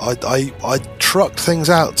while. I trucked things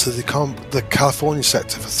out to the California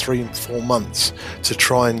sector for 3 and 4 months to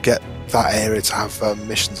try and get that area to have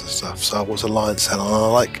missions and stuff. So I was Alliance then, and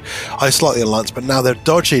I just like the Alliance, but now they're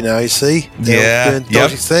dodgy now, you see? They're doing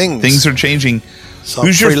dodgy things. Things are changing. So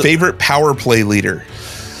who's your favorite power play leader?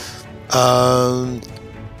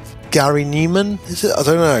 Gary Newman, is it? I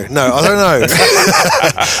don't know. No, I don't know.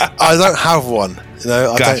 I don't have one.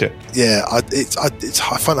 Gotcha. I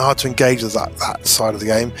find it hard to engage with that side of the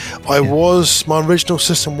game. My original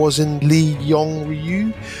system was in Lee Yong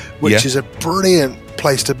Ryu, which is a brilliant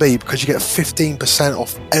place to be because you get 15%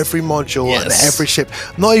 off every module and every ship.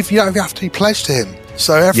 Not even you have to be pledged to him.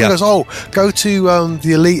 So everyone goes, go to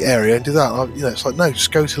the elite area and do that. It's like, no,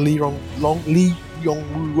 just go to Lee Yong Ryu,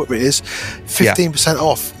 whatever it is. 15%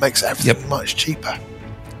 off makes everything much cheaper.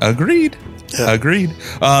 Agreed. Yeah. Agreed.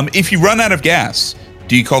 If you run out of gas,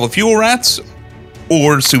 do you call the fuel rats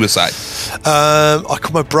or suicide? I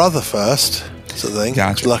call my brother first. sort of thing.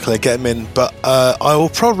 Gotcha. Luckily, I get them in, but I'll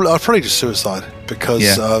probably just suicide because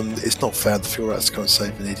it's not fair the fuel rats to come and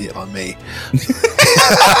save an idiot like me.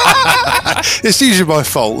 It's usually my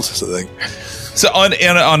fault, sort of thing. So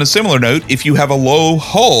on a similar note, if you have a low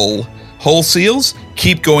hull seals,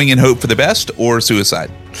 keep going and hope for the best, or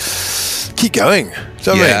suicide. Keep going. Do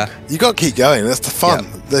you know what I mean? You got to keep going. That's the fun.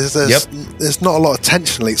 Yep. There's not a lot of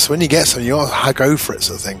tension leaks. So when you get something, you got to go for it,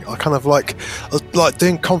 sort of thing. I was like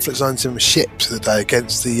doing conflict zones in ships the other day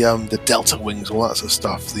against the Delta Wings, all that sort of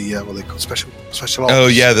stuff. The what they call special ops. Oh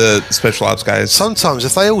yeah, the special ops guys. Sometimes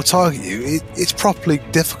if they all target you, it's properly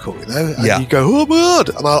difficult, you know. And you go, oh my god,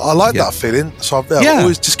 and I like that feeling. So I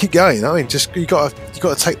always just keep going. You know? I mean, just you got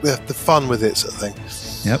to take the fun with it, sort of thing.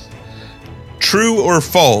 Yep. True or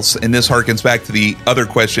false? And this harkens back to the other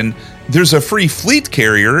question. There's a free fleet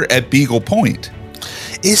carrier at Beagle Point.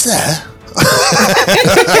 Is there? That's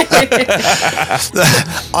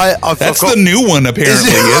the new one,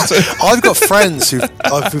 apparently. I've got friends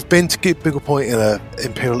who've been to Beagle Point in a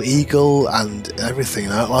Imperial Eagle and everything.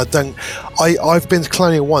 And I've been to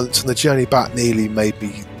Colonial once, and the journey back nearly made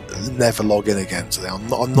me never log in again. So I'm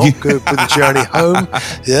not good with the journey home.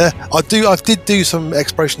 Yeah, I did do some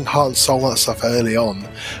exploration, heart and soul, that stuff early on,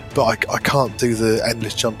 but I can't do the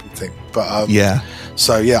endless jumping thing. But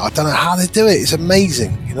so I don't know how they do it. It's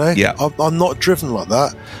amazing, you know. Yeah, I'm not driven like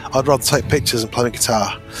that. I'd rather take pictures and play the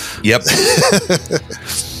guitar. Yep.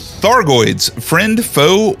 Thargoids, friend,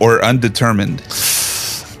 foe, or undetermined?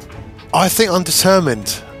 I think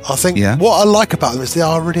undetermined. I think what I like about them is they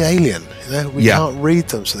are really alien. You know, we can't read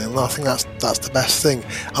them, so I think that's the best thing.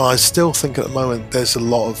 And I still think at the moment there's a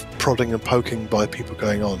lot of prodding and poking by people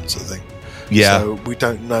going on, sort of thing. Yeah. So we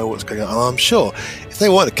don't know what's going on. And I'm sure if they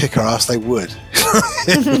wanted to kick our ass, they would.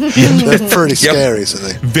 They're pretty scary, isn't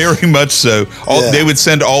they? Very much so. They would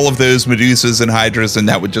send all of those Medusas and Hydras, and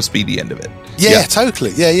that would just be the end of it. Yeah,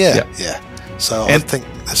 totally. Yeah. So I think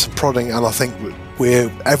there's some prodding, and I think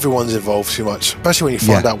everyone's involved too much, especially when you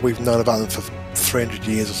find out we've known about them for 300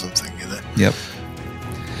 years or something, you know. Yep.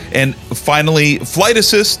 And finally, flight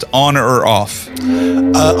assist on or off?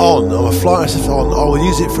 On. I'm a flight assist on. I will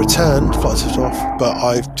use it for a turn, flight assist off, but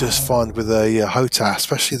I've just found with a HOTAS,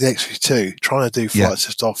 especially the XV2, trying to do flight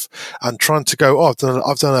assist off and trying to go, I've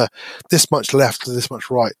done this much left and this much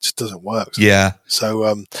right, just doesn't work. So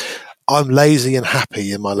I'm lazy and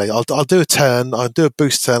happy in my leg. I'll do a turn, I'll do a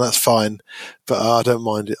boost turn, that's fine, but I don't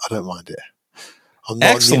mind it. I'm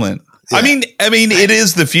not excellent. I mean, it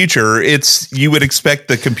is the future. You would expect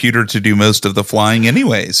the computer to do most of the flying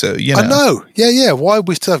anyway. So, you know. I know. Yeah. Why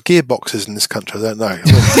we still have gearboxes in this country, I don't know.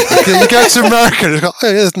 You go to America and it's like,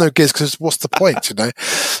 there's no gears because what's the point, you know?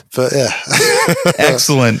 But yeah.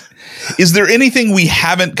 Excellent. Is there anything we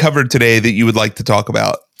haven't covered today that you would like to talk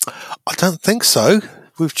about? I don't think so.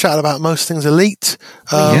 We've chatted about most things Elite.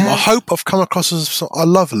 I hope I've come across as I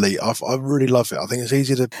love Elite. I really love it. I think it's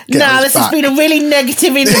easy to get this has been a really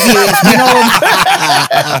negative interview. It's been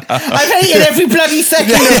I've hated every bloody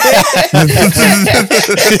second of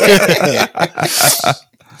it.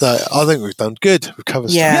 No, I think we've done good. We've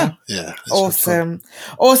covered stuff. Yeah. Awesome.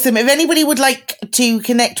 If anybody would like to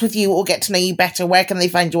connect with you or get to know you better, where can they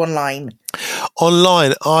find you online?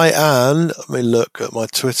 Online, let me look at my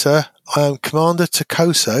Twitter. I am Commander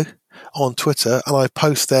Takoso on Twitter, and I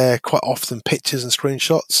post there quite often pictures and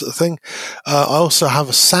screenshots sort of thing. I also have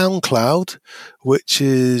a SoundCloud, which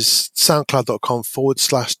is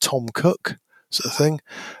soundcloud.com/Tom Cook sort of thing.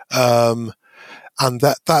 And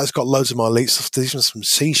that has got loads of my Elite stuff. There's even some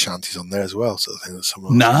sea shanties on there as well, sort of thing. That's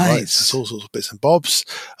nice. There's all sorts of bits and bobs.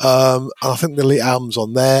 And I think the Elite album's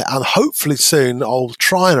on there. And hopefully soon I'll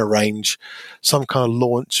try and arrange some kind of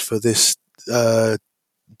launch for this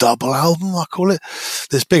double album, I call it.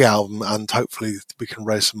 This big album. And hopefully we can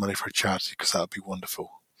raise some money for a charity, because that would be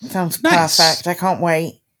wonderful. Sounds perfect. I can't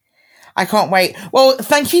wait. Well,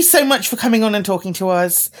 thank you so much for coming on and talking to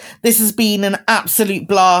us. This has been an absolute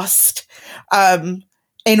blast. In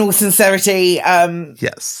all sincerity,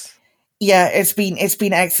 yes. Yeah, it's been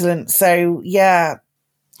excellent. So yeah.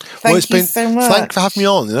 Thank you so much. Thanks for having me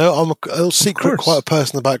on. You know, I'm a little secret, quite a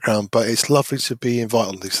person in the background, but it's lovely to be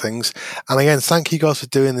invited on these things. And again, thank you guys for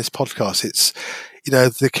doing this podcast. It's, you know,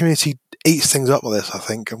 the community eats things up with this, I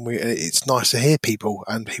think, and it's nice to hear people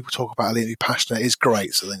and people talk about it and be passionate. It's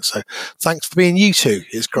great, so I think so. Thanks for being you two.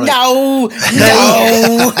 It's great. No.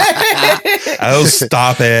 Oh,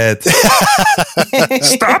 stop it!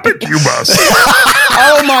 Stop it, you must.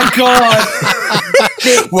 Oh my god!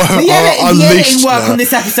 The editing work on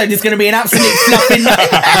this episode is going to be an absolute fluffing.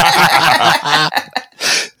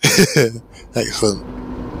 Excellent.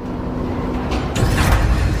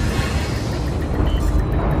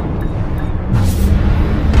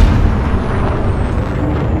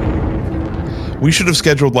 We should have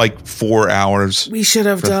scheduled like 4 hours. We should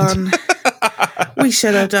have done. We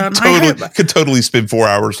should have done. Could totally spend 4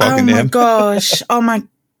 hours talking to him. Oh my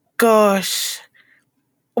gosh.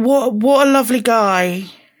 What a lovely guy.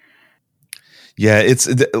 Yeah, it's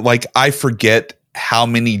like I forget how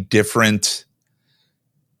many different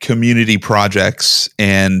community projects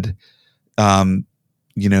and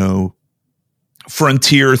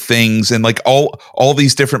frontier things and like all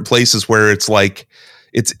these different places where it's like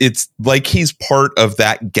it's like he's part of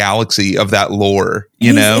that galaxy of that lore,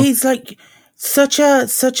 he's like such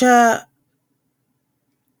a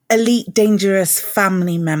elite dangerous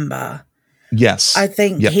family member. Yes. I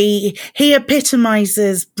think he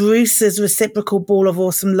epitomizes Bruce's reciprocal ball of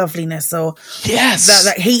awesome loveliness, or yes,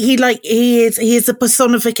 that he is a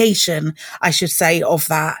personification, I should say, of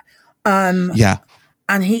that. And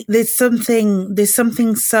there's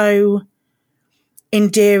something so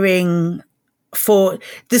endearing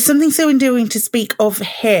to speak of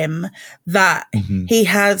him, that he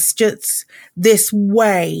has just this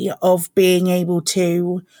way of being able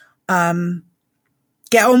to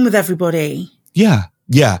get on with everybody. Yeah.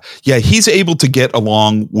 He's able to get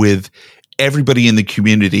along with everybody in the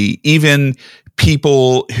community, even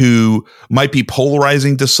people who might be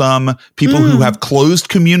polarizing to some, people who have closed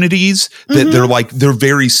communities that they're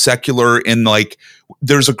very secular, and like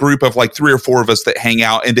there's a group of like 3 or 4 of us that hang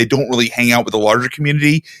out and they don't really hang out with the larger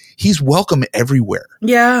community. He's welcome everywhere.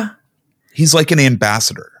 Yeah. He's like an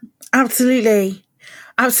ambassador. Absolutely.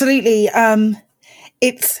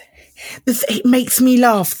 It makes me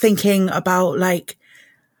laugh thinking about like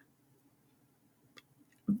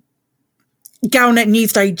Galnet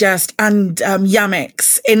News Digest and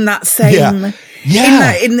Yamix in that same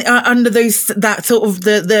under those that sort of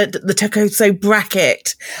the Tokoso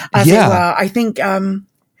bracket, as it were. I think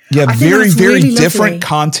very really different lovely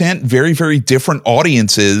content, very very different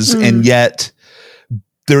audiences, and yet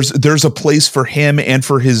there's a place for him and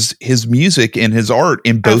for his music and his art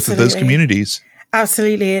in both of those communities.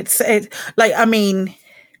 Absolutely. It's like, I mean,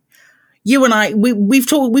 you and I, we've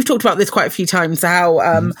talked about this quite a few times,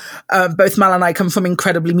 how both Mal and I come from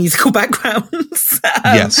incredibly musical backgrounds.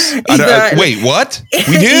 Yes. Wait, what?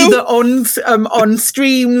 We do? Either on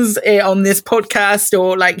streams, on this podcast,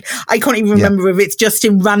 or like, I can't even remember if it's just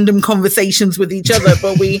in random conversations with each other,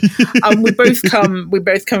 but we both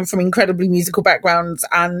come from incredibly musical backgrounds,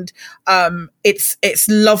 and it's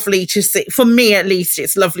lovely to see, for me at least,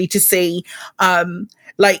 it's lovely to see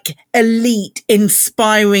like elite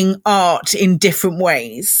inspiring art in different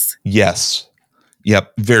ways. Yes.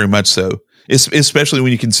 Yep. Very much so. Especially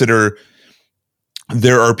when you consider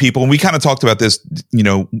there are people, and we kind of talked about this,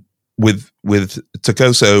 with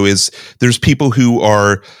Tokoso, is there's people who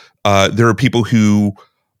are, there are people who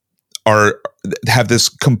have this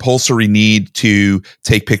compulsory need to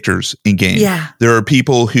take pictures in game. Yeah. There are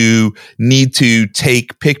people who need to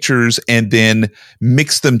take pictures and then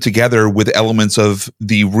mix them together with elements of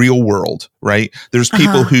the real world, right? There's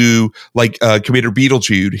people who, like Commander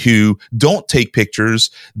Beetlejude, who don't take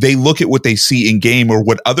pictures. They look at what they see in game or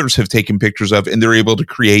what others have taken pictures of, and they're able to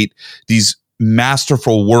create these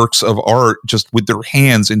masterful works of art just with their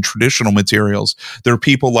hands in traditional materials. There are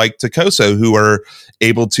people like Tokoso who are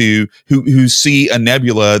able to who see a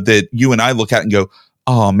nebula that you and I look at and go,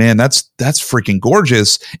 oh man, that's freaking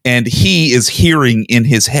gorgeous, and he is hearing in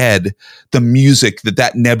his head the music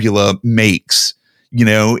that nebula makes,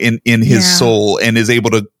 in his soul, and is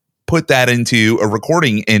able to put that into a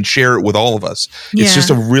recording and share it with all of us. It's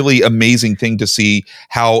just a really amazing thing to see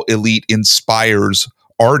how Elite inspires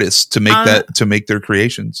artists to make their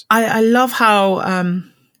creations. I love how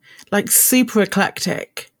like super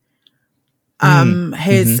eclectic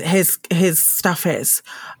his stuff is,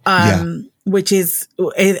 which is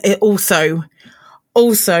it also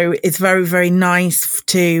it's very very nice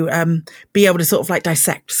to be able to sort of like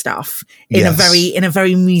dissect stuff in a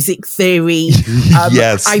very music theory.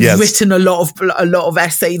 I've written a lot of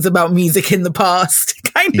essays about music in the past,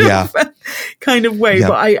 kind of way.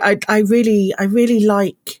 But I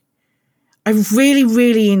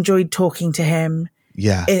really enjoyed talking to him.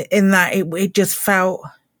 Yeah, in that it just felt.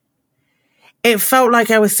 It felt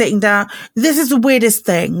like I was sitting down. This is the weirdest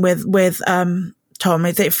thing with Tom,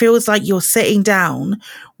 is it feels like you're sitting down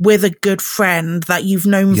with a good friend that you've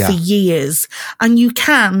known for years, and you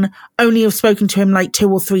can only have spoken to him like 2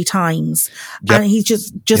 or 3 times, and he's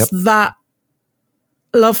just that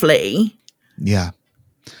lovely. Yeah.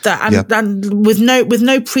 And with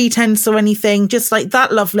no pretense or anything, just like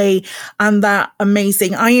that lovely and that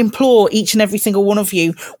amazing. I implore each and every single one of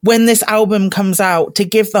you, when this album comes out, to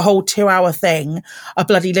give the whole 2-hour thing a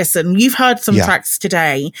bloody listen. You've heard some tracks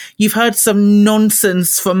today. You've heard some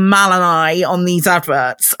nonsense from Mal and I on these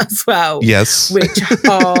adverts as well. Yes. Which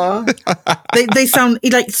are, they sound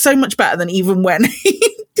like so much better than even when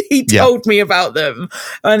he told me about them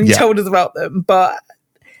and he told us about them. But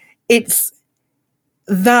it's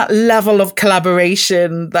that level of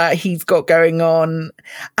collaboration that he's got going on,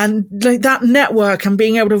 and like that network and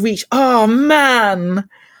being able to reach. Oh man,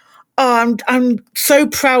 I'm so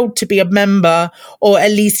proud to be a member, or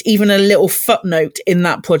at least even a little footnote in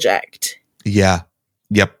that project. Yeah.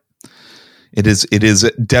 Yep. It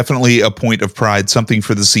is definitely a point of pride, something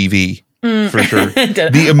for the CV for sure.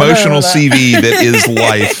 The emotional CV that is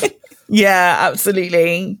life. Yeah,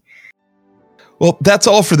 absolutely. Well, that's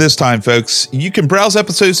all for this time, folks. You can browse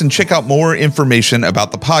episodes and check out more information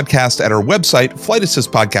about the podcast at our website,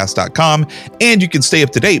 flightassistpodcast.com, and you can stay up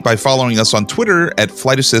to date by following us on Twitter at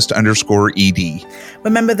flightassist_ED.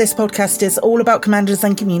 Remember, this podcast is all about commanders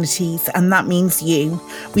and communities, and that means you.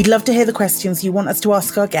 We'd love to hear the questions you want us to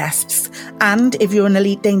ask our guests, and if you're an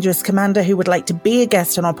Elite Dangerous commander who would like to be a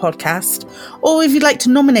guest on our podcast, or if you'd like to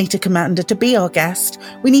nominate a commander to be our guest,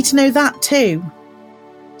 we need to know that too.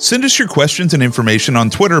 Send us your questions and information on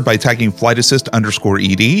Twitter by tagging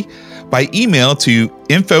flightassist_ED, by email to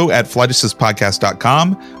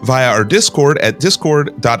info@flightassistpodcast.com, via our Discord at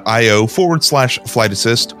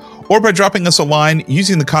discord.io/flightassist, or by dropping us a line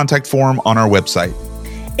using the contact form on our website.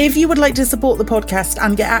 If you would like to support the podcast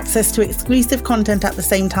and get access to exclusive content at the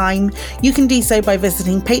same time, you can do so by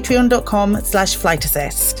visiting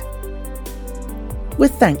patreon.com/flightassist.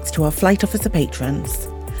 With thanks to our Flight Officer patrons,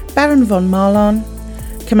 Baron von Marlon,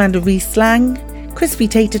 Commander Reese Lang, Crispy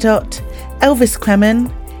Tater Tot, Elvis Kremen,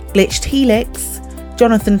 Glitched Helix,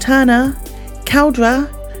 Jonathan Turner, Caldra,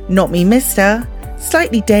 Not Me Mister,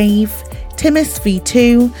 Slightly Dave, Timus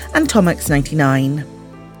V2, and Tomx99.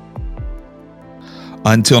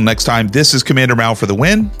 Until next time, this is Commander Mal for the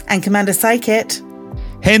win. And Commander Psychit.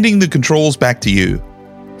 Handing the controls back to you.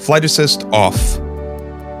 Flight Assist off.